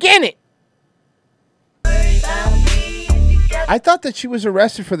is he against it? I thought that she was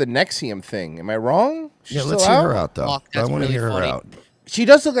arrested for the Nexium thing. Am I wrong? She's Yeah, let's still hear her out, though. Fuck, I that's want to really hear her funny. out. She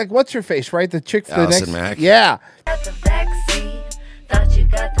does look like what's her face, right? The chick for the Allison next. Mack? Yeah.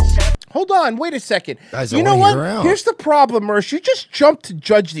 Hold on, wait a second. Guys, I you know wanna what? hear her out. Here's the problem, Mersh. You just jumped to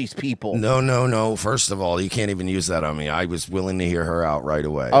judge these people. No. First of all, you can't even use that on me. I was willing to hear her out right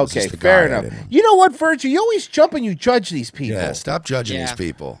away. It was Okay, just a fair guy I enough. didn't- You know what, Virgil? You always jump and you judge these people. Yeah, stop judging Yeah. these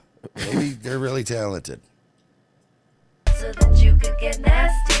people. Maybe they're really talented. So that you could get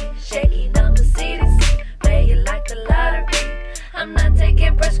nasty, shaking on the CDC, play it like the lottery. I'm not taking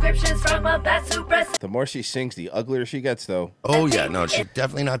The more she sings, the uglier she gets, though. Oh yeah, no, she's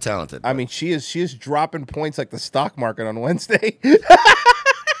definitely not talented. I mean, she is dropping points like the stock market on Wednesday. It's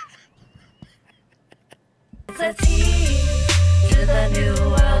a tea to the new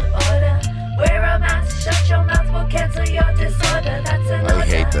world order. Wear a mask, shut your mouth, we'll cancel your disorder. That's an I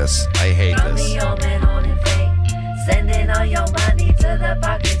hate this. I hate From this. the old man holding fake. Sending all your money to the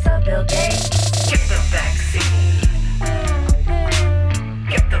pockets of Bill Gates. Get the vaccine.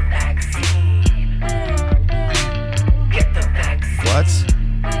 Get the vaccine. Get the vaccine. What?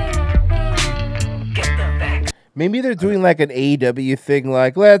 Get the vaccine. Maybe they're doing like an AEW thing,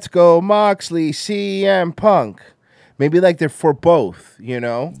 like let's go Moxley, CM Punk. Maybe like they're for both, you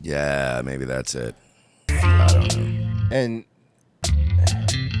know? Yeah, maybe that's it. I don't know. And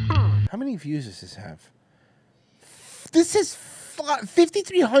how many views does this have? This is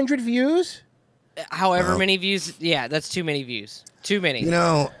 5,300 views. However many views. Yeah, that's too many views. Too many. You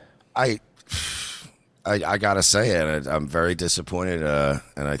know, I gotta say it. I'm very disappointed,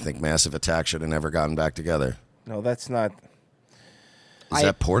 and I think Massive Attack should have never gotten back together. No, that's not. Is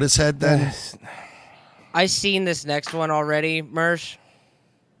that Portishead then? I seen this next one already, Mersh.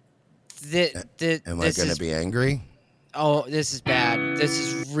 Am I gonna be angry? Oh, this is bad. This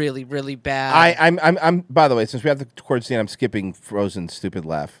is really, really bad. I'm. By the way, since we have the chord scene, I'm skipping Frozen's stupid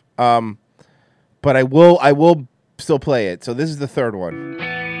laugh. But I will still play it. So this is the third one.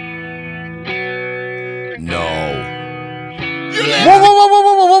 No.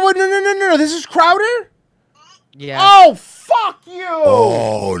 Whoa! No! This is Crowder. Yeah. Oh, fuck you!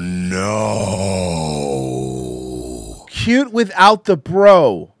 Oh no! Cute without the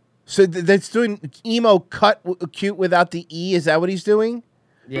bro. So that's doing emo cut cute without the E. Is that what he's doing?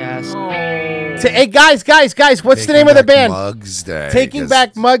 Yes. Hey guys! What's the name of the band? Mugs Day. Taking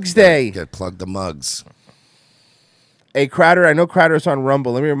Back Mugs Day. Get plug the mugs. Hey Crowder, I know Crowder's on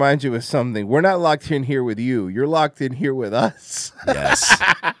Rumble. Let me remind you of something. We're not locked in here with you. You're locked in here with us. Yes.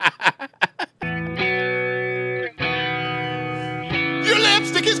 Your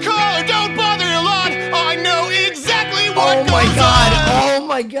lipstick is colored, don't bother a lot. I know exactly what Oh my goes god! on. Oh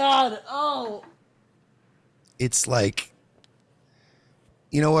my god! Oh. It's like,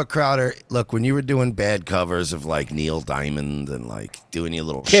 you know what, Crowder? Look, when you were doing bad covers of like Neil Diamond and like doing your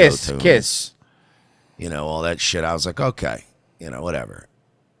little show tunes, you know, all that shit, I was like, okay, you know, whatever.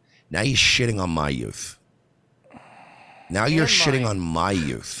 Now you're shitting on my youth. Now you're shitting on my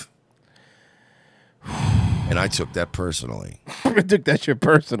youth. And I took that personally. I took that shit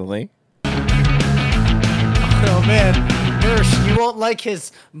personally. Oh man, Mersh, you won't like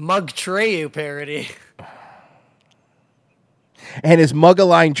his Mug Treyu parody. And his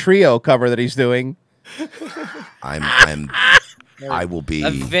Mug-a-Line Trio cover that he's doing. I will be.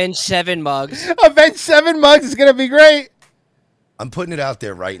 Avenged Seven mugs. Avenged Seven mugs is gonna be great. I'm putting it out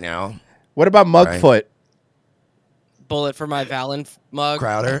there right now. What about Mugfoot? Bullet for my Valen mug.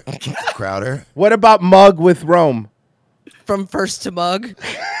 Crowder. What about Mug with Rome? From first to mug.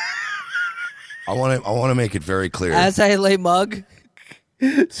 I want to make it very clear. As I lay mug.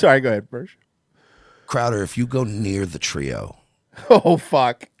 Sorry, go ahead, Bersh. Crowder, if you go near the trio, oh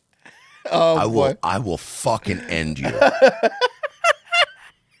fuck, oh I will fucking end you.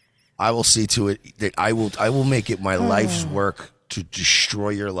 I will see to it that I will make it my life's work to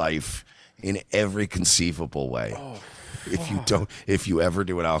destroy your life in every conceivable way. If you ever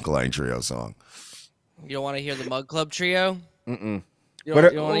do an Alkaline Trio song. You don't want to hear the Mug Club Trio? Mm-mm. You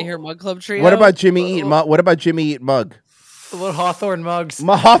don't want to hear Mug Club Trio? What about Jimmy Eat Mug? What about Jimmy Eat Mug? The little Hawthorne mugs.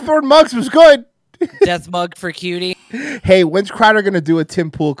 My Hawthorne Mugs was good. Death Mug for Cutie. Hey, when's Crowder gonna do a Tim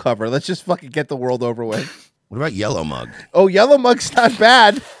Pool cover? Let's just fucking get the world over with. What about Yellow Mug? Oh, Yellow Mug's not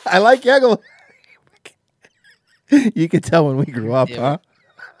bad. I like Yellow. You can tell when we grew up, huh?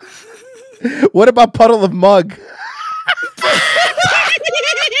 What about Puddle of Mug?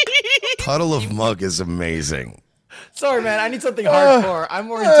 Puddle of Mug is amazing. Sorry, man. I need something hardcore. I'm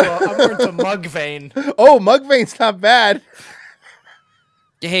more into Mug Vein. Oh, Mug Vein's not bad.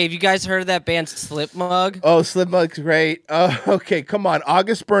 Hey, have you guys heard of that band Slip Mug? Oh, Slip Mug's great. Okay, come on.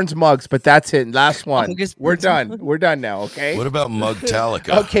 August Burns Mugs, but that's it. Last one. We're done. We're done now, okay? What about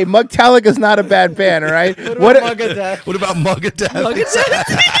Mugtalica? Okay, Mugtalica's not a bad band, all right? What about Mugadeth? What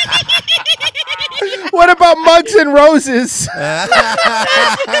about Mugs and Roses?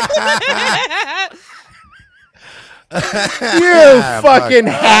 You fucking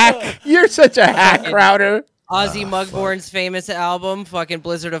hack. You're such a hack, Crowder. Ozzy Mugborn's famous album, fucking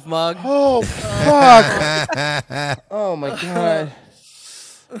Blizzard of Mug. Oh, fuck. Oh, my God.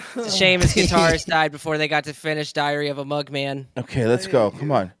 It's a shame his guitarist died before they got to finish Diary of a Mug Man. Okay, let's go.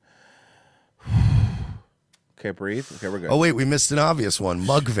 Come on. Okay, breathe. Okay, we're good. Oh wait, we missed an obvious one.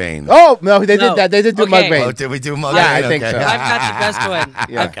 Mug vein. Oh no, they did that. They did do mug vein. Oh, did we do mug Yeah, vein? I think Okay. so. I've got the best one.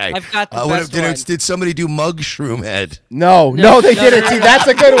 Yeah. Okay. I've got the best one. Did somebody do mug shroom head? No, they didn't. See, that's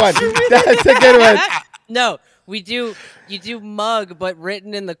a good one. That's a good one. No, you do mug, but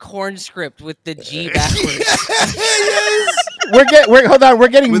written in the corn script with the G backwards. Hold on. We're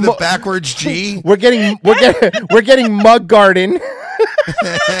getting with a backwards G. We're getting mug garden.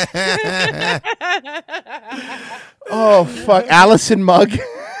 Oh fuck, Allison Mug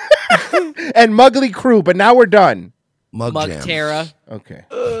and Mugly Crew, but now we're done. Mug Jam. Terra. Okay.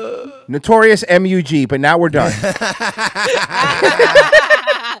 Notorious MUG, but now we're done.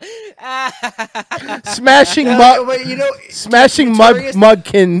 Smashing Smashing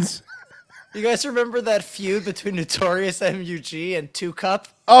Mugkins. You guys remember that feud between Notorious MUG and Two Cup?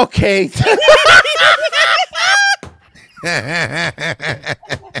 Okay.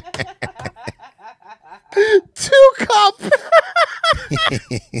 Two Cup.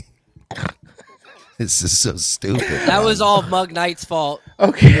 This is so stupid. That was all Mug Knight's fault.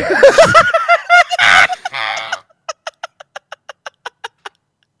 Okay.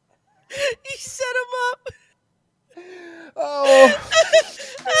 He set him up. Oh.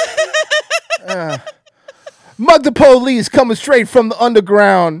 Mug the police coming straight from the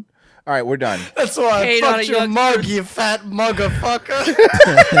underground. All right, we're done. That's why I Hate on fucked a your young mug, you fat muggerfucker.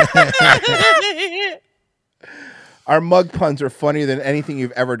 Our mug puns are funnier than anything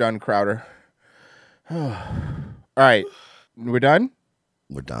you've ever done, Crowder. All right, we're done?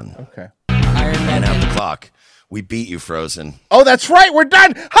 We're done. Okay. And out the clock. We beat you, Frozen. Oh, that's right. We're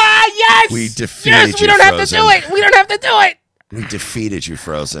done. Ah, yes. We defeated Yes, we you, don't have to Frozen. do it. We don't have to do it. We defeated you,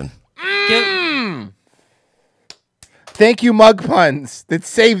 Frozen. Thank you, mug puns. That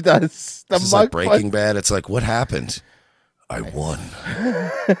saved us. The This is mug like Breaking puns. Bad. It's like, what happened? I won.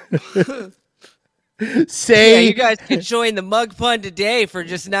 Say, you guys can join the Mug Pun today for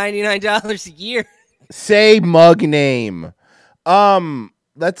just $99 a year. say mug name.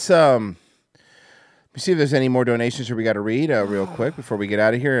 Let's see if there's any more donations or we got to read real quick before we get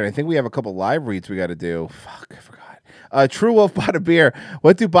out of here. And I think we have a couple live reads we got to do. Fuck, I forgot. True Wolf bought a beer.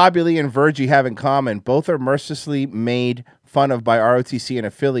 What do Bobby Lee and Virgie have in common? Both are mercilessly made fun of by ROTC and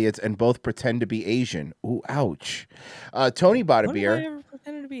affiliates, and both pretend to be Asian. Ooh, ouch. Tony bought a When beer. have I ever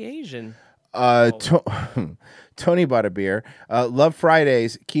pretended to be Asian? Tony bought a beer. Love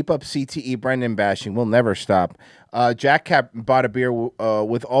Fridays. Keep up CTE Brendan bashing. We'll never stop. Jack Cap bought a beer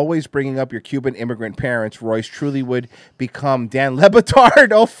with always bringing up your Cuban immigrant parents. Royce truly would become Dan Le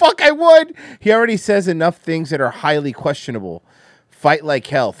Batard. Oh, fuck, I would. He already says enough things that are highly questionable. Fight like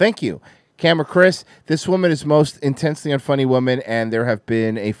hell. Thank you. Camera Chris, this woman is most intensely unfunny woman, and there have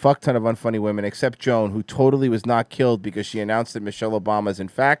been a fuck ton of unfunny women, except Joan, who totally was not killed because she announced that Michelle Obama is, in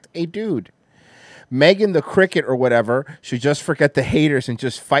fact, a dude. Megan the Cricket or whatever should just forget the haters and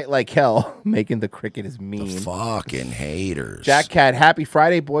just fight like hell. Megan the Cricket is mean. The fucking haters. Jack Cat, happy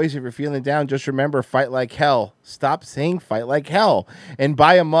Friday, boys. If you're feeling down, just remember, fight like hell. Stop saying fight like hell. And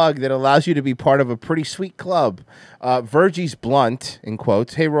buy a mug that allows you to be part of a pretty sweet club. Virgie's blunt, in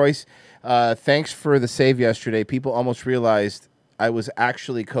quotes. Hey, Royce, thanks for the save yesterday. People almost realized I was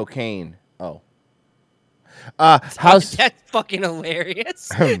actually cocaine. Oh. How's That's fucking hilarious.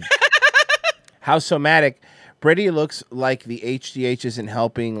 How somatic. Brady looks like the HGH isn't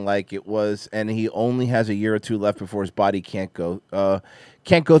helping like it was, and he only has a year or two left before his body can't go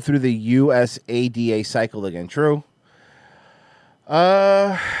through the USADA cycle again. True.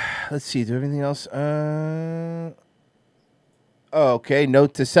 Let's see. Do we have anything else? Okay.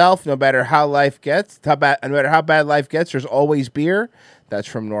 Note to self: no matter how life gets, no matter how bad life gets, there's always beer. That's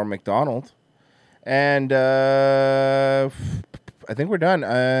from Norm Macdonald. And I think we're done.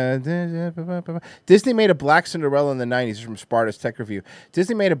 Disney made a Black Cinderella in the 90s. This is from Sparta's Tech Review.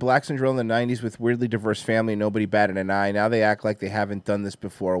 Disney made a Black Cinderella in the 90s with weirdly diverse family. Nobody batted an eye. Now they act like they haven't done this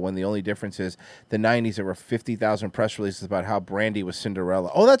before, when the only difference is the 90s, there were 50,000 press releases about how Brandy was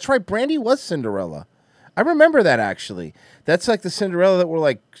Cinderella. Oh, that's right. Brandy was Cinderella. I remember that, actually. That's like the Cinderella that were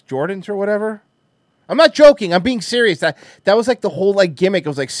like Jordans or whatever. I'm not joking. I'm being serious. That was like the whole like gimmick. It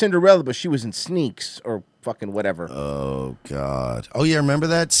was like Cinderella, but she was in sneaks or fucking whatever. Oh God. Oh yeah, remember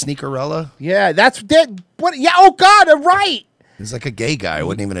that Sneakerella? Yeah, that's that. What? Yeah. Oh God, I'm right. He's like a gay guy. It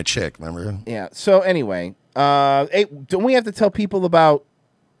wasn't even a chick. Remember? Yeah. So anyway, hey, don't we have to tell people about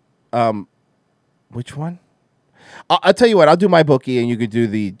which one? I'll tell you what. I'll do my bookie, and you could do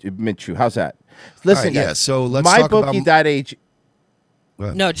the Minshew. How's that? Listen, right, yeah. guys, So let's talk about mybookie.ag.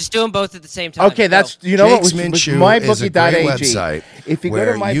 No, just do them both at the same time. Okay, that's you know Jake's what? Minshew is a great mybookie.ag. website If you go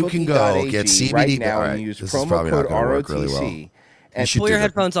where to you can go mybookie.ag get CBD right now all right, and use this is promo probably not code gonna work really well. ROTC, You should pull do your that.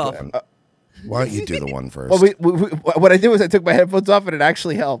 headphones off. Why don't you do the one first? Well, what I did was I took my headphones off and it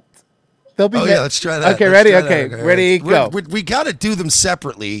actually helped. They'll be yeah, let's try that. Okay, Let's ready? try that. Okay, ready, go. We got to do them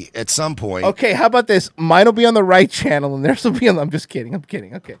separately at some point. Okay, how about this? Mine will be on the right channel and theirs will be on I'm just kidding.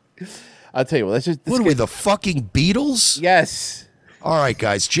 Okay. I'll tell you what, let's What are we, the fucking Beatles? Yes. All right,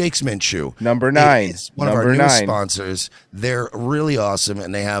 guys. Jake's Mint Chew. Number 9. It's one of our newest sponsors. They're really awesome,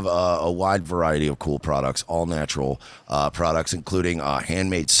 and they have a wide variety of cool products, all natural products, including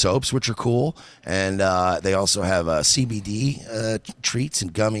handmade soaps, which are cool. And they also have CBD treats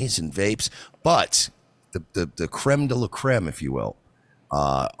and gummies and vapes. But the creme de la creme, if you will,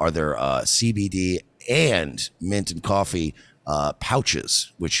 are their CBD and mint and coffee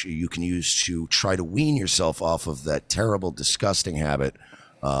pouches, which you can use to try to wean yourself off of that terrible, disgusting habit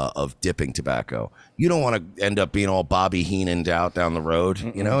of dipping tobacco. You don't want to end up being all Bobby Heenan'd out down the road.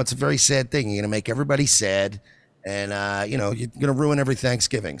 You know, it's a very sad thing. You're going to make everybody sad, and you're going to ruin every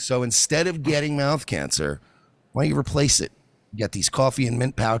Thanksgiving. So instead of getting mouth cancer, why don't you replace it? You got these coffee and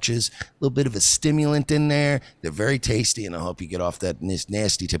mint pouches, a little bit of a stimulant in there. They're very tasty, and they'll help you get off that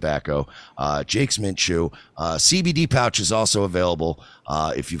nasty tobacco. Jake's Mint Chew. CBD pouch is also available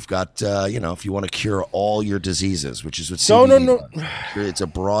if you've got, if you want to cure all your diseases, which is what CBD does. It's a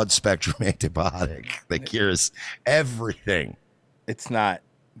broad spectrum antibiotic that cures everything. It's not.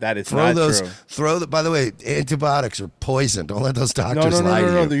 That is not true. By the way, antibiotics are poison. Don't let those doctors lie to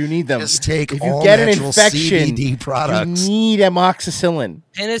you. No, you need them. Just take if you all get an natural infection, CBD products. you need amoxicillin.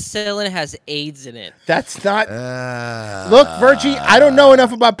 Penicillin has AIDS in it. That's not. Look, Virgie, I don't know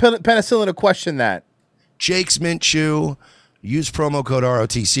enough about penicillin to question that. Jake's Mint Chew. Use promo code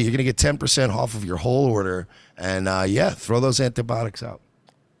ROTC. You're going to get 10% off of your whole order. And throw those antibiotics out.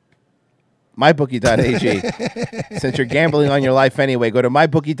 MyBookie.ag. Since you're gambling on your life anyway, go to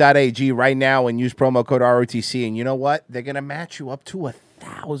MyBookie.ag right now and use promo code ROTC. And you know what? They're going to match you up to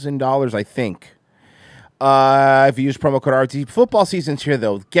 $1,000, I think. If you use promo code ROTC. Football season's here,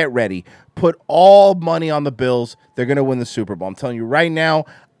 though. Get ready. Put all money on the Bills. They're going to win the Super Bowl. I'm telling you right now.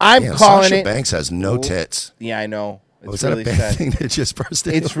 I'm calling Sasha it. Banks has no tits. Yeah, I know. Was really that a bad sad. thing that just burst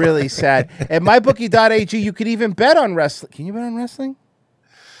into It's really sad. At MyBookie.ag, you could even bet on wrestling. Can you bet on wrestling?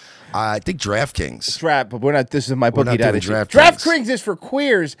 I think DraftKings. But we're not. This is We're not doing MyBookie.ag. DraftKings. DraftKings is for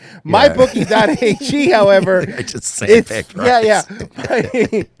queers. MyBookie.ag, however, I just say it, right? yeah.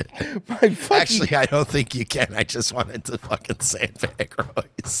 Actually, I don't think you can. I just wanted to fucking sandbag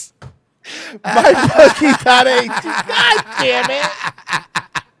Royce. MyBookie.ag. God damn it!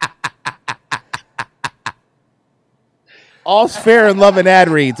 All's fair in love and ad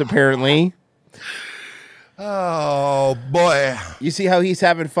reads, apparently. Oh, boy. You see how he's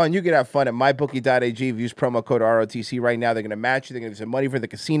having fun? You can have fun at MyBookie.ag. Use promo code ROTC right now. They're going to match you. They're going to give you some money for the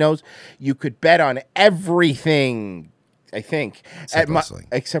casinos. You could bet on everything, I think.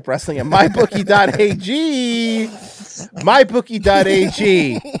 Except wrestling at MyBookie.ag.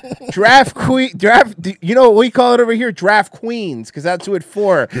 MyBookie.ag. You know what we call it over here? Draft Queens, because that's who it's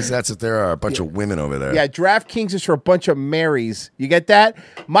for. Because that's what there are, a bunch of women over there. Yeah, DraftKings is for a bunch of Marys. You get that?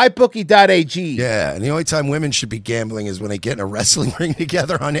 MyBookie.ag. Yeah, and the only time women should be gambling is when they get in a wrestling ring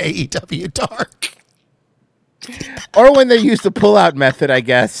together on AEW Dark. Or when they use the pull-out method, I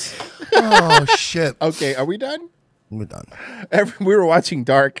guess. Oh, shit. Okay, are we done? We're done. We were watching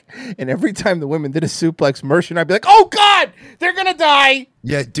Dark, and every time the women did a suplex, Mercer and I'd be like, oh, God, they're going to die.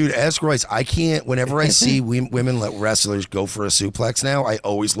 Yeah, dude, ask Royce. I can't, whenever I see women let wrestlers go for a suplex now, I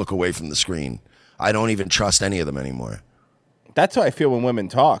always look away from the screen. I don't even trust any of them anymore. That's how I feel when women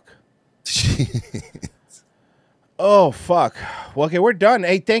talk. Oh, fuck. Well, okay, we're done.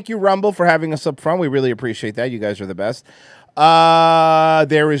 Hey, thank you, Rumble, for having us up front. We really appreciate that. You guys are the best.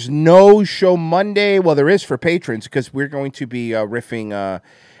 There is no show Monday. Well, there is for patrons because we're going to be riffing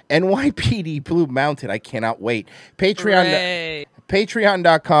NYPD Blue Mountain. I cannot wait.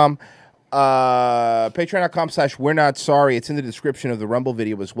 Patreon.com. Patreon.com/We're Not Sorry. It's in the description of the Rumble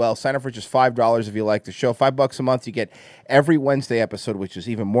video as well. Sign up for just $5 if you like the show. $5 a month. You get every Wednesday episode, which is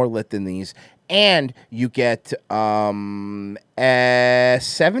even more lit than these. And you get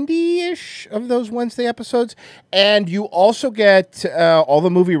 70-ish of those Wednesday episodes. And you also get all the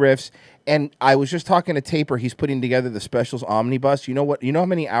movie riffs. And I was just talking to Taper. He's putting together the specials omnibus. You know what? You know how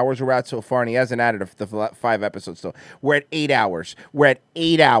many hours we're at so far? And he hasn't added the 5 episodes still. We're at 8 hours.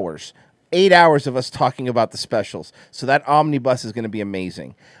 8 hours of us talking about the specials. So that omnibus is going to be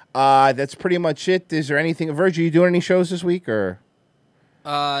amazing. That's pretty much it. Is there anything? Virgil, you doing any shows this week? Or?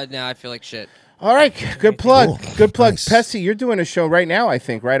 No, I feel like shit. All right. Good plug. Cool. Good plug. Nice. Pessy, you're doing a show right now, I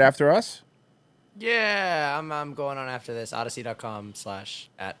think, right after us? Yeah, I'm going on after this.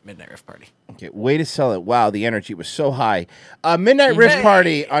 Odyssey.com/@MidnightRiffParty. Okay, way to sell it. Wow, the energy was so high. Midnight Riff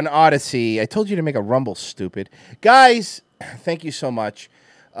Party on Odyssey. I told you to make a Rumble, stupid. Guys, thank you so much.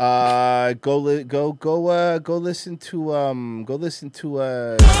 Go listen to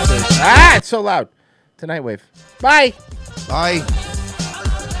it's so loud. To Nightwave. Bye. Bye.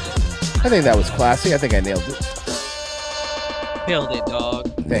 I think that was classy. I think I nailed it. Nailed it,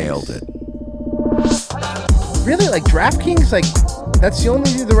 dog. Nailed it. Really? Like DraftKings? Like, that's the only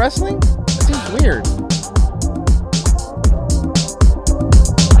way to do the wrestling? That seems weird.